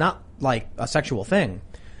 and it's not like a sexual thing,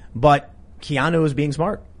 but Keanu is being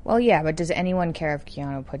smart. Well, yeah, but does anyone care if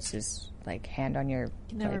Keanu puts his like hand on your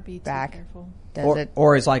back? Too careful.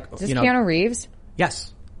 Or is like, is this Keanu Reeves?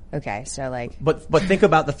 Yes. Okay, so like, but think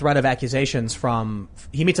about the threat of accusations from.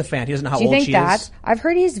 He meets a fan. He doesn't know how old she is. Do you think that? I've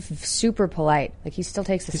heard he's super polite. Like he still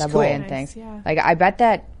takes the subway cool. and things. Yeah. Like I bet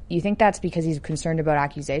that you think that's because he's concerned about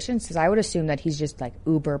accusations. Because I would assume that he's just like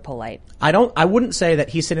uber polite. I wouldn't say that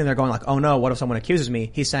he's sitting there going like, oh no, what if someone accuses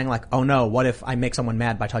me? He's saying like, oh no, what if I make someone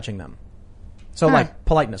mad by touching them? So like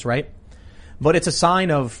politeness, right? But it's a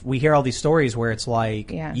sign of, we hear all these stories where it's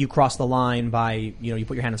like, you cross the line by, you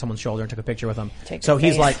put your hand on someone's shoulder and took a picture with them. So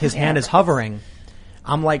he's like, his hand is hovering.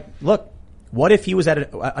 I'm like, look, what if he was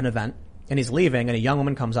at an event and he's leaving and a young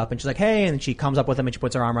woman comes up and she's like, hey, and she comes up with him and she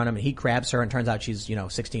puts her arm around him and he grabs her and turns out she's,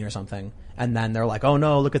 16 or something. And then they're like, oh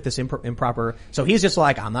no, look at this improper. So he's just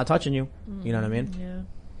like, I'm not touching you. You know what I mean? Yeah.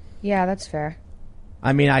 Yeah, that's fair.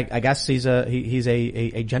 I mean, I guess he's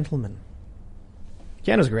a gentleman.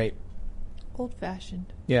 Keanu's great. Old-fashioned.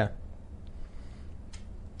 Yeah.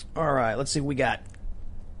 All right, let's see what we got.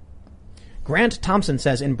 Grant Thompson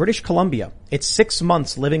says, in British Columbia, it's 6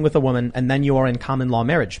 months living with a woman and then you are in common law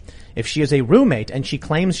marriage. If she is a roommate and she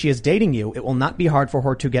claims she is dating you, it will not be hard for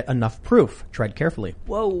her to get enough proof. Tread carefully.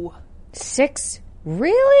 Whoa. 6?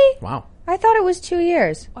 Really? Wow. I thought it was 2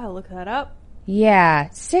 years. Wow, look that up. Yeah.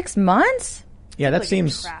 6 months? Yeah, that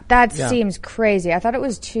seems... seems crazy. I thought it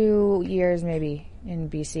was 2 years maybe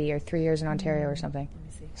in BC or 3 years in Ontario or something.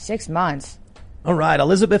 6 months. All right.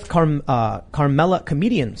 Elizabeth Carmela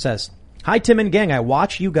Comedian says, hi, Tim and gang. I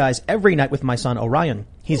watch you guys every night with my son, Orion.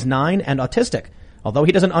 He's 9 and autistic. Although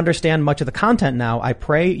he doesn't understand much of the content now, I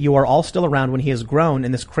pray you are all still around when he has grown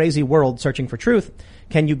in this crazy world searching for truth.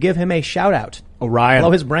 Can you give him a shout out? Orion.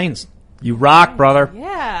 Blow his brains. You rock, brother.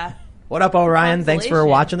 Yeah. What up, Orion? Thanks for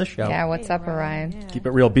watching the show. Yeah, what's up, Orion? Yeah. Keep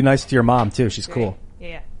it real. Be nice to your mom, too. She's cool.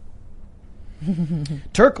 Yeah.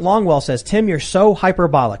 Turk Longwell says, Tim, you're so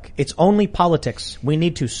hyperbolic. It's only politics. We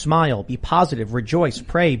need to smile, be positive, rejoice,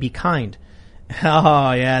 pray, be kind.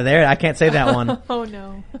 Oh, yeah, there. I can't say that one. Oh,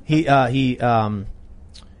 no. He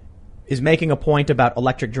is making a point about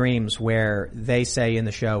Electric Dreams where they say in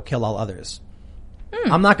the show, kill all others.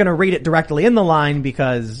 I'm not going to read it directly in the line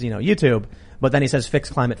because, YouTube. But then he says,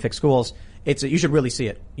 fix climate, fix schools. You should really see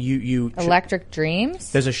it. Electric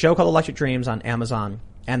Dreams? There's a show called Electric Dreams on Amazon.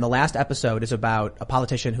 And the last episode is about a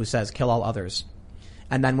politician who says, kill all others.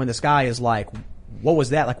 And then when this guy is like, what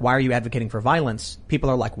was that? Like, why are you advocating for violence?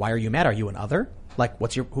 People are like, why are you mad? Are you an other? Like,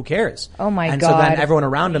 who cares? Oh my God. And so then everyone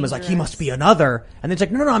around him is like, he must be another. And then it's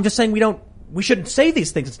like, no, I'm just saying we shouldn't say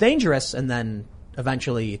these things. It's dangerous. And then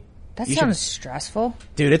eventually. That sounds stressful.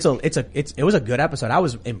 Dude, it was a good episode. I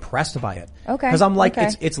was impressed by it. Okay. Cause I'm like,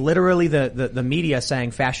 it's literally the media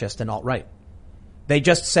saying fascist and alt-right. They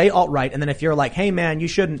just say alt-right, and then if you're like, hey man, you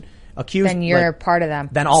shouldn't accuse... Then you're part of them.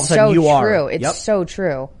 Then all of a sudden you are. True. It's so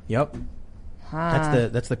true. Yep.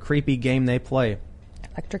 That's the creepy game they play.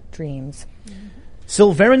 Electric Dreams.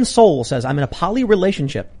 Silverin Soul says, I'm in a poly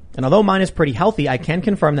relationship, and although mine is pretty healthy, I can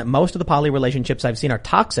confirm that most of the poly relationships I've seen are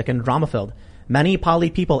toxic and drama-filled. Many poly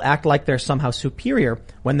people act like they're somehow superior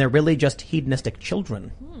when they're really just hedonistic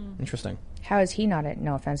children. Interesting. How is he not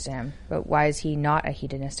no offense to him, but why is he not a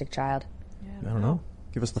hedonistic child? I don't know.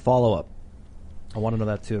 Give us the follow-up. I want to know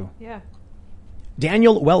that too. Yeah.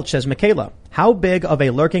 Daniel Welch says, Michaela, how big of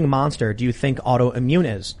a lurking monster do you think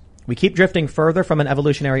autoimmune is? We keep drifting further from an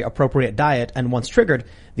evolutionary appropriate diet, and once triggered,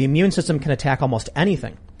 the immune system can attack almost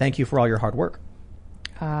anything. Thank you for all your hard work.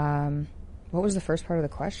 What was the first part of the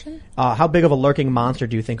question? How big of a lurking monster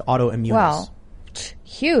do you think autoimmune is?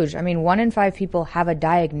 Huge. I mean, 1 in 5 people have a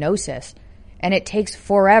diagnosis, and it takes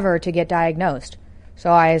forever to get diagnosed.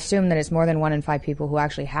 So I assume that it's more than 1 in 5 people who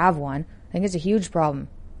actually have one. I think it's a huge problem.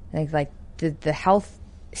 I think like the health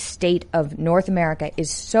state of North America is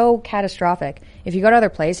so catastrophic. If you go to other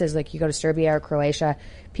places, like you go to Serbia or Croatia,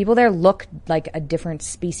 people there look like a different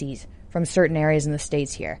species from certain areas in the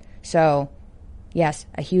States here. So, yes,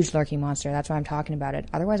 a huge lurking monster. That's why I'm talking about it.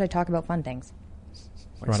 Otherwise, I talk about fun things.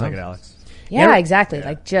 Like psychedelics. Yeah, exactly. Yeah.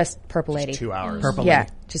 Like just Purple Lady. Just 2 hours. Purple Yeah,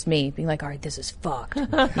 Lady. just me being like, all right, this is fucked.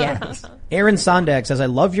 Yeah. Aaron Sondag says, I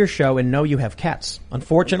love your show and know you have cats.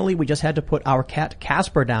 Unfortunately, we just had to put our cat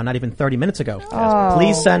Casper down not even 30 minutes ago. Oh.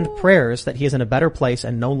 Please send prayers that he is in a better place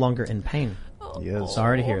and no longer in pain. He is.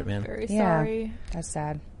 Sorry to hear it, man. Very sorry. That's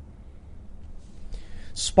sad.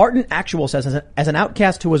 Spartan Actual says, as an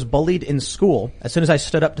outcast who was bullied in school, as soon as I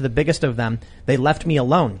stood up to the biggest of them, they left me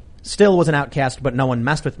alone. Still was an outcast, but no one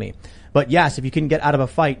messed with me. But yes, if you can get out of a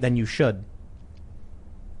fight, then you should.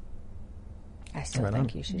 I still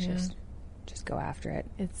think you should just go after it.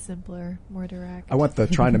 It's simpler, more direct. I went the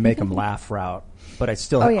trying to make him laugh route, but I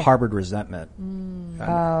still harbored resentment.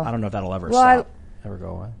 I don't know if that'll ever stop. Ever go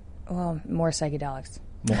away. Well, more psychedelics.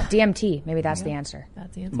 More. DMT, maybe that's the answer.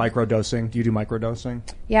 That's the answer. Microdosing. Do you do microdosing?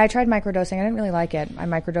 Yeah, I tried microdosing. I didn't really like it. I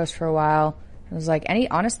microdosed for a while. It was like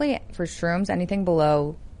honestly, for shrooms, anything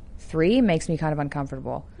below 3 makes me kind of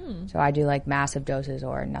uncomfortable. So I do like massive doses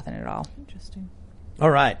or nothing at all. Interesting. All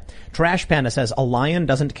right. Trash Panda says, a lion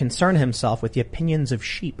doesn't concern himself with the opinions of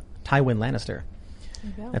sheep. Tywin Lannister.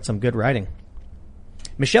 That's some good writing.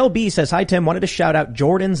 Michelle B says, hi, Tim. Wanted to shout out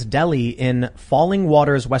Jordan's Deli in Falling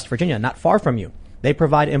Waters, West Virginia, not far from you. They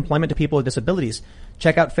provide employment to people with disabilities.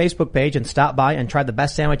 Check out Facebook page and stop by and try the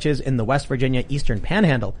best sandwiches in the West Virginia Eastern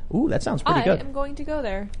Panhandle. Ooh, that sounds pretty good. I am going to go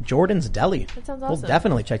there. Jordan's Deli. That sounds awesome. We'll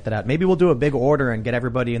definitely check that out. Maybe we'll do a big order and get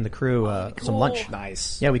everybody in the crew some lunch.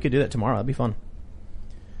 Nice. Yeah, we could do that tomorrow. That'd be fun.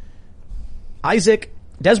 Isaac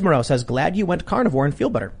Desmero says, glad you went carnivore and feel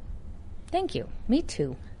better. Thank you. Me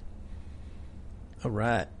too. All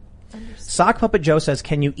right. Sock Puppet Joe says,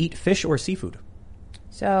 can you eat fish or seafood?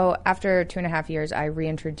 So after 2.5 years, I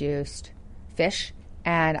reintroduced fish,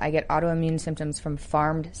 and I get autoimmune symptoms from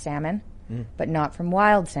farmed salmon, but not from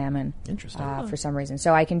wild salmon. Interesting. For some reason.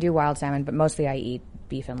 So I can do wild salmon, but mostly I eat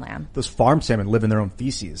beef and lamb. Those farm salmon live in their own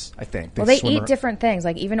feces, I think. They eat different things.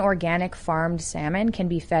 Like even organic farmed salmon can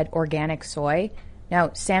be fed organic soy.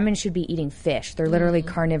 Now, salmon should be eating fish. They're literally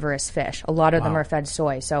carnivorous fish. A lot of them are fed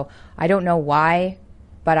soy. So I don't know why,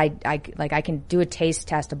 but I can do a taste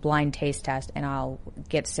test, a blind taste test, and I'll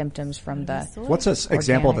get symptoms from the What's an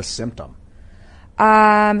example of a symptom?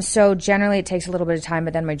 So generally it takes a little bit of time,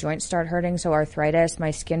 but then my joints start hurting. So arthritis,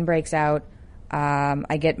 my skin breaks out.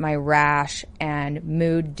 I get my rash and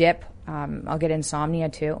mood dip. I'll get insomnia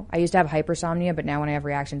too. I used to have hypersomnia, but now when I have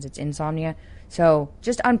reactions, it's insomnia. So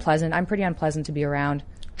just unpleasant. I'm pretty unpleasant to be around.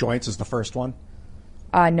 Joints is the first one?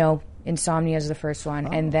 No. Insomnia is the first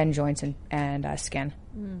one, and then joints and skin.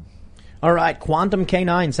 All right. Quantum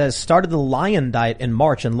K9 says, started the lion diet in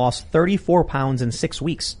March and lost 34 pounds in 6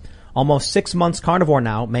 weeks. Almost 6 months carnivore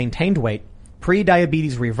now, maintained weight.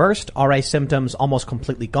 Pre-diabetes reversed, RA symptoms almost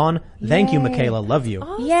completely gone. Yay. Thank you, Michaela. Love you.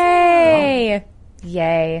 Awesome. Yay! Wow.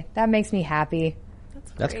 Yay. That makes me happy.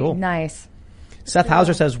 That's cool. Nice. Seth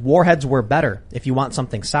Hauser says, warheads were better if you want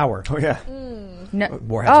something sour. Oh, yeah. No.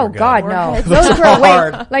 Warheads were good. God, no. Those were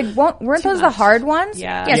hard. Weren't those the hard ones?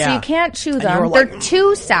 Yeah. So you can't chew them. They're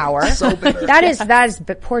too sour. So bitter. That is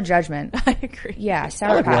poor judgment. I agree. Yeah,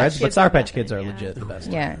 Sour Patch. Warheads, but Sour Patch Kids are legit the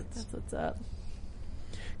best. Yeah. That's what's up.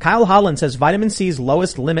 Kyle Holland says, vitamin C's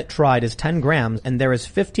lowest limit tried is 10 grams, and there is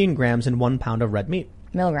 15 grams in 1 pound of red meat.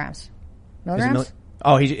 Milligrams.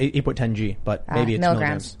 He put 10G, but maybe it's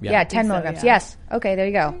milligrams. Yeah, 10 milligrams. So, yeah. Yes. Okay, there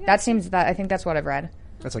you go. I think that's what I've read.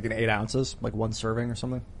 That's like in 8 ounces, like 1 serving or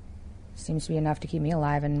something. Seems to be enough to keep me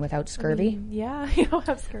alive and without scurvy. Yeah, you don't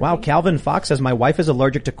have scurvy. Wow, Calvin Fox says, my wife is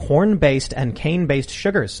allergic to corn-based and cane-based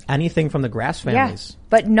sugars. Anything from the grass families. Yeah,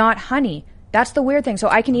 but not honey. That's the weird thing. So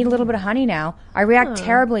I can eat a little bit of honey now. I react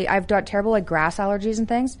terribly. I've got terrible grass allergies and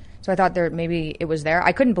things. So I thought maybe it was there.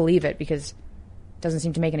 I couldn't believe it because it doesn't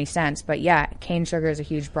seem to make any sense. But yeah, cane sugar is a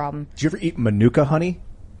huge problem. Did you ever eat Manuka honey?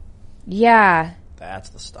 Yeah. That's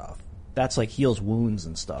the stuff. That's like heals wounds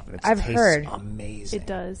and stuff. I've heard. Amazing. It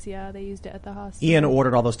does, yeah. They used it at the hospital. Ian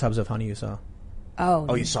ordered all those tubs of honey you saw.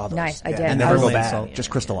 Oh, you saw those. Nice, I did. And never go bad.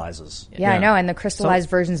 Just crystallizes. Yeah, I know. And the crystallized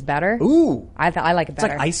version's better. Ooh. I like it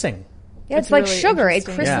better. It's like icing. Yeah, it's like really sugar. It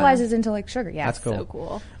crystallizes into like sugar. Yeah. That's cool. So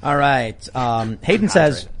cool. All right. Hayden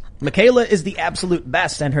says, Michaela is the absolute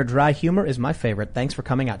best and her dry humor is my favorite. Thanks for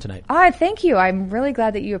coming out tonight. Thank you. I'm really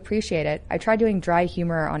glad that you appreciate it. I tried doing dry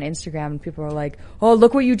humor on Instagram and people were like, oh,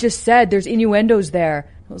 look what you just said. There's innuendos there.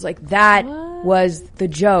 I was like, that was the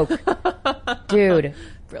joke. Dude.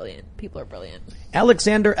 Brilliant. People are brilliant.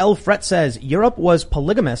 Alexander L. Fret says, Europe was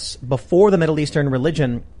polygamous before the Middle Eastern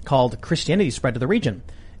religion called Christianity spread to the region.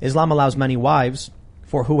 Islam allows many wives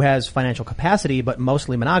for who has financial capacity, but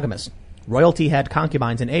mostly monogamous. Royalty had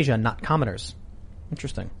concubines in Asia, not commoners.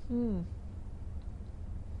 Interesting.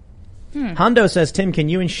 Hondo says, Tim, can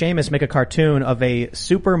you and Seamus make a cartoon of a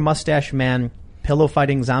super mustache man pillow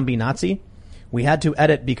fighting zombie Nazi? We had to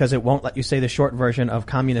edit because it won't let you say the short version of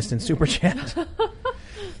communist in Super Chat.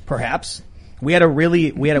 Perhaps. We had a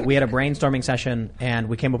brainstorming session and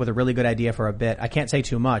we came up with a really good idea for a bit. I can't say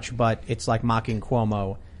too much, but it's like mocking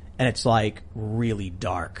Cuomo. And it's like really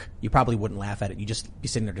dark. You probably wouldn't laugh at it. You'd just be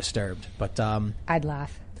sitting there disturbed. But I'd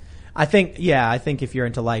laugh. I think if you're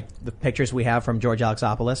into like the pictures we have from George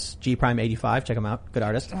Alexopoulos, G Prime 85, check him out. Good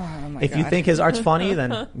artist. If you think his art's funny,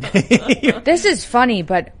 then this is funny,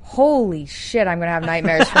 but holy shit, I'm gonna have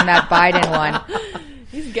nightmares from that Biden one.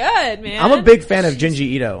 He's good, man. I'm a big fan of Junji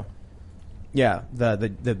Ito. Yeah,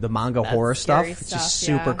 the manga horror stuff. It's just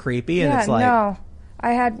super creepy, and it's like no.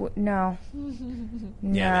 I've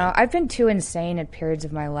been too insane at periods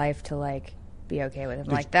of my life to like be okay with him.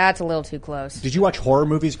 That's a little too close. Did you watch horror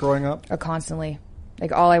movies growing up? Constantly.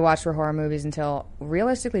 Like all I watched were horror movies until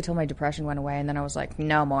my depression went away, and then I was like,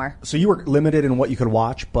 no more. So you were limited in what you could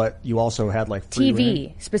watch, but you also had like free TV,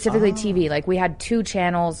 reign? specifically TV. Like we had 2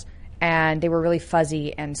 channels. And they were really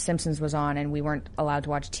fuzzy, and Simpsons was on, and we weren't allowed to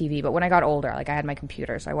watch TV. But when I got older, like I had my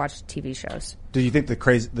computer, so I watched TV shows. Do you think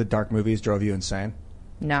the dark movies drove you insane?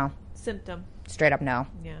 No. Symptom. Straight up no.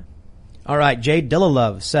 Yeah. All right, Jay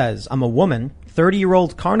Dillalove says, I'm a woman,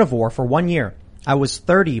 30-year-old carnivore for 1 year. I was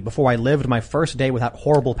 30 before I lived my first day without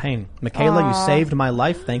horrible pain. Michaela, you saved my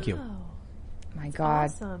life. Thank you. My God.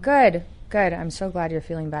 Awesome. Good. I'm so glad you're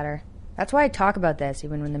feeling better. That's why I talk about this,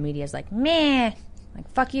 even when the media's like, meh. Like,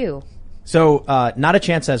 fuck you. So, Not a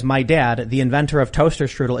Chance says, my dad, the inventor of toaster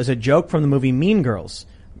strudel, is a joke from the movie Mean Girls.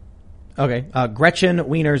 Okay. Gretchen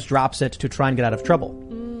Wieners drops it to try and get out of trouble.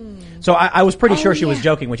 So I was pretty sure she was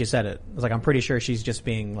joking when she said it. I was like, I'm pretty sure she's just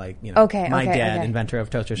being like, my dad, inventor of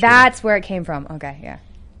toaster strudel. That's where it came from. Okay, yeah.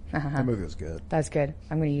 That movie was good. That's good.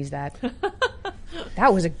 I'm going to use that.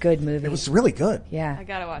 That was a good movie. It was really good. Yeah. I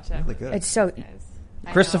gotta watch that. Really good. It's so...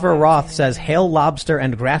 Christopher Roth says, hail lobster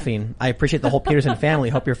and graphene. I appreciate the whole Peterson family.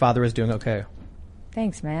 Hope your father is doing okay.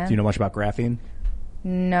 Thanks, man. Do you know much about graphene?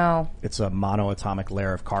 No. It's a monoatomic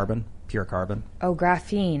layer of carbon, pure carbon. Oh,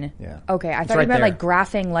 graphene. Yeah. Okay, I thought you meant like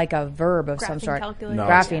graphing like a verb of some sort. Calculator. No,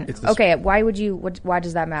 graphene. it's okay, why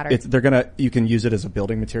does that matter? You can use it as a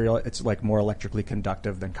building material. It's like more electrically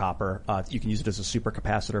conductive than copper. You can use it as a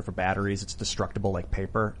supercapacitor for batteries. It's destructible like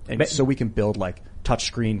paper. And so we can build like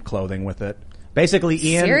touchscreen clothing with it. Basically,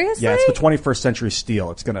 Ian. Seriously? Yeah, it's the 21st century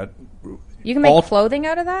steel. It's gonna. You can make clothing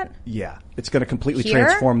out of that? Yeah, it's gonna completely Here?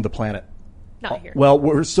 transform the planet. Not here. Well,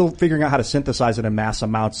 we're still figuring out how to synthesize it in mass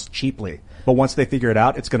amounts cheaply. But once they figure it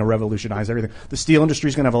out, it's going to revolutionize everything. The steel industry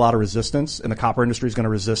is going to have a lot of resistance, and the copper industry is going to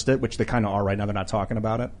resist it, which they kind of are right now. They're not talking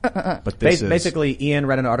about it. But basically, Ian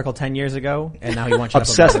read an article 10 years ago, and now he wants you to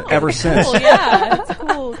obsessed ever since. Cool, yeah, that's a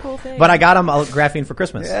cool thing. But I got him a graphene for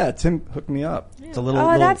Christmas. Yeah, Tim hooked me up. It's a little.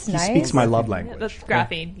 That's he nice. speaks my love language. That's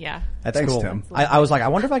graphene, yeah. That's Thanks, cool. Tim. I was like, I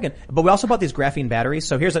wonder if I can. But we also bought these graphene batteries.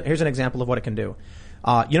 So here's an example of what it can do.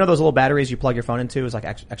 You know those little batteries you plug your phone into? It's like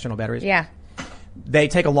external batteries. Yeah. They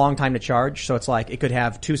take a long time to charge, so it's like it could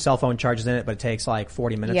have 2 cell phone charges in it, but it takes like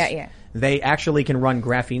 40 minutes. Yeah. They actually can run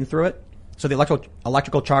graphene through it, so the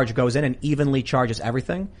electrical charge goes in and evenly charges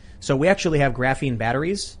everything. So we actually have graphene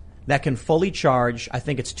batteries that can fully charge, I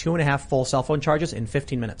think it's 2.5 full cell phone charges in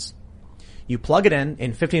 15 minutes. You plug it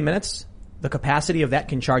in 15 minutes, the capacity of that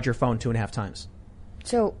can charge your phone 2.5 times.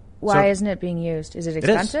 So why isn't it being used? Is it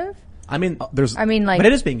expensive? It is. I mean, but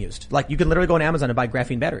it is being used. Like, you can literally go on Amazon and buy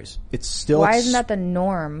graphene batteries. It's still. Why isn't that the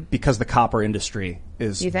norm? Because the copper industry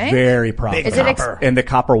is you think? very profitable. Is it and the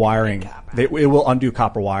copper wiring, it will undo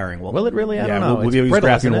copper wiring. Will it really? I don't know. We'll use brittle,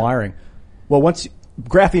 graphene wiring. Well,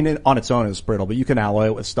 graphene on its own is brittle, but you can alloy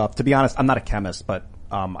it with stuff. To be honest, I'm not a chemist, but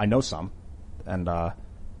I know some, and I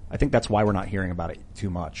think that's why we're not hearing about it too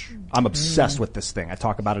much. I'm obsessed with this thing. I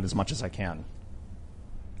talk about it as much as I can.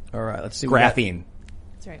 All right, let's see. Graphene.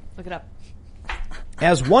 That's right. Look it up.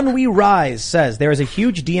 As One We Rise says, there is a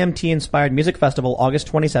huge DMT-inspired music festival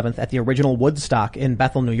August 27th at the original Woodstock in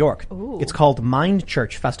Bethel, New York. Ooh. It's called Mind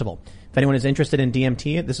Church Festival. If anyone is interested in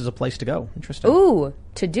DMT, this is a place to go. Interesting. Ooh,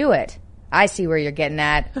 to do it. I see where you're getting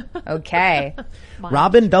at. Okay.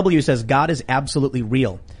 Robin W. says, God is absolutely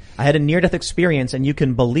real. I had a near-death experience, and you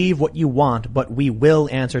can believe what you want, but we will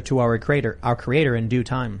answer to our creator in due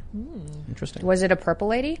time. Interesting. Was it a purple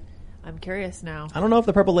lady? I'm curious now. I don't know if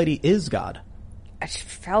the purple lady is God.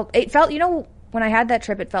 It felt, you know, when I had that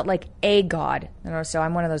trip, it felt like a god. You know, so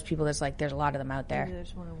I'm one of those people that's like, there's a lot of them out there. Maybe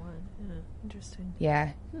there's one on one. Yeah, interesting.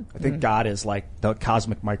 Yeah. I think God is like the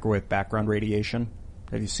cosmic microwave background radiation.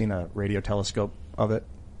 Have you seen a radio telescope of it?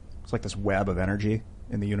 It's like this web of energy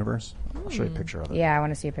in the universe. I'll show you a picture of it. Yeah, I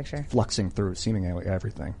want to see a picture. Fluxing through seemingly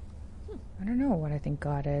everything. I don't know what I think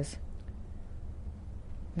God is.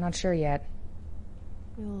 I'm not sure yet.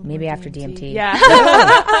 Maybe after DMT. Yeah.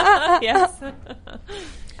 Yes.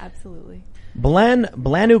 Absolutely.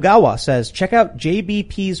 Blanugawa says, check out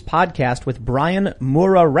JBP's podcast with Brian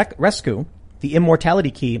Murarescu, The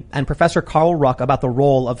Immortality Key, and Professor Carl Ruck about the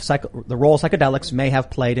role psychedelics may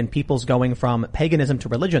have played in people's going from paganism to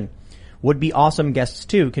religion. Would be awesome guests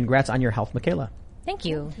too. Congrats on your health, Michaela. Thank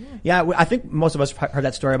you. Yeah, I think most of us heard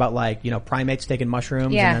that story about primates taking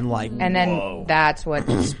mushrooms and then whoa. That's what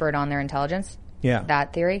spurred on their intelligence. Yeah.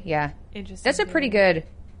 That theory, yeah. Interesting. That's a pretty good,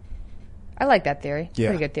 I like that theory. Yeah.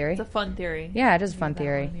 Pretty good theory. It's a fun theory. Yeah, it is a fun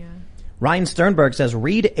theory. One, yeah. Ryan Sternberg says,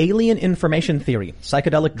 read Alien Information Theory,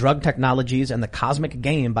 Psychedelic Drug Technologies and the Cosmic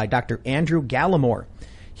Game by Dr. Andrew Gallimore.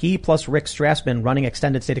 He plus Rick Strassman running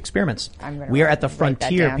extended state experiments. We are at the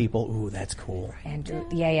frontier, people. Ooh, that's cool. Andrew,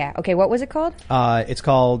 yeah. Okay, what was it called? It's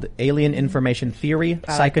called Alien Information Theory,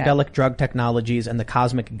 Psychedelic Drug Technologies and the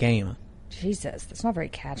Cosmic Game. Jesus, that's not very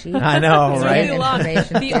catchy. I know, right?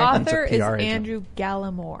 The author is Andrew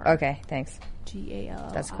Gallimore. Okay, thanks.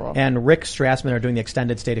 G-A-L. That's cool. And Rick Strassman are doing the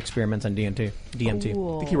extended state experiments on DMT.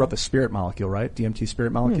 Cool. I think he wrote the Spirit Molecule, right? DMT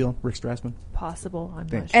Spirit Molecule, Rick Strassman. Possible. I'm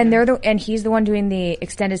not sure. And he's the one doing the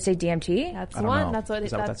extended state DMT? That's the one. Know. That's what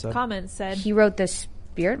that comment said. He wrote the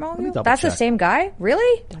Spirit Molecule? That's the same guy?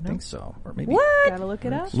 Really? I think so. Or maybe. What? Gotta look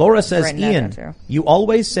it up. Laura says, Ian, you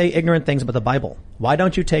always say ignorant things about the Bible. Why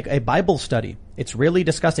don't you take a Bible study? It's really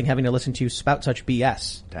disgusting having to listen to you spout such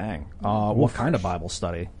BS. Dang. What kind of Bible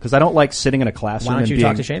study? Because I don't like sitting in a classroom. Why don't you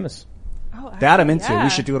talk to Seamus? Oh, that I'm into. Yeah. We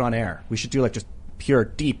should do it on air. We should do like just pure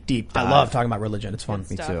deep dive. I love talking about religion. It's fun.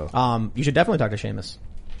 Me too. You should definitely talk to Seamus.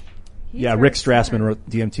 Yeah, Rick Strassman wrote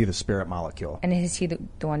DMT, the Spirit Molecule. And is he the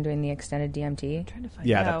one doing the extended DMT? I'm trying to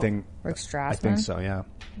find out. That thing. Rick Strassman? I think so, yeah.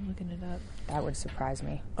 I'm looking it up. That would surprise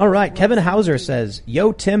me. All right, Kevin Hauser says,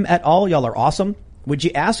 yo, Tim et al., y'all are awesome. Would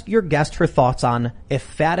you ask your guest her thoughts on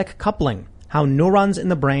emphatic coupling, how neurons in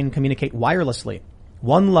the brain communicate wirelessly?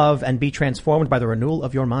 One love and be transformed by the renewal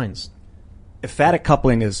of your minds. Emphatic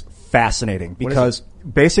coupling is fascinating because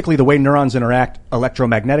basically the way neurons interact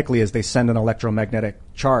electromagnetically is they send an electromagnetic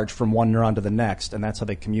charge from one neuron to the next, and that's how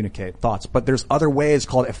they communicate thoughts. But there's other ways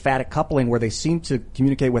called emphatic coupling where they seem to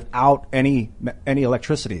communicate without any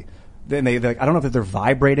electricity. Then I don't know if they're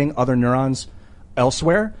vibrating other neurons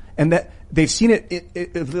elsewhere, and that they've seen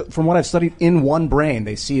it from what I've studied in one brain.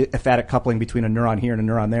 They see emphatic coupling between a neuron here and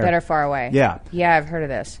a neuron there that are far away. Yeah, I've heard of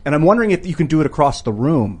this. And I'm wondering if you can do it across the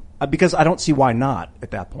room. Because I don't see why not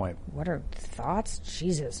at that point. What are thoughts?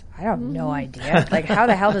 Jesus, I have no idea. Like, how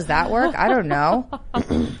the hell does that work? I don't know.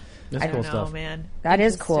 That's cool stuff, man. That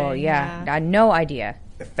is cool. Yeah, I had no idea.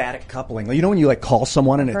 Emphatic coupling. You know when you like call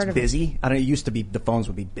someone and it's busy? I don't know. It used to be the phones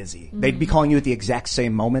would be busy. Mm-hmm. They'd be calling you at the exact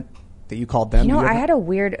same moment that you called them. You know, I had a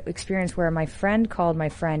weird experience where my friend called my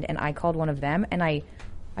friend and I called one of them, and I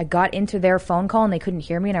got into their phone call and they couldn't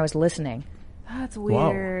hear me and I was listening. That's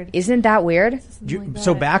weird. Whoa. Isn't that weird?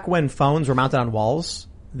 So back when phones were mounted on walls,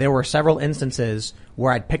 there were several instances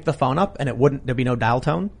where I'd pick the phone up and there'd be no dial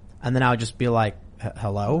tone. And then I would just be like,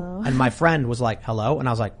 hello? And my friend was like, hello? And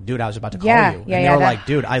I was like, dude, I was about to call you. And they were like,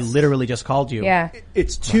 dude, I literally just called you. Yeah.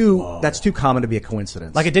 That's too common to be a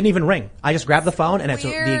coincidence. Like it didn't even ring. I just grabbed the phone and it's the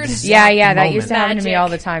exact that moment. used to happen to me all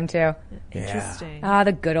the time too. Interesting.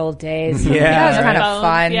 The good old days. Yeah. That was kind of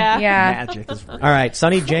fun. Yeah. Magic is real. All right.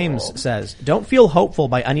 Sonny James says, don't feel hopeful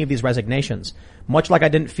by any of these resignations. Much like I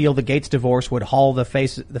didn't feel the Gates divorce would haul the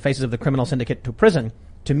faces of the criminal syndicate to prison.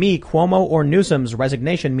 To me, Cuomo or Newsom's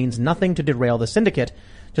resignation means nothing to derail the syndicate,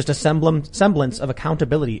 just a semblance of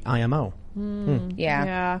accountability, IMO.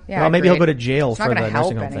 Yeah. Well, maybe he'll go to jail for the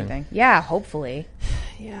nursing home thing. Yeah, hopefully.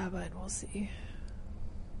 Yeah, but we'll see.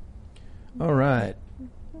 All right.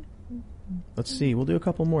 Let's see. We'll do a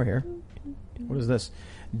couple more here. What is this?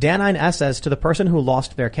 Dan9S says, to the person who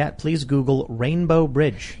lost their cat, please Google Rainbow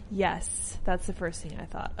Bridge. Yes, that's the first thing I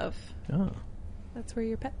thought of. Oh. That's where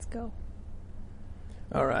your pets go.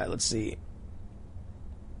 All right, let's see.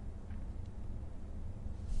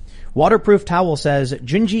 Waterproof Towel says,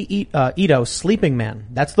 Junji Ito, Sleeping Man.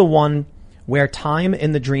 That's the one where time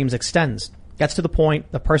in the dreams extends. Gets to the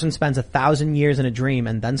point the person spends 1,000 years in a dream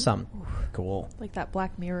and then some. Cool. Like that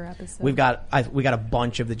Black Mirror episode. We got a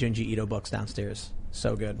bunch of the Junji Ito books downstairs.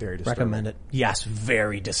 So good. Very disturbing. Recommend it. Yes,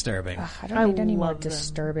 very disturbing. I don't need any more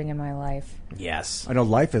disturbing in my life. Yes. I know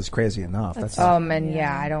life is crazy enough. I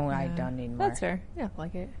don't need more. That's fair. Yeah,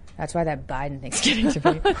 like it. That's why that Biden thing's getting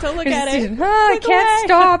to me. Don't look at it. I can't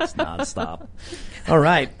stop. It's nonstop. All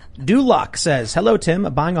right. Duloc says, hello, Tim.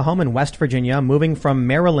 Buying a home in West Virginia, moving from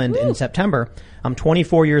Maryland in September. I'm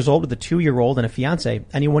 24 years old with a 2-year-old and a fiance.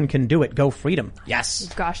 Anyone can do it. Go freedom.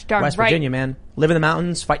 Yes. Gosh darn West right. Virginia, man. Live in the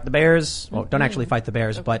mountains, fight the bears. Well, don't actually fight the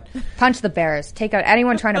bears, but... Punch the bears. Take out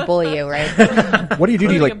anyone trying to bully you, right? What do?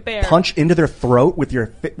 Do you like punch into their throat with your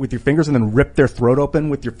fingers and then rip their throat open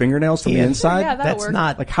with your fingernails from the inside? Yeah, that'll work.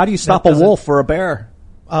 Not... Like, how do you stop a wolf or a bear?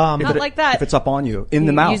 Not like that. If it's up on you. In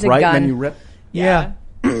the mouth, right? And then you rip... Yeah.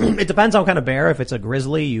 It depends on what kind of bear. If it's a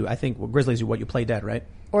grizzly, I think grizzlies are what you play dead, right?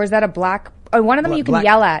 Or is that a black... Oh, one of them you can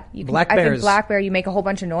yell at. You can, black bears. I think black bear, you make a whole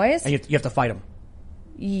bunch of noise. And you have to fight them.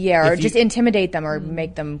 Yeah, or just intimidate them or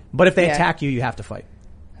make them... But if they attack you, you have to fight.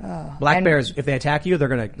 Oh. Black bears, if they attack you, they're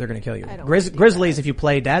gonna kill you. Grizzlies, if you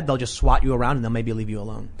play dead, they'll just swat you around and they'll maybe leave you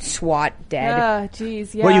alone. SWAT dead. Oh,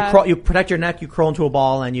 jeez, yeah. Well, you protect your neck, you crawl into a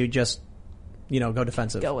ball, and you just, go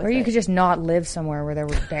defensive. Or you could just not live somewhere where there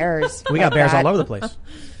were bears. We got bears all over the place.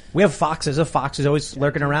 We have foxes. A fox is always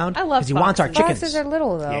lurking around. I love because he wants our chickens. Foxes are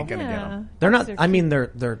little, though. You ain't gonna get them. They're not,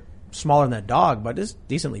 they're smaller than a dog, but it's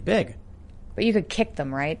decently big. But you could kick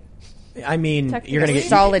them, right? I mean, you're going to get...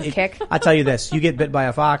 Solid kick. I'll tell you this. You get bit by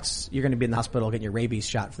a fox, you're going to be in the hospital getting your rabies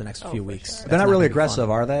shot for the next few weeks. Sure. They're not really aggressive,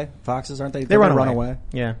 are they? Foxes, aren't they? They run away.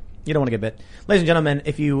 Yeah. You don't want to get bit. Ladies and gentlemen,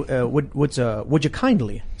 if you would you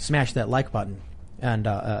kindly smash that like button? And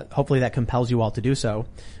hopefully that compels you all to do so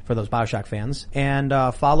for those BioShock fans. And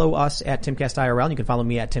follow us at Timcast IRL. And you can follow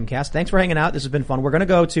me at Timcast. Thanks for hanging out. This has been fun. We're going to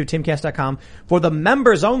go to timcast.com for the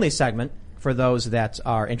members-only segment for those that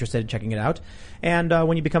are interested in checking it out. And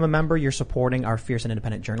when you become a member, you're supporting our fierce and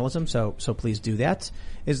independent journalism. So please do that.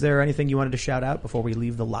 Is there anything you wanted to shout out before we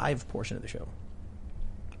leave the live portion of the show?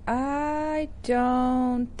 I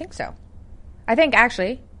don't think so. I think,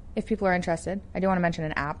 actually, if people are interested, I do want to mention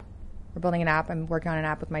an app. We're building an app. I'm working on an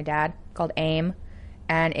app with my dad called AIM,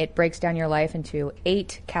 and it breaks down your life into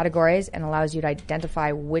 8 categories and allows you to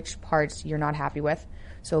identify which parts you're not happy with.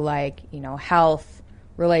 So like, health,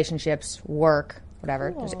 relationships, work,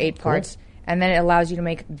 whatever. Cool. There's 8 parts. And then it allows you to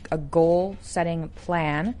make a goal-setting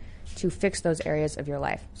plan to fix those areas of your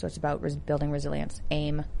life. So it's about building resilience.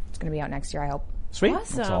 AIM. It's going to be out next year, I hope. Sweet.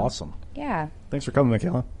 Awesome. That's awesome. Yeah. Thanks for coming,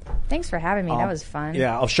 Michaela. Thanks for having me. That was fun.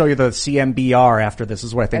 Yeah, I'll show you the CMBR after this. This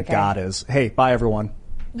is what I think God is. Hey, bye, everyone.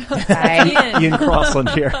 Bye. Ian Crossland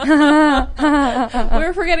here.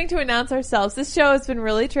 We're forgetting to announce ourselves. This show has been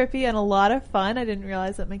really trippy and a lot of fun. I didn't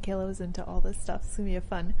realize that Michaela was into all this stuff. It's going to be a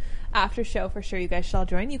fun after show for sure. You guys should all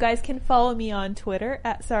join. You guys can follow me on Twitter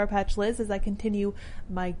at Sour Patch Liz as I continue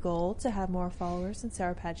my goal to have more followers than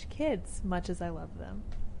Sour Patch Kids, much as I love them.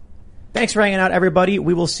 Thanks for hanging out, everybody.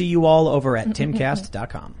 We will see you all over at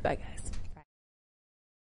timcast.com. Bye, guys.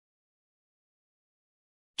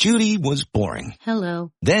 Judy was boring.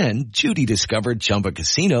 Hello. Then Judy discovered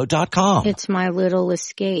ChumbaCasino.com. It's my little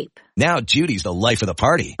escape. Now Judy's the life of the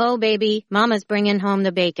party. Oh, baby, mama's bringing home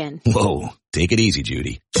the bacon. Whoa, take it easy,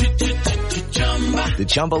 Judy. The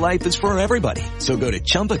Chumba life is for everybody. So go to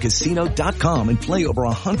ChumbaCasino.com and play over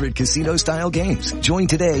 100 casino-style games. Join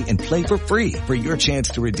today and play for free for your chance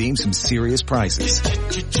to redeem some serious prizes.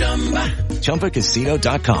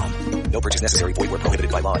 ChumbaCasino.com. No purchase necessary. Void where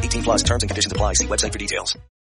prohibited by law. 18+ terms and conditions apply. See website for details.